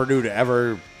expecting Purdue to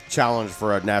ever challenge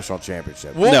for a national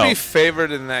championship. We'll No. be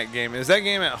favored in that game. Is that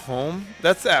game at home?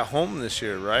 That's at home this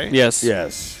year, right? Yes.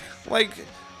 Yes. Like,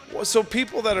 so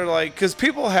people that are like, because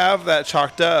people have that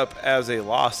chalked up as a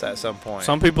loss at some point.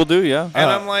 Some people do, yeah. and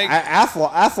I'm like,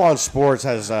 Athlon Sports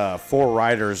has 4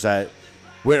 writers that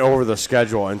went over the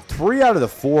schedule, and 3 out of the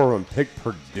 4 of them picked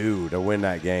Purdue to win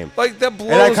that game. like that blows.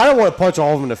 And I kind of want to punch all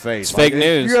of them in the face. It's fake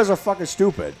news. You guys are fucking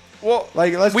stupid. well,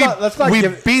 Like, let's not we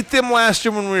give. beat them last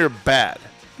year when we were bad.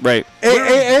 Right. We were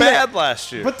And- bad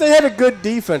last year. But they had a good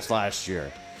defense last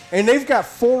year, and they've got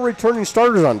 4 returning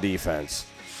starters on defense.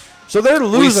 So they're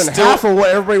losing still- half of what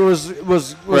everybody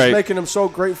was Right. making them so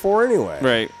great for anyway.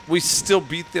 Right. we still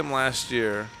beat them last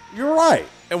year, You're right.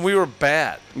 and we were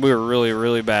bad. We were really,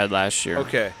 really bad last year.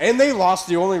 Okay. And they lost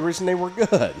the only reason they were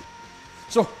good.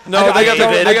 So No, they got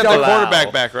the Blau.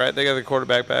 quarterback back, right? They got the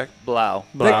quarterback back. Blau.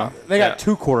 Blah. They got Yeah.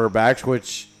 2 quarterbacks,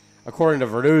 which, according to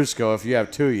Verduzco, if you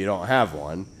have 2, you don't have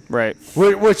one. Right.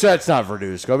 Which that's not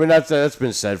Verduzco. I mean, that's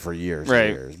been said for years Right.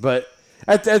 and years. But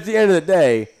at the end of the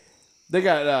day, they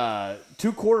got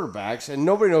 2 quarterbacks, and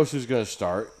nobody knows who's going to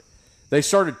start. They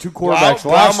started 2 quarterbacks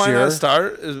Blau last might year not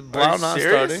start. Is Are Blau you not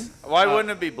serious? starting? Why wouldn't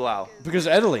it be Blau? because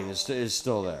Edeling is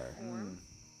still there.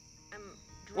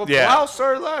 Well, Yeah.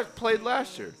 Blau played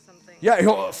last year.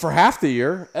 Yeah, for half the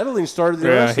year. Edeling started the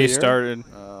Yeah, rest of the he year. started.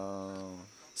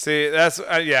 See, that's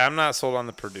I'm not sold on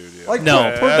the Purdue deal. Like, No,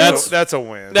 Yeah, that's- that's a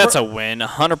win. That's a win.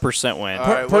 100% win. All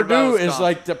right, what about Purdue is Wisconsin?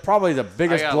 like probably the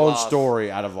biggest I got blown lost.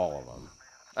 story out of all of them.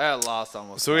 I got lost on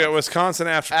Wisconsin. so we got Wisconsin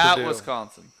after at Purdue.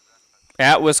 Wisconsin.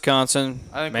 At Wisconsin,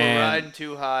 I think we're man, riding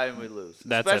too high and we lose.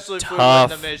 That's a Especially if tough-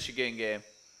 we win the Michigan game.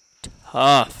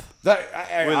 tough.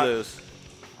 We lose.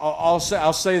 I'll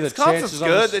say the Wisconsin's chances.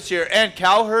 good this year. And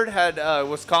Cowherd had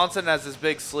Wisconsin as his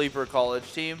big sleeper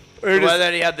college team. Or just-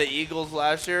 Whether he had the Eagles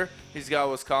last year, he's got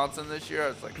Wisconsin this year. I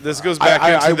was like, This goes I- back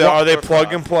I- into I the want- are they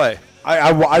plug and play?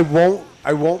 I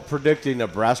won't predict a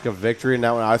Nebraska victory in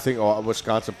that one. I think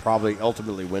Wisconsin probably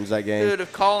ultimately wins that game. dude,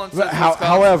 if Collins But says however-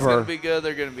 Wisconsin's going to be good,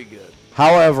 they're going to be good.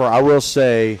 However, I will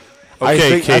say, I Okay,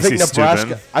 think Casey Nebraska.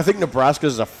 Steuben. I think Nebraska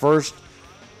is the first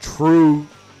true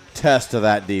test of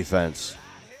that defense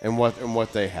and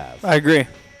what they have. I agree. I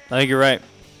think you're right.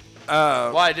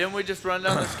 Why didn't we just run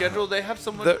down the schedule? They have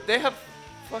someone. The- They have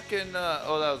fucking. That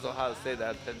was Ohio State. They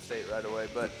had Penn State right away,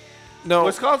 but No,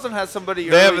 Wisconsin has somebody.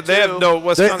 they early, have. They have too. no. They,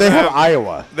 Wisconsin they have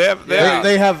Iowa. They have. They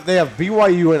Yeah. have They have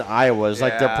BYU and Iowa. It's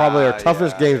like they're probably our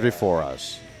toughest Yeah, games yeah. before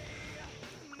us.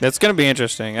 That's going to be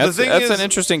interesting. That's thing that's is- an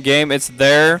interesting game. It's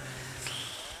there.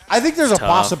 I think there's a tough.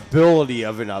 possibility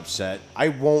of an upset. I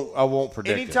won't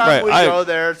predict Anytime Right, we I- go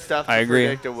there, it's tough to I agree.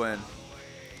 predict a win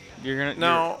You're gonna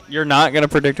No. You're not going to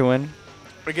predict a win.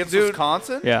 against Dude.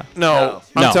 Wisconsin. Yeah. no.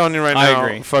 No. I'm telling you right I now.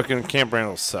 agree. Fucking Camp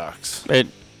Randall sucks. It,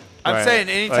 I'm Right. saying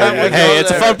anytime Hey, we go hey,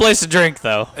 it's a there- fun place to drink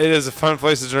though. It is a fun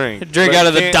place to drink. Drink But out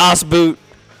of the can't- Das Boot.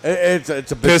 It's a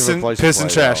bit Piss of a and place piss to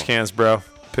and play, trash though. cans, bro.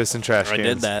 Piss and trash I cans.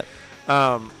 did that.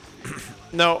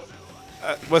 No,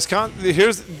 Wisconsin.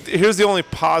 Here's the only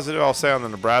positive I'll say on the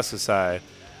Nebraska side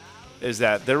is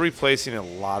that they're replacing a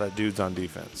lot of dudes on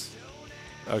defense.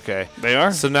 Okay, They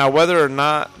are. so now whether or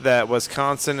not that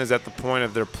Wisconsin is at the point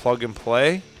of their plug and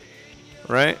play,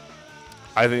 right?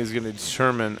 I think is going to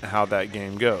determine how that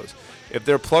game goes. If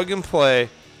they're plug and play,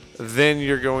 then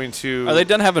you're going to. Are they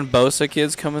done having Bosa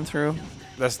kids coming through?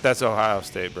 That's Ohio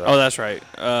State, bro. Oh, that's right.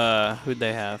 Who'd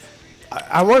they have?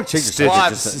 I want to change the subject.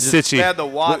 Watts. Sitchy. They had the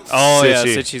Watts. Oh, yeah,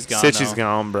 Sitchy. Sitchy's gone Sitchy's now.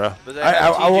 gone, bro. But they I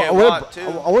had TJ Watt, too.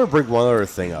 want to bring one other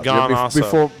thing up. Gone also.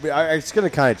 Before it's going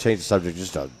to kind of change the subject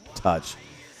just a touch,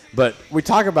 but we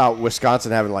talk about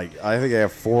Wisconsin having I think they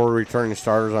have 4 returning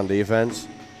starters on defense.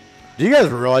 Do you guys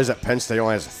realize that Penn State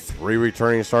only has 3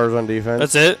 returning starters on defense?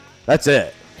 That's it. That's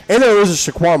it. And there was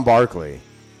a Shaquan Barkley.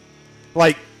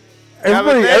 but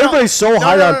Everybody, they don't- everybody's so no,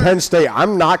 high no, on no. Penn State.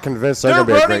 I'm not convinced they're Their going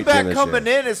to be a running great team back this coming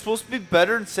year. in is supposed to be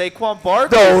better than Saquon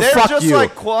Barkley. No, They're fuck just you.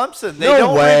 like Clemson. They No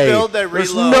don't way. rebuild, they There's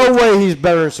reload. no way he's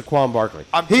better than Saquon Barkley.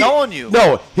 I'm telling you.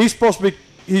 No, he's supposed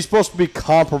to be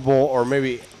comparable, or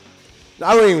maybe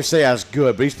I wouldn't even say as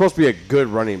good, but he's supposed to be a good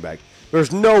running back.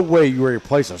 There's no way you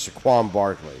replace a Saquon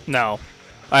Barkley. No,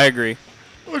 I agree.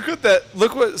 Look at that.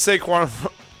 Look what Saquon.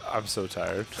 I'm so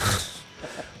tired.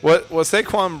 what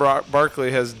Saquon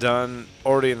Barkley has done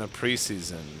already in the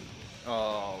preseason.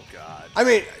 Oh, God. I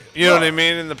mean, You know what I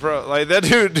mean? In the pro, like that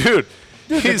dude. Dude,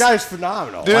 the he's- guy's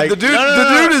phenomenal. Dude, Like, the dude, No,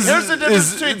 the dude is. Here's the difference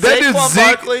is between that dude's Saquon Zeke.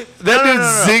 Barkley- That No, no, dude's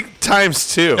no, no. Zeke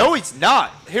times 2. No, he's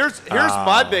not. Here's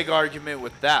my big argument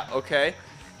with that, okay?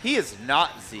 He is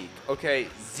not Zeke, okay?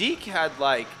 Zeke had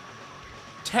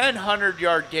 10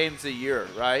 100-yard games a year,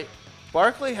 right?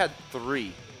 Barkley had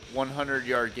 3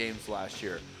 100-yard games last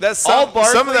year. That's All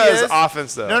some of that is Barkley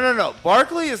offense though. No.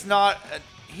 Barkley is not.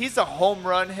 He's a home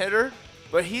run hitter,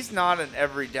 but he's not an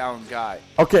every down guy.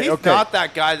 Okay, he's okay. not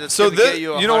that guy that's So going to get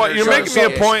you. you know what? You're 100 making me a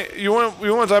yards. point. You want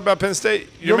to talk about Penn State?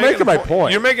 You're making my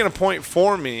point. You're making a point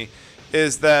for me.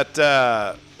 Is that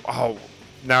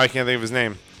now I can't think of his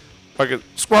name. Fucking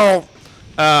Squirrel.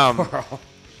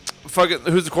 Fucking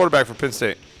who's the quarterback for Penn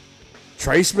State?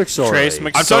 Trace McSorley. Trace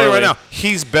McSorley. I'm telling you right now,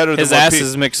 he's better than His what ass pe-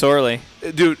 is McSorley.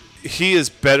 Dude, he is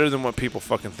better than what people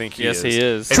fucking think he Yes, is. he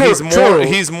is. And True.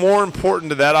 he's more important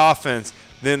to that offense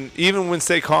than even when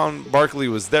Saquon Barkley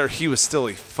was there. He was still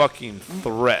a fucking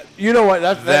threat. You know what?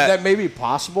 That That- may be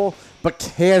possible, but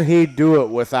can he do it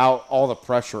without all the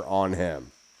pressure on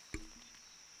him?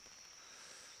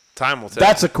 Time will tell.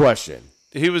 That's a question.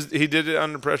 He did it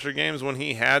under pressure games when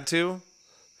he had to.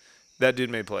 That dude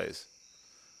made plays.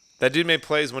 That dude made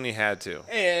plays when he had to.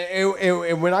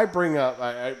 And when I bring up,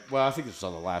 I think this was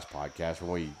on the last podcast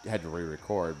when we had to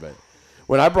re-record, but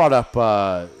when I brought up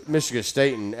Michigan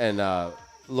State and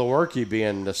Lewerke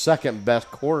being the second best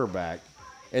quarterback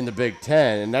in the Big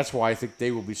Ten, and that's why I think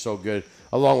they will be so good,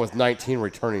 along with 19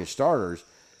 returning starters.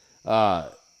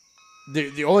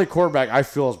 The only quarterback I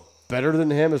feel is better than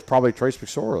him is probably Trace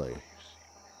McSorley.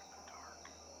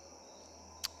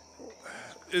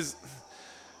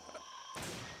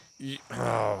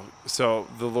 So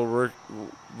the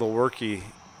Lewerke,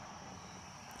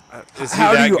 is he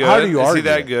How do that you- good? how do you is he argue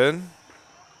that it? good?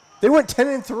 They went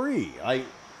 10-3. Like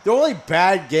the only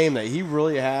bad game that he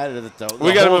really had,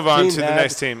 We got to move on to the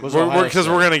next team was because Ohio we're State.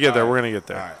 going to get there. All We're right. going to get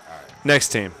there. All right. Next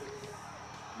team.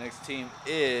 Next team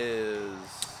is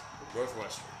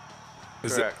Northwestern.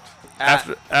 Is correct.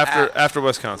 it after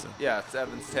Wisconsin? Yeah, it's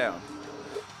Evanstown.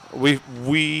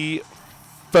 We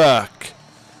fuck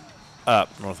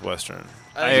up Northwestern.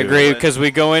 I agree because we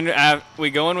go in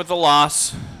with a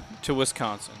loss to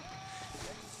Wisconsin,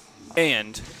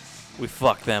 and we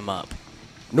fuck them up.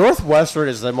 Northwestern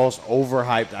is the most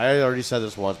overhyped. I already said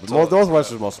this once, but Northwestern is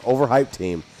the most overhyped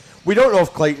team. We don't know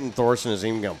if Clayton Thorson is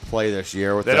even going to play this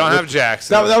year. They don't have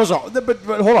Jackson. That was all. But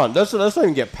hold on, let's not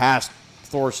even get past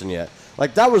Thorson yet.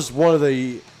 Like that was one of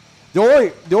the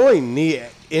only knee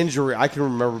injury I can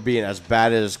remember being as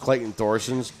bad as Clayton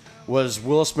Thorson's was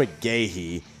Willis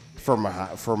McGahee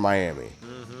for Miami.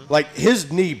 Like,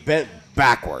 his knee bent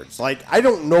backwards. Like, I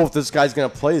don't know if this guy's going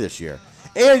to play this year.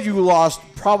 And you lost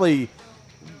probably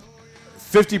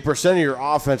 50% of your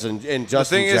offense in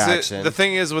Justin Jackson. The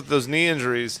thing is with those knee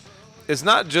injuries, it's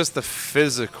not just the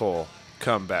physical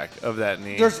comeback of that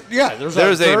knee. There's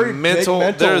a very mental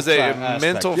big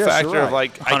mental Yes, factor you're right. of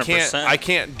like 100%. I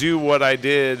can't do what I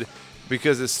did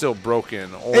because it's still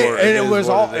broken or It was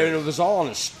all on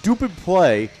a stupid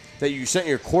play that you sent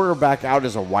your quarterback out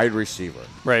as a wide receiver.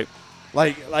 Right.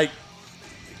 Like,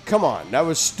 come on, that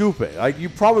was stupid. Like, you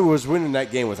probably was winning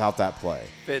that game without that play.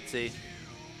 Fitzy.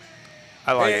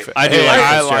 I like I do like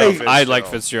Fitzgerald. I Fitzgerald. like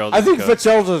Fitzgerald. I as a think coach.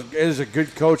 Fitzgerald is a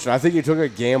good coach, and I think he took a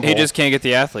gamble. He just can't get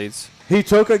the athletes. He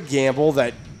took a gamble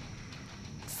that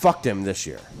fucked him this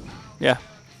year. Yeah.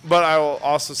 But I will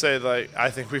also say, like,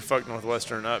 I think we fucked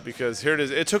Northwestern up because here it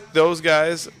is. It took those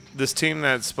guys, this team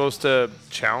that's supposed to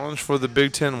challenge for the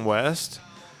Big Ten West,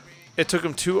 it took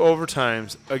them 2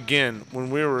 overtimes, again, when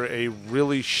we were a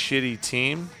really shitty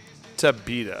team, to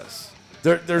beat us.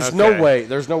 There's Okay. no way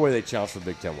they challenge for the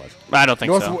Big Ten West. I don't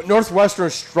think so. Northwestern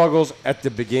struggles at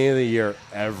the beginning of the year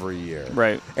every year.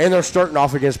 Right. And they're starting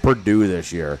off against Purdue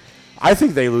this year. I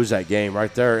think they lose that game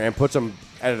right there and puts them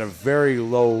at a very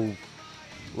low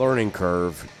learning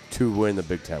curve to win the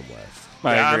Big Ten West.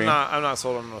 I agree. I'm not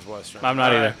sold on Northwestern. I'm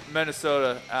not either.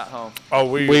 Minnesota at home. Oh,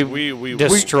 We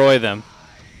destroy them.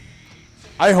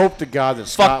 I hope to God that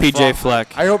Fuck PJ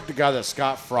Fleck. I hope to God that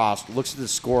Scott Frost looks at the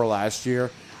score last year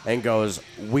and goes,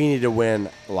 "We need to win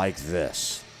like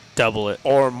this. Double it.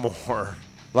 or more.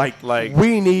 Like Like-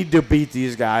 we need to beat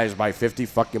these guys by 50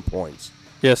 fucking points."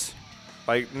 Yes.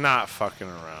 Like, not fucking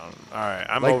around. All right,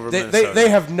 I'm Like over they, Minnesota. they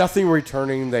have nothing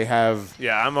returning. They have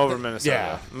Yeah, I'm over Minnesota.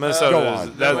 yeah. Minnesota Go is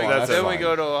on. that's, Go on. that's, Then a, we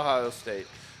go to Ohio State.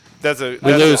 that's a We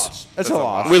that's lose. It's a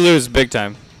loss. We lose big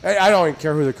time. I don't even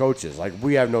care who the coach is. Like,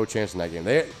 we have no chance in that game.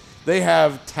 They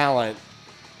have talent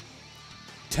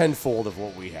tenfold of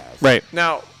what we have. Right.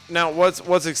 Now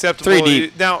what's acceptable? 3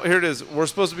 deep. Now here it is. We're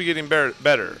supposed to be getting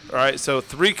better. All right, so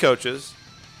 3 coaches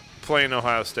playing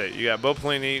Ohio State. You got Bo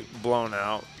Pelini blown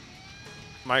out,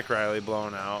 Mike Riley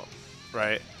blown out,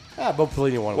 right? Bo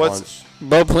Pelini won What's- once.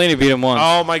 Bo Pelini beat him once.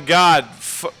 Oh my God!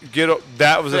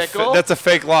 That was Fickle? that's a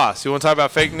fake loss. You want to talk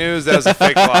about fake news? That's a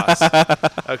fake loss.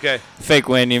 Okay, Fake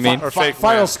win, you mean? or fake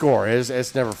Final win. score is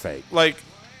it's never fake. Like,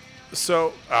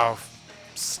 so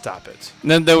stop it. And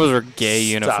then those were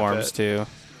gay Stop uniforms it. too.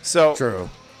 So True.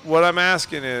 what I'm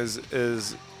asking is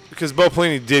because Bo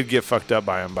Pelini did get fucked up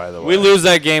by him, by the way. We lose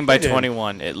that game by did.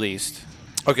 21 at least.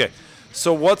 Okay,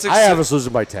 so what's I have us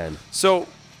losing by 10. so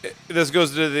this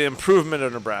goes to the improvement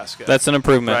of Nebraska. That's an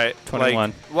improvement. Right,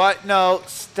 21. What? No,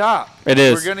 stop. It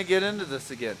is. We're going to get into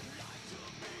this again.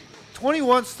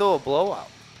 21's still a blowout.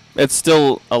 It's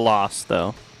still a loss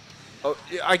though. Oh,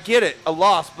 yeah, I get it, a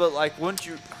loss, but like once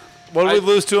you, what did I- we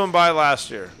lose to him by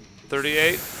last year?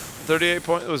 38. 38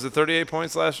 points. Was it 38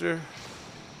 points last year?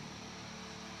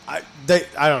 I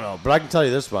don't know, but I can tell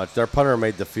you this much: their punter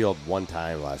made the field one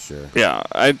time last year. Yeah,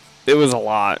 it was a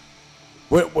lot.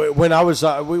 When I was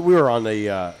we were on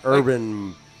the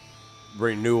Urban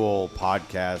Renewal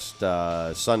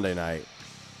podcast Sunday night,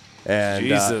 and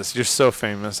Jesus, you're so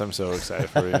famous. I'm so excited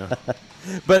for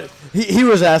you. but he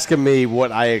was asking me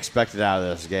what I expected out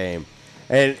of this game,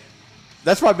 and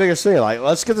that's my biggest thing. Like,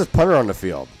 let's get this punter on the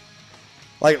field.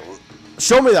 Like,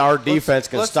 show me that our defense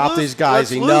can let's stop lose- these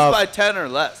guys let's enough. lose by 10 or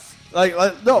less. Like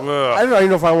no, Ugh. I don't even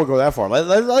know if I want to go that far.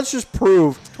 Let's just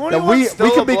prove that 21's we still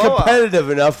can a be blowout. competitive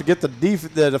enough to get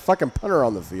the fucking punter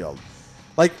on the field.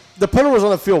 Like, the punter was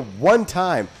on the field one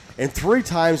time and 3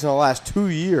 times in the last 2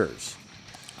 years.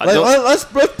 Let's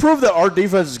prove that our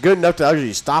defense is good enough to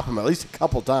actually stop him at least a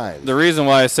couple times. The reason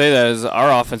why I say that is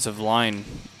our offensive line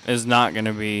is not going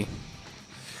to be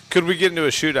Could we get into a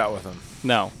shootout with him?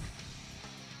 no,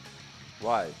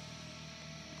 Why?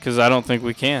 because I don't think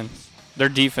we can. Their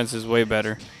defense is way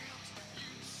better.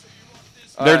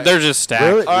 All They're right. they're just stacked.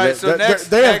 Really? All right, so next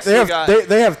they we got-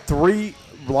 have 3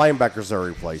 linebackers they're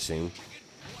replacing.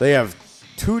 They have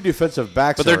 2 defensive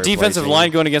backs. But their they're defensive replacing.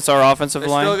 line going against our offensive They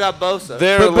line. still got Bosa.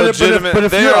 They're But legitimate.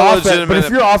 if They your are offense, legitimate. but if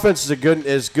your offense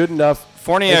is good enough,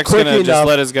 Forniak's and quick going to just enough-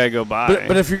 let his guy go by.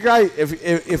 But if your guy,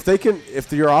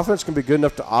 if your offense can be good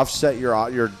enough to offset your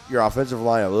offensive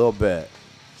line a little bit,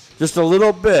 just a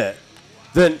little bit,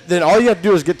 then all you have to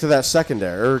do is get to that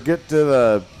secondary or get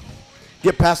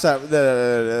past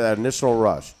that initial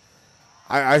rush.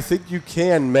 I think you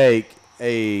can make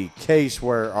a case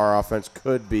where our offense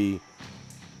could be I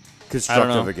don't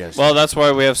constructive know. against. Well, them. that's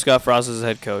why we have Scott Frost as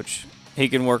head coach. He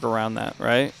can work around that,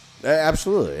 right?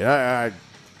 Absolutely. And I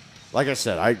like I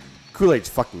said, Kool-Aid's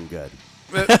fucking good.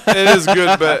 It is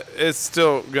good, but it's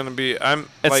still gonna be.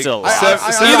 It's still a loss.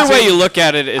 I- Either way you look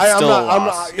at it, it's still a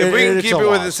loss. If we can it's keep a it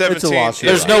within loss. 17, It's a loss.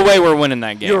 There's You're no right. way we're winning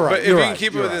that game. You're right. But if we can right,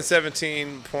 keep it you're within right.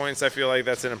 17 points, I feel like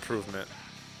that's an improvement.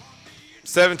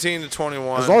 17 to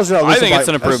 21. As long as you're not I losing think by, it's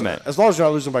an improvement. As long as you're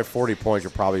not losing by 40 points,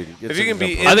 you're probably. If you can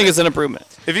be in I think it's an improvement.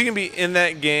 If you can be in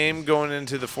that game going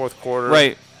into the fourth quarter,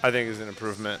 Right. I think is an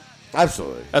improvement.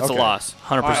 Absolutely. That's Okay. a loss.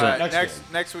 100%. All right, Next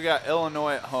next we got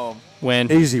Illinois at home. Win.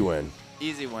 Easy win.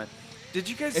 Easy win. Did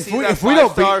you guys If see we- that if we don't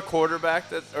five-star quarterback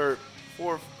that, or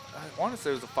four? I want to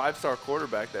say it was a 5-star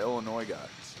quarterback that Illinois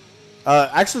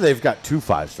got. Actually, they've got 2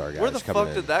 5-star guys Where the coming fuck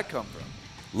in. did that come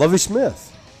from? Lovie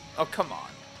Smith. Oh, come on.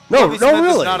 No, Lovie no, Smith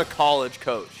really. is not a college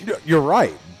coach. You're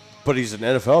right, but he's an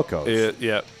NFL coach.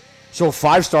 Yeah. So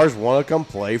 5 stars want to come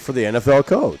play for the NFL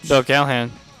coach. Bill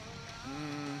Callahan,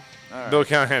 Bill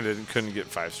Callahan couldn't get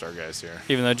 5-star guys here.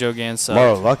 even though Joe Gans sucked.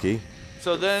 Marlon Lucky.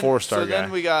 So then, 4-star so guy.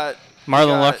 then we got Marlon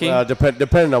got- Lucky?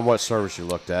 Depending on what service you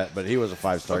looked at, but he was a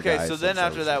 5-star guy. Okay, so at then some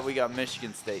after services. that we got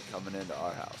Michigan State coming into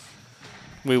our house.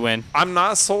 We win. I'm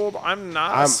not sold. I'm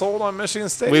not sold on Michigan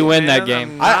State. We win man. that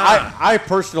game. I'm not. I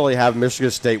personally have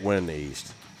Michigan State winning the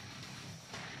East.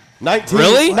 19,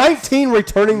 Really? 19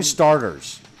 returning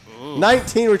starters.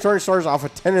 19 returning starters off a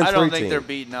 10 and 3 I don't team. think they're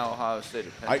beating Ohio State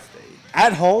or Penn State.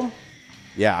 At home?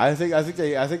 Yeah, I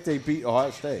think they beat Ohio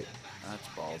State. That's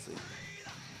ballsy.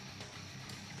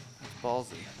 That's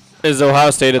ballsy. Is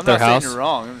Ohio State at I'm their not house? saying you're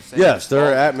wrong. I'm just saying Yes, it's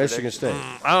they're ballsy at to Michigan predict. State.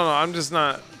 I don't know. I'm just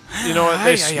not. You know what?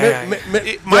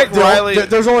 Mike Riley.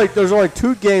 There's only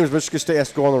 2 games Michigan State has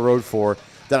to go on the road for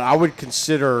that I would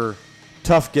consider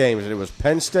tough games, and it was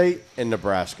Penn State and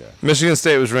Nebraska. Michigan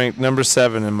State was ranked number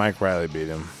 7, and Mike Riley beat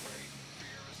him.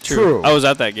 True. I was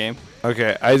at that game.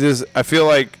 Okay, I feel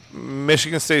like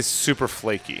Michigan State's super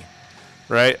flaky,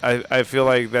 right? I feel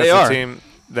like that's They a are. team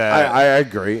that I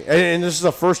agree, and this is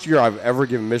the first year I've ever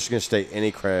given Michigan State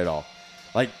any credit at all.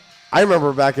 Like, I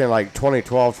remember back in like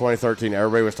 2012, 2013,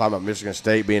 everybody was talking about Michigan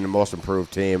State being the most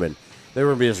improved team, and they were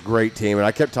going to be this great team, and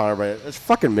I kept telling everybody, it's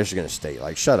fucking Michigan State.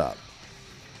 Like, shut up.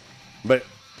 But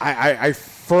I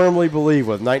firmly believe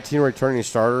with 19 returning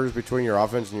starters between your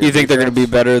offense and your You think they're going to be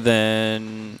defense, better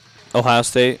than Ohio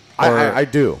State? Or I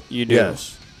do. You do?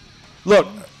 Yes. Look,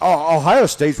 Ohio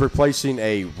State's replacing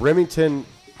a Remington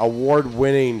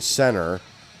award-winning center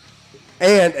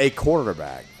and a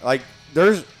quarterback. Like,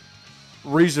 there's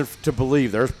reason to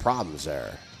believe there's problems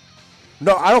there.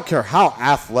 No, I don't care how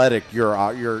athletic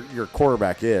your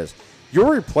quarterback is.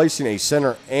 You're replacing a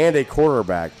center and a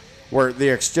quarterback where the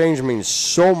exchange means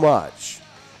so much.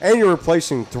 And you're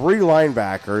replacing 3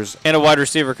 linebackers. And a wide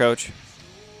receiver coach.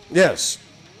 Yes.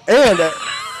 And,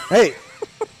 hey,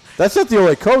 that's not the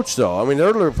only coach, though. I mean,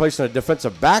 they're replacing a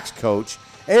defensive backs coach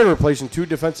and replacing 2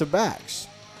 defensive backs.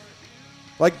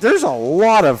 Like, there's a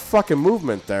lot of fucking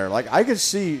movement there. Like, I could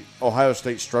see Ohio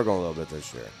State struggling a little bit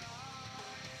this year.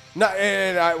 No,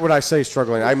 and when I say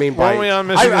struggling, I mean by Weren't we on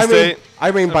Michigan I mean, State?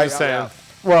 I mean I'm by just saying.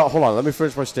 well, hold on. Let me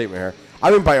finish my statement here. I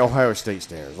mean by Ohio State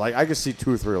standards. Like, I could see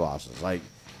 2 or 3 losses. Like,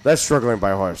 that's struggling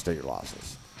by Ohio State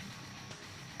losses.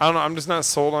 I don't know. I'm just not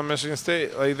sold on Michigan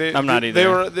State. Like I'm not They either.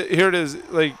 were here. It is.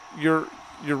 Like your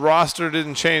roster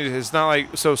didn't change. It's not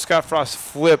like so. Scott Frost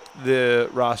flipped the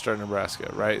roster in Nebraska,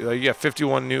 right? Like you got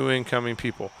 51 new incoming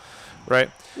people,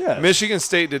 right? Yes. Michigan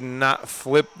State did not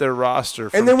flip their roster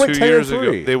from And they went 2 10 and years 3.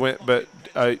 ago. They went, but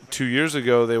 2 years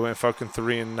ago they went fucking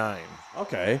 3-9.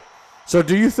 Okay. So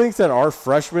do you think that our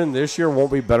freshmen this year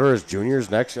won't be better as juniors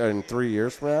next in 3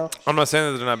 years from now? I'm not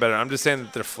saying that they're not better. I'm just saying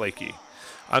that they're flaky.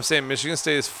 I'm saying Michigan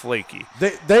State is flaky.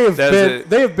 They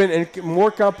That's have been in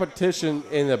more competition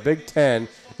in the Big Ten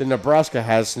than Nebraska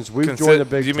has since we've joined the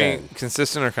Big Do you Ten. mean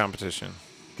consistent or competition?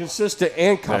 Consistent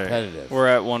and competitive. We're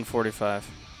at 145.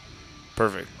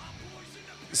 Perfect.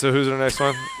 So who's our next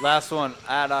one? Last one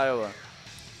at Iowa.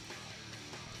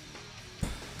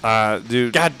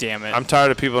 Dude, God damn it. I'm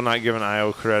tired of people not giving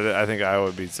Iowa credit. I think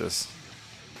Iowa beats us.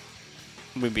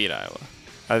 We beat Iowa.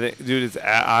 I think, dude, it's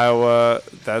at Iowa.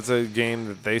 That's a game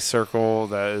that they circle.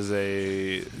 That is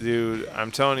dude,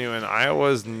 I'm telling you, and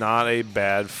Iowa's not a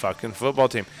bad fucking football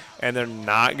team. And they're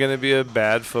not going to be a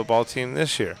bad football team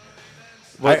this year.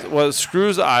 What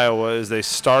screws Iowa is they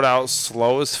start out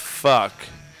slow as fuck,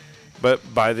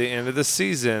 but by the end of the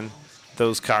season,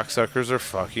 those cocksuckers are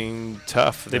fucking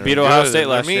tough. They They're beat Ohio good. State They're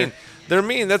last mean. year. They're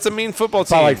mean. That's a mean football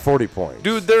By team. like 40 points.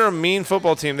 Dude, they're a mean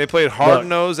football team. They played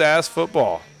hard-nosed ass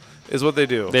football is what they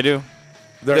do. They do.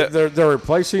 They're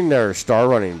replacing their star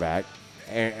running back,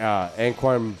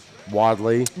 Anquan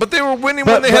Wadley. But they were winning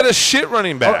when they had a shit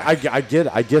running Oh, back. I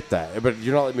get that, but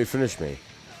you're not letting me finish me.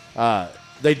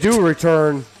 They do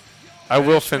return I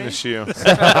will finish you.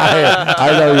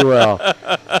 I know you will.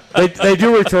 They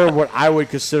do return what I would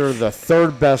consider the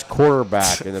third best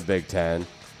quarterback in the Big Ten,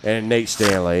 and Nate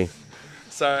Stanley.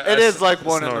 Sorry, It is like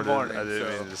 1 in the snorted. morning, I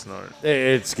didn't so. mean to snort.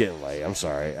 It's getting late. I'm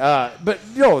sorry. But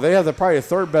they have probably the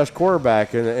third best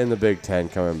quarterback in the Big Ten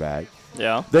coming back.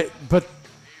 Yeah. But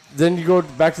then you go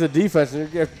back to the defense,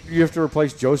 and you have to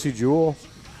replace Josie Jewell.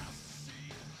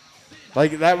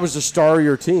 Like, that was the star of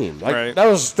your team. Like, Right. that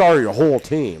was the star of your whole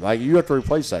team. Like, you have to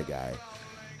replace that guy.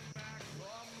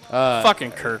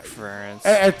 Fucking Kirk Ferentz.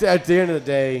 At the end of the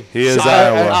day, He is Sean,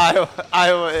 Iowa.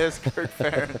 Iowa is Kirk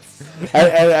Ferentz.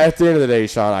 at the end of the day,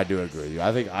 Sean, I do agree with you.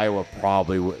 I think Iowa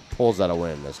probably pulls out a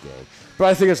win in this game. But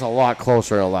I think it's a lot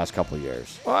closer in the last couple of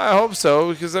years. Well, I hope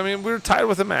so because we were tied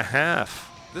with him at half.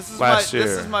 This is Last my year.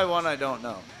 this is my one I don't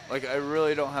know. Like I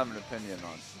really don't have an opinion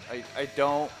on.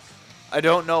 I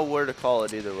don't know where to call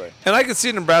it either way. And I could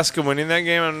see Nebraska winning that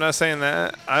game. I'm not saying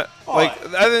that. I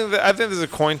think there's a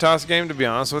coin toss game, to be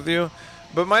honest with you.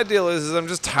 But my deal is I'm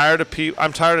just tired of people.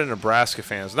 I'm tired of Nebraska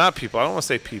fans, not people. I don't want to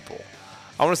say people.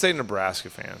 I want to say Nebraska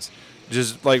fans.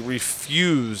 Just like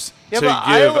refuse to give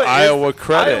Iowa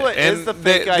credit. Iowa and is the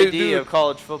fake ID of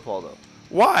college football, though.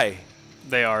 Why?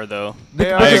 They are, though.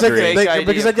 They are Because the agree. fake ID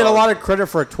because they of get a lot college. of credit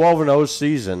for a 12-0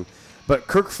 season, but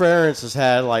Kirk Ferentz has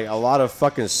had like a lot of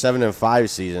fucking 7-5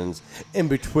 seasons in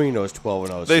between those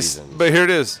 12-0 seasons. But here it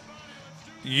is.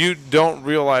 You don't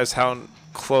realize how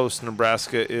close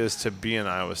Nebraska is to being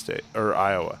Iowa State or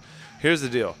Iowa. Here's the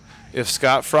deal. If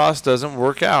Scott Frost doesn't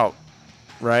work out,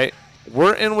 right,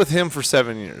 we're in with him for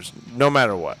 7 years, no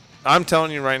matter what. I'm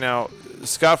telling you right now,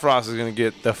 Scott Frost is going to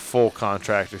get the full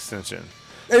contract extension.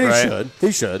 And right?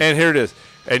 he should. And here it is.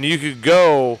 And you could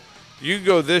go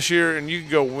this year and you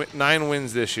could go 9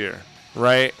 wins this year,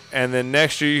 right? And then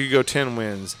next year you could go 10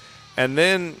 wins. And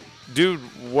then, dude,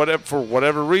 for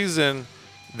whatever reason,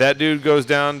 that dude goes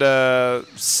down to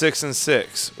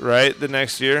 6-6, right? The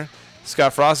next year,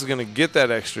 Scott Frost is going to get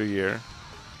that extra year,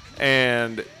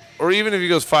 or even if he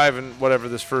goes 5 and whatever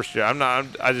this first year.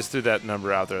 I just threw that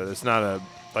number out there. It's not a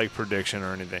prediction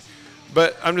or anything,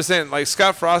 but I'm just saying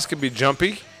Scott Frost could be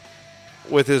jumpy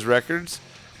with his records,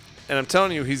 and I'm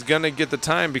telling you he's going to get the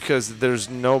time because there's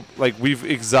no we've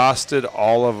exhausted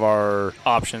all of our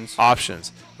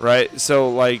Options. right?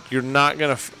 So you're not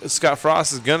gonna. Scott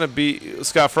Frost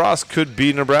could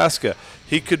be Nebraska.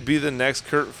 He could be the next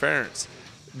Kirk Ferentz,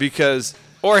 because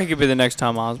Or he could be the next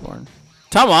Tom Osborne.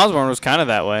 Tom Osborne was kind of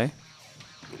that way.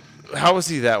 how was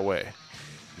he that way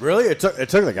Really? It took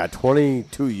the guy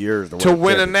 22 years to to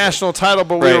win a championship. national title?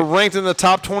 But we were ranked in the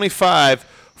top 25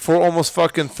 for almost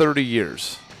fucking 30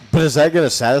 years. But is that going to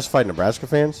satisfy Nebraska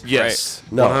fans? Yes,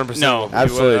 No. 100%. No,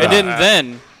 absolutely It not. didn't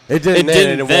then. It didn't It then,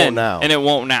 didn't and it then, won't now. and it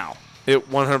won't now. It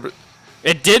 100.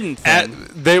 It didn't then.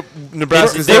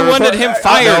 Nebraska's They never- wanted him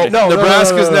fired. No,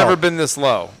 Nebraska's no. never been this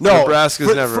low. No,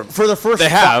 Nebraska's never. for the first. They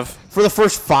have. For the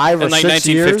first 5 or In 6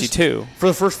 years. 1952. For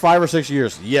the first 5 or 6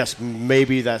 years, yes,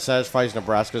 maybe that satisfies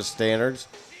Nebraska's standards.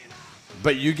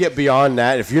 But you get beyond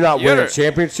that, if you're not winning You're-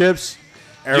 championships,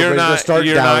 everybody's not- going to start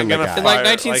you're not downing the gonna guy. In like Fire-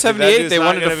 1978, that dude's they not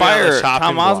wanted gonna to be on the fire chopping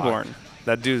Tom block. Osborne.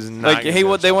 That dude's not. Like gonna he, be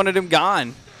on they the wanted him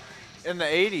gone. In the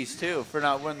 80s, too, for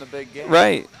not winning the big game.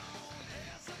 Right.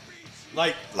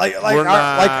 We're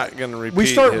not gonna repeat. We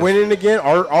start his- winning again,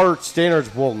 our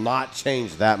standards will not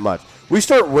change that much. We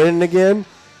start winning again,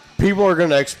 people are going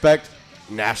to expect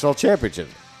national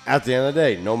championships at the end of the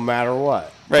day, no matter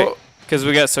what. Right. But- Because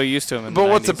we got so used to him. In But the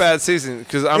what's a 90s. bad season?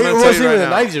 Because I'm It going to tell wasn't you right even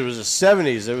now. the 90s, it was the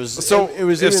 70s. It was So it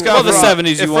was if even Scott Well, the Frost-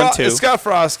 70s you if won Fro- too. If Scott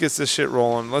Frost gets this shit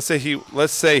rolling, let's say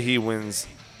he wins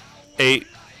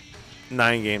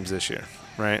 8-9 games this year,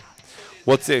 right?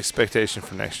 What's the expectation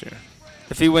for next year?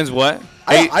 If he wins what?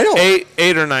 I don't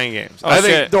Eight or 9 games. Oh, I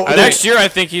shit. think Next year, I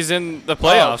think he's in the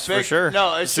playoffs for Big- sure.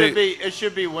 No, it See-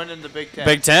 should be winning the Big Ten.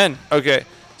 Big Ten. Okay,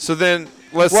 so then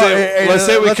let's Well, say hey,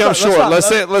 we let's come not- short.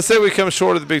 let's not- Let's say we come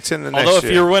short of the Big Ten the next Although if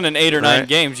year. you're winning 8 or 9 Right.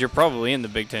 games, you're probably in the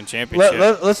Big Ten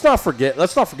championship. let's not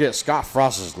forget Scott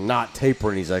Frost is not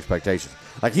tapering these expectations.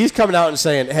 Like he's coming out and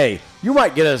saying, "Hey, you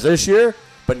might get us this year,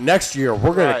 but next year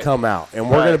we're going Right. to come out and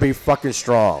we're Right. going to be fucking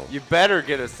strong." You better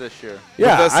get us this year. Yeah,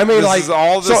 that's- I mean, this like is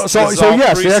all this- so this is all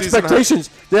yes, the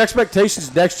preseason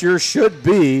expectations next year should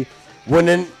be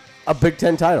winning a Big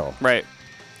Ten title. Right.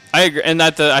 I agree, and I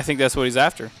think that's what he's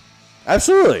after.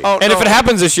 Absolutely. Oh, And no, if it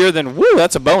happens this year, then woo,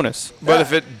 that's a bonus. but Yeah,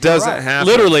 if it doesn't right. happen,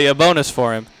 Literally a bonus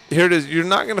for him. here it is. You're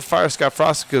not going to fire Scott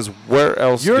Frost because where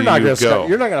else you're do not you going go? to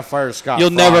you're not going to fire Scott. You'll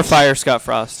Frost. never fire Scott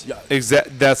Frost.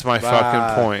 That's my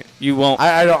fucking point. You won't.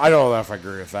 I don't know if I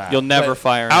agree with that. You'll never But-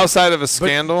 fire him. Outside of a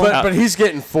scandal, But he's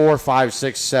getting 4, 5,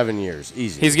 6, 7 years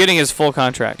easy. He's getting his full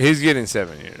contract. he's getting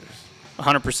 7 years.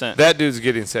 100%. That dude's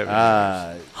getting 7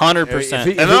 years. 100%. if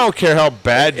he- And I don't care how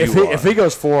bad If you he, are. if he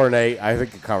goes 4-8, I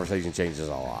think the conversation changes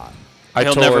a lot.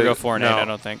 He'll never go 4-8, I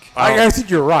don't think. I think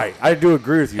you're right. I do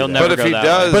agree with you. He'll there. never But if go he that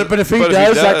does, way. But if he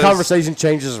does, that conversation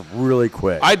changes really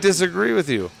quick. I disagree with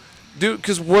you, dude.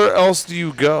 Because where else do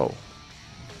you go?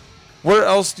 Where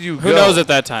else do you go? Who knows at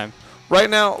that time? Right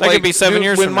now, That could be 7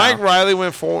 years when from Mike now. Riley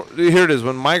went four. Here it is.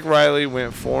 When Mike Riley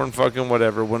went 4 and fucking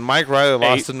whatever. When Mike Riley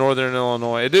lost 8. to Northern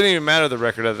Illinois, it didn't even matter the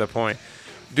record at that point,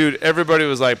 dude. Everybody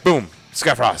was like, boom,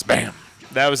 Scott Frost, bam.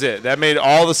 That was it. That made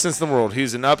all the sense in the world.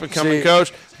 He's an up and coming See-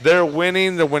 coach. They're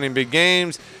winning. They're winning big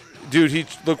games, dude.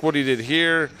 Look what he did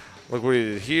here. Look what he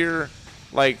did here.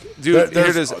 Like, dude, here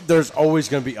it is. There's always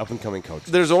going to be up and coming coaches.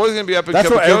 There's always going to be up and That's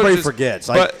coming what everybody coaches, forgets.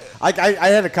 Like, I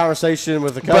had a conversation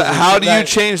with a cousin. But how do you that-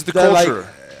 change the that, like, culture?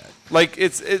 Like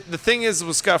the thing is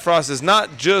with Scott Frost is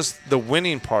not just the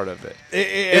winning part of it.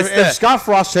 If Scott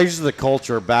Frost changes the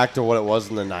culture back to what it was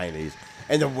in the 90s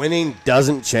and the winning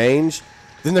doesn't change,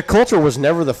 then the culture was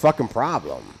never the fucking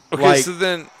problem. Okay, Like,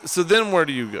 so then where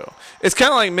do you go? It's kind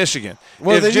of like Michigan.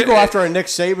 well, If then you J- go after a Nick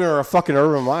Saban or a fucking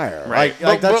Urban Meyer. Like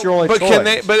that's your only but choice. can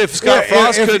they? But if Scott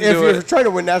Frost couldn't if do you're it, trying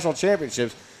to win national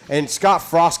championships and Scott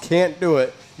Frost can't do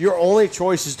it, your only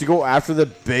choice is to go after the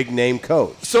big name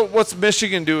coach. so what's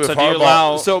Michigan do if So do you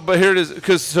Harbaugh? allow- But here it is,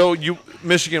 because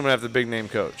Michigan would have the big name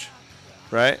coach,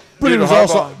 right? But Dude, he was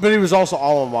Harbaugh- also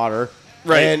alma mater.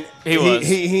 Right. And He was.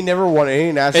 He never won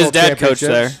any national His dad coached championships.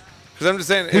 there. Because I'm just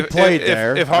saying, He played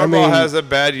there. If I Harbaugh mean- has a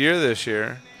bad year this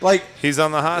year, Like he's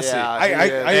on the hot seat. I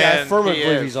And firmly he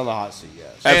believe is. he's on the hot seat. Yes.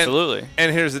 And- Absolutely.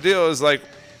 And here's the deal: is like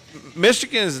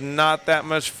Michigan is not that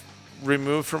much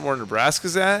removed from where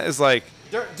Nebraska's at. Is like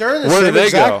They're in the Where do same they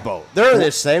exact go? boat. They're in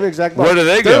the same exact boat. where do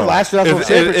they Their go? last national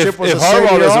championship was if the same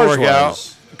Harbaugh year doesn't ours work was.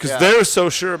 out, because they're so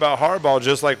sure about Harbaugh,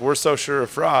 just like we're so sure of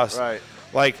Frost. Right.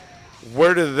 Like,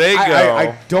 where do they go?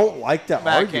 I don't like that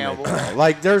Matt argument. Campbell. though.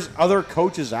 Like, there's other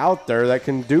coaches out there that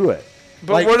can do it.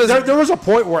 But Like, what is there was a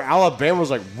point where Alabama was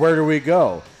like, "Where do we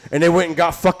go?" And they went and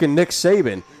got fucking Nick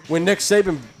Saban. Before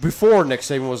Nick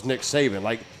Saban was Nick Saban.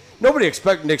 Like, nobody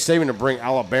expected Nick Saban to bring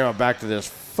Alabama back to this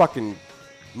fucking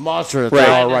monster that they Right.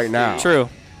 are right now. True.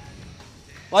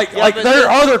 Like, Yeah, but there the-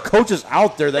 are other coaches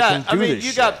out there that Yeah, can do I mean, this you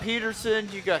shit. got Peterson,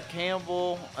 you got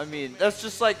Campbell. I mean, that's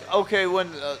just like, okay, when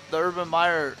the Urban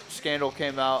Meyer scandal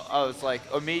came out, I was like,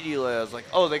 immediately, I was like,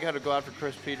 oh, they got to go after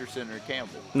Chris Peterson or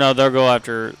Campbell. No, they'll go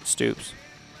after Stoops.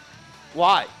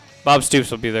 Why? Bob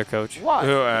Stoops will be their coach. Why?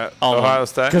 Who at Oh, Ohio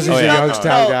State? Because he's Oh, a yeah.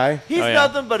 Youngstown guy. He's Oh, yeah.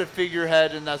 nothing but a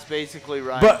figurehead, and that's basically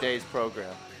Ryan But- Day's program.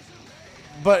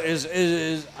 But is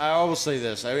I always say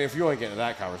this. I mean, if you want to get into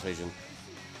that conversation,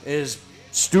 is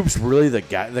Stoops really the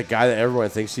guy that everyone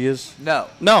thinks he is? No.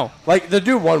 No, Like, the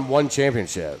dude won one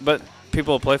championship. but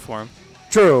people will play for him.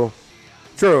 True,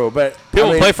 but People I mean,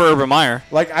 will play for Urban Meyer.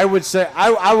 Like, I would say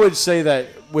that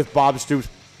with Bob Stoops,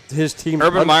 his team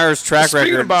Urban Meyer's track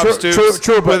Speaking record. of Bob Stoops,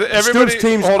 True, but with everybody, Stoops'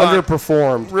 teams hold on.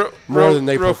 underperformed Real- more real- than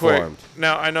they real quick. performed.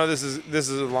 Now I know this is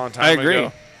a long time I agree.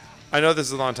 ago. I know this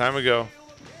is a long time ago,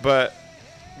 but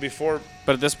before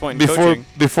But at this point in coaching,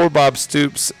 before Bob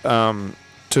Stoops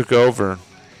took over,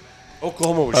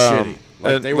 Oklahoma was shitty.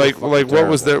 and they were fucking what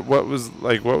was terrible.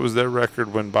 what was their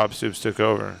record when Bob Stoops took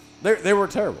over? They were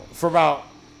terrible for about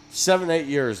 7-8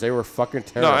 years. They were fucking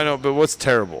terrible. No, I know, but what's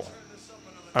terrible?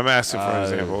 I'm asking for an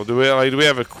example. Do we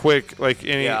have a quick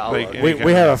any Yeah, I'll like look. any We, kind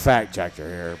we of- have a fact checker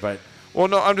here, but Well,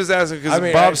 no, I'm just asking because I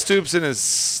mean, Bob I- Stoops in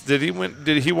his did he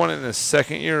won it in his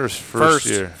second year or his first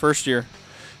year? first year.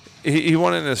 He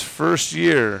won it in his first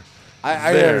year.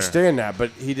 I there. understand that.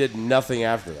 But he did nothing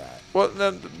after that. Well,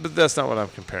 no, but that's not what I'm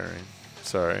comparing.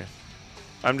 Sorry,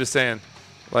 I'm just saying,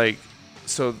 like,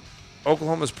 so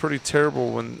Oklahoma's pretty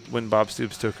terrible when Bob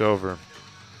Stoops took over,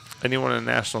 and he won a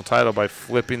national title by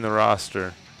flipping the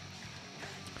roster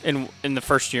In the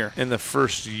first year. in the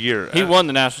first year. He won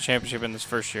the national championship in his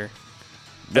first year.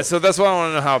 And so that's why I want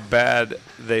to know how bad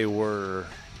they were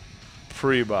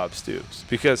pre-Bob Stoops,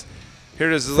 because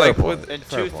here it is, like, with, In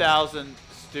Fair point. 2000,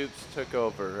 Stoops took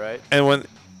over, right? and when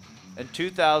In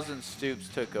 2000, Stoops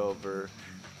took over.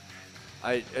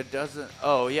 It doesn't.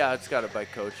 Oh yeah, it's got it by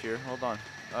coach here. Hold on.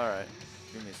 All right,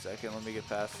 give me a second. Let me get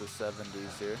past the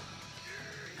 70s here.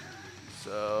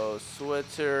 So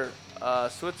Switzer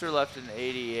left in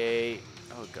 '88.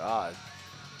 Oh God,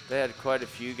 they had quite a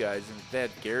few guys, and they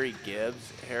had Gary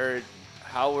Gibbs,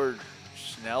 Howard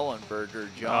Schnellenberger,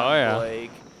 John Oh, yeah.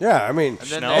 Blake. Yeah, I mean, And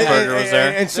then Schnellberger was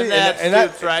there. And see, Then they had and that,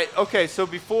 Stoops, right? Okay, so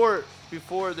before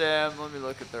them, let me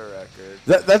look at their record.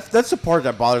 that's the part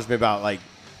that bothers me about, like,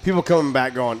 people coming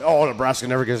back going, "Oh, Nebraska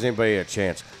never gives anybody a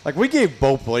chance." Like, we gave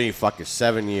Bo Pelini fucking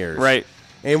 7 years, Right.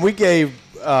 and we gave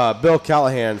Bill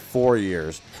Callahan 4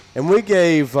 years, and we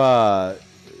gave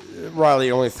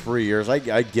Riley only 3 years. I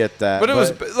get that, But it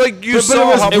was like you but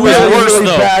saw how it was really really, worse, really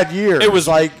though. bad years. It was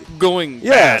like going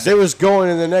yes, bad. it was going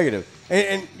in the negative.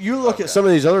 And you look at some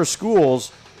of these other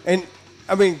schools, and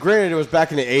I mean, granted, it was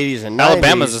back in the 80s and 90s.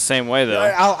 Alabama's the same way, though.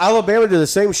 Alabama did the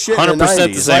same shit in the 100%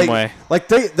 90s. the same like, way. Like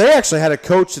they actually had a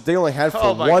coach that they only had for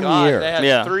Oh my 1 God, year. they had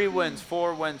Yeah. 3 wins,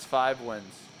 4 wins, 5 wins.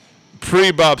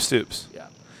 pre-Bob Stoops. Yeah.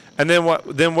 And then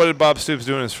what? Then what did Bob Stoops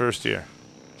do in his first year?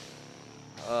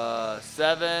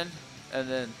 7, and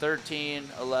then 13,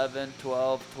 11,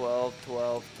 12, 12,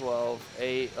 12, 12,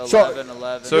 8, So- 11,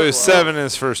 11. So he was 12. 7 in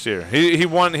his first year. He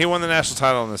won the national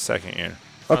title in his second year.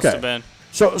 Must Okay. have been.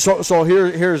 So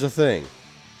here's the thing.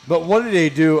 But what did he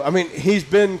do? I mean, he's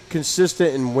been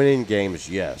consistent in winning games,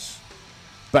 yes.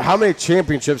 But how many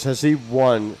championships has he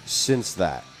won since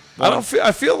that?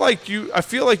 I feel like you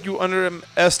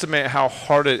underestimate how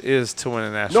hard it is to win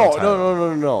a national No,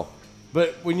 title. no.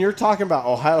 But when you're talking about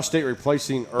Ohio State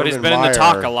replacing Urban But he's been in Meyer, the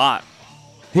talk a lot.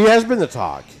 He has been the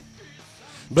talk.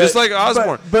 Just like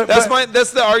Osborne. but-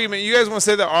 That's the argument. You guys want to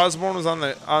say that Osborne was on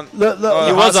Let- He hot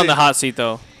was on seat? the hot seat,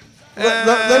 though.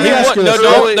 let me He ask wa- you no, this.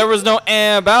 no, there was no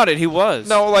about it. He was.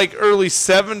 No, like early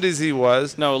 70s he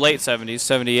was. No, late 70s,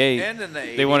 78. And in the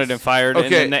 80s. They wanted him fired. And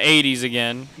Okay. in the 80s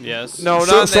again, yes. No,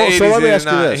 So- not in the so 80s. let me he ask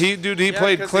did you not. this. He Yeah,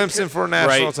 played 'cause he Clemson could- for a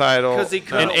national Right. title. Because he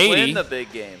couldn't In 80. win the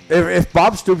big game. If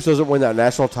Bob Stoops doesn't win that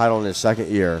national title in his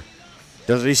second year,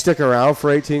 does he stick around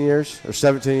for 18 years or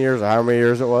 17 years or how many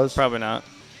years it was? Probably not.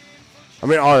 I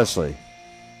mean, honestly.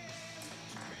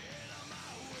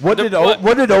 What did What-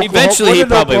 Oklahoma, eventually what he did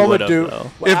probably Oklahoma would've, do?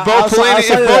 though. If Bo Outside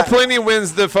Pelini, of that-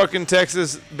 wins the fucking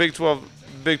Texas Big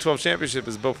 12 championship,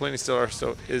 is Bo Pelini still our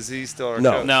is he still our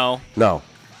No. coach? No. No.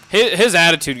 His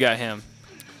attitude got him.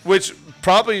 Which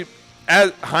probably,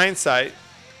 as hindsight,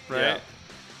 right?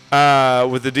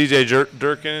 With the DJ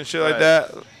Durkin and shit like Right.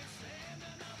 that,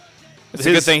 It's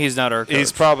a good thing he's not our coach.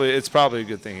 it's probably a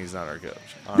good thing he's not our coach.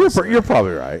 You're, honestly. you're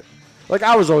probably right. Like,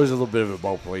 I was always a little bit of a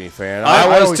Bo Pelini fan. I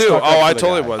was always too. stuck up Oh, for I the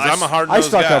totally guy. was. I I'm a hard I nosed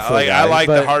stuck guy. up for the guy, I like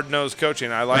the but- hard nosed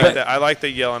coaching. I like But- that. I like the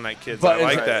yelling at kids. But I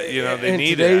like in- that. You know, they in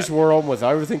need today's that. world, with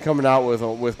everything coming out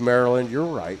with Maryland, you're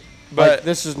right. But- But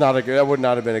this is not a good. That would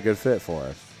not have been a good fit for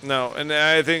us. No, and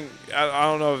I think I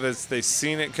don't know if it's they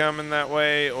seen it coming that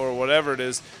way or whatever it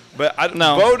is. But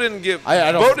No. Bo didn't get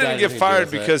I don't Bo think that didn't had get anything to do fired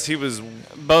with it. because he was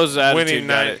Bo's attitude winning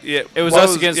got nine. it. Yeah, It was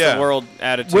Bo's- us against yeah. the world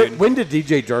attitude. When did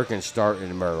DJ Durkin start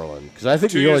in Maryland? Because I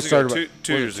think 2 he only years ago. started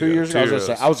Two- two was it years 2 ago. years ago.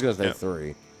 2 years. I was going to say Yeah.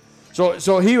 3.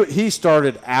 So he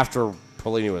started after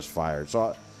Pelini was fired.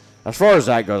 So as far as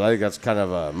that goes, I think that's kind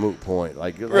of a moot point.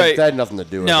 Like Right. that had nothing to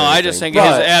do with no, I just anything. think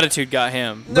his But- attitude got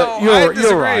him. But No, you're- I you're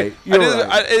disagree. right. I You're dis-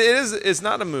 right. it is. It's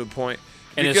not a moot point.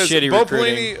 And his because shitty Bo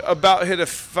recruiting. Pelini about hit a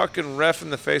fucking ref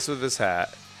in the face with his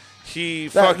hat. He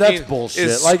That's fucking bullshit.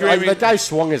 is Like screaming. that guy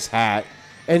swung his hat,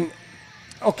 and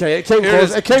okay, it came Here close.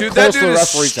 is- It came dude, close that to dude the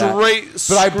is referee's hat. straight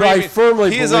But I screaming.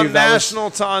 firmly he is believe on that was-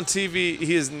 national on TV.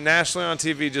 He is nationally on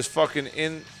TV, just fucking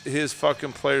in his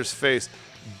fucking player's face,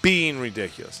 being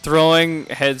ridiculous. Throwing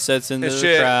headsets into And the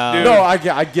shit, crowd. dude. No, I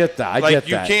get that. I Like, get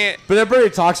you that. can't- But everybody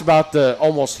talks about the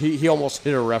almost. He almost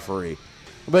hit a referee,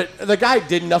 but the guy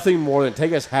did nothing more than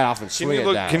take his hat off and Can swing you it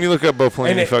look? down. Can you look up Bo And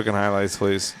Pelini it- fucking highlights,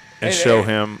 please, and and show it-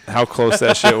 him how close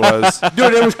that shit was?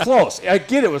 Dude, it was close. I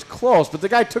get it was close, but the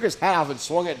guy took his hat off and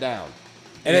swung it down,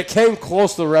 and it came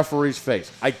close to the referee's face.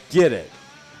 I get it.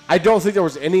 I don't think there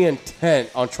was any intent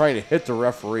on trying to hit the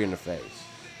referee in the face.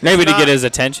 Maybe to not- get his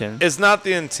attention. It's not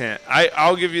the intent.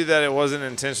 I'll give you that it wasn't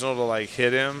intentional to like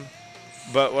hit him,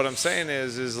 but what I'm saying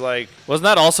is like Wasn't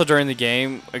that also during the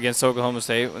game against Oklahoma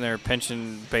State when they were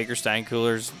pinching Baker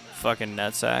Steinkuhler's fucking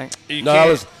nutsack? you No,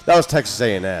 can't. that was Texas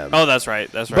A&M. Oh, that's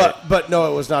right. That's right. But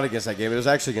no, it was not against that game. It was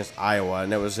actually against Iowa,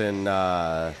 and it was in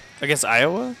Against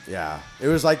Iowa? yeah. It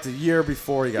was like the year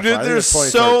before he got Dude, fired. I think it there's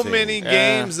was so 2013. many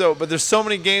games though, but there's so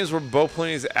many games where Bo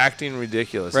Pelini's acting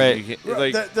ridiculous. Right. You can't-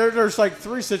 like There's like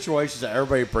 3 situations that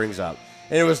everybody brings up.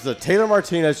 And it was the Taylor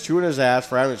Martinez chewing his ass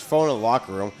for having his phone in the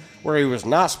locker room, where he was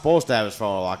not supposed to have his phone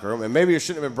in the locker room. And maybe it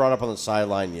shouldn't have been brought up on the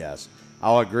sideline, yes.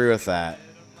 I'll agree with that.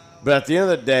 But at the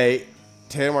end of the day,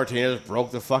 Taylor Martinez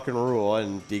broke the fucking rule,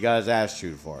 and he got his ass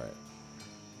chewed for it.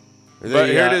 But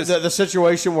here it is. The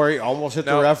situation where he almost hit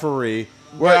No. the referee,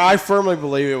 where I firmly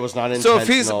believe it was not intentional. so if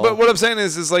he's but what I'm saying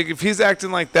is like if he's acting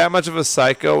like that much of a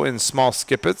psycho in small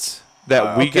skippets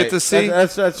that we get Okay, to see,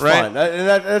 That's right? fine.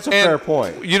 That's a And fair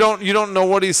point. You don't know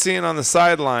what he's seeing on the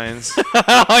sidelines.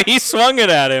 He swung it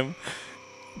at him.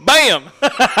 Bam!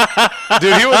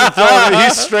 Dude, he wasn't throwing.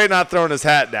 He's straight not throwing his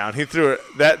hat down. He threw it.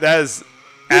 That is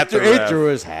at the He ref. threw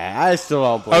his hat. I still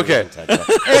don't believe Okay. it's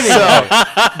intentional. Anyway,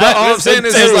 But all I'm saying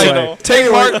is Anyway. like,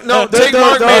 take Mark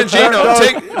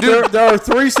Mangino. There are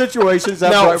three situations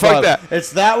that No, brought fuck up. that.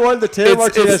 It's that one, the Taylor It's-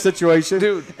 Martinez it's- situation,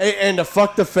 dude. and to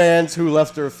fuck the fans who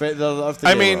left the I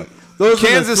game mean, on. Those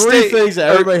Kansas are the three State- things that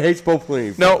everybody hates Bo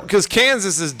Pelini for. No, because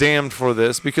Kansas is damned for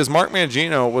this because Mark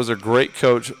Mangino was a great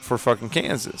coach for fucking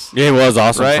Kansas, Yeah, he was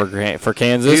awesome Right. for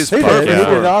Kansas. He's he did. perfect He did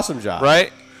for an it. awesome job.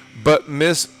 right? But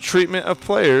mistreatment of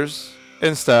players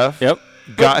and stuff. Yep.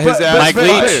 Got his but- ass Mike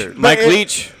fired. Leach. Mike in-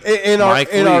 Leach. In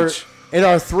Mike Leach.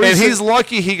 our three. And si- he's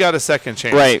lucky he got a second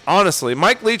chance. Right. Honestly,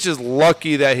 Mike Leach is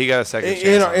lucky that he got a second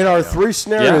chance. in our three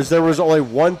scenarios, there was only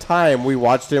one time we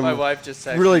watched him My wife just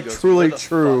texted really me, goes, truly "Where the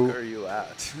true fuck are you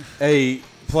at?" a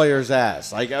player's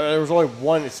ass. Like there was only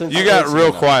one. Since You got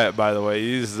real quiet, by the way.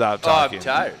 You stopped Oh, talking. I'm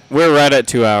tired. We're right at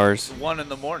 2 hours. 1 in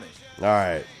the morning. All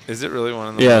right, Is it really 1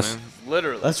 in the Yes. morning?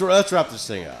 Literally. let's wrap this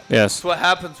thing up. Yes. That's what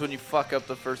happens when you fuck up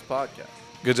the first podcast.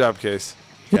 Good job, Case.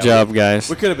 Good job, guys.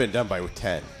 We could have been done by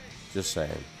 10. Just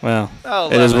saying. Well, Oh,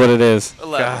 it is 11. what it is.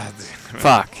 11. God damn it.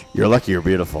 Fuck. You're lucky. You're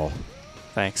beautiful.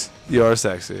 Thanks. You are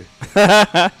sexy.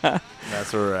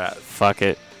 That's where we're at. Fuck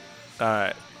it. All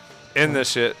right. End this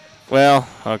shit. Well,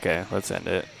 okay, let's end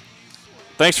it.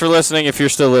 Thanks for listening if you're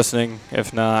still listening.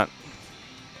 If not,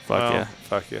 fuck Well, yeah.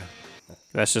 Fuck you.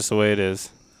 That's just the way it is.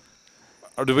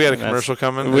 Or do we got a That's- commercial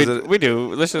coming? We, Is it- we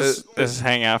do. Let's just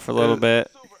hang out for a little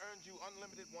bit.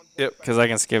 Yep. Because I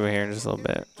can skip it here in just a little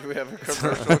bit. Do we have a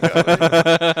commercial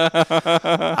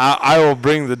coming? I will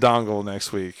bring the dongle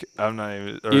next week. I'm not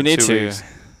even. Or You need 2 to. weeks.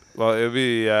 Well, it'll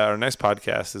be our next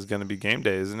podcast is going to be game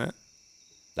day, isn't it?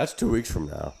 That's 2 weeks from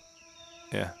now.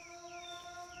 Yeah.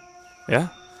 Yeah?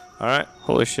 All right.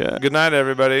 Holy shit. Good night,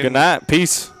 everybody. Good night.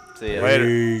 Peace. See ya. Later.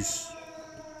 Peace.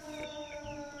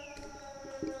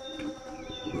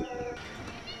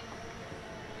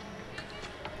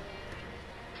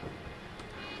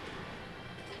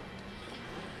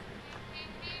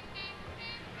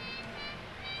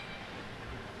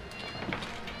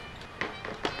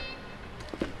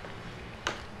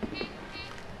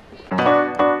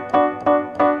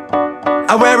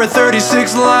 I wear a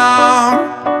 36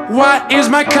 long. What is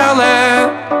my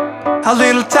color? A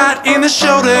little tight in the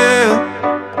shoulder,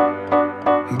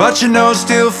 but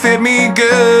still fit me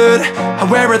good. I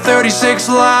wear a 36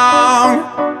 long.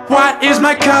 What is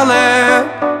my color?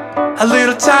 A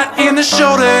little tight in the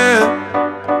shoulder,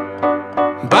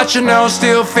 but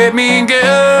still fit me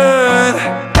good.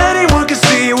 Anyone can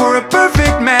see we're a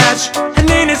perfect match. An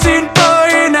innocent boy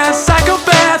and a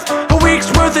psychopath. A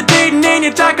week's worth of dating and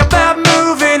you talk about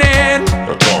moving in.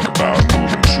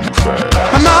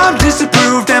 My mom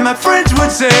disapproved and my friends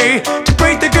would say to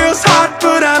break the girl's heart,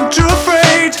 but I'm too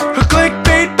afraid. Her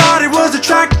clickbait body was a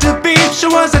tractor beat. She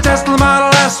was a Tesla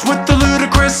Model S with the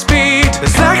ludicrous speed. The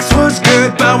sex was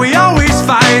good, but we always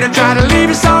fight. I try to leave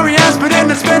you sorry ass, but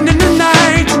end up spending the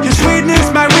night. Your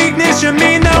sweetness, my weakness, you're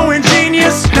mean though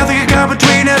ingenious. Nothing can come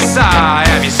between us.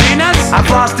 Have you seen us? I've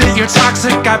lost it, you're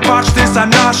toxic. I botched this, I'm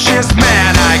nauseous.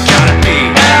 Man, I gotta be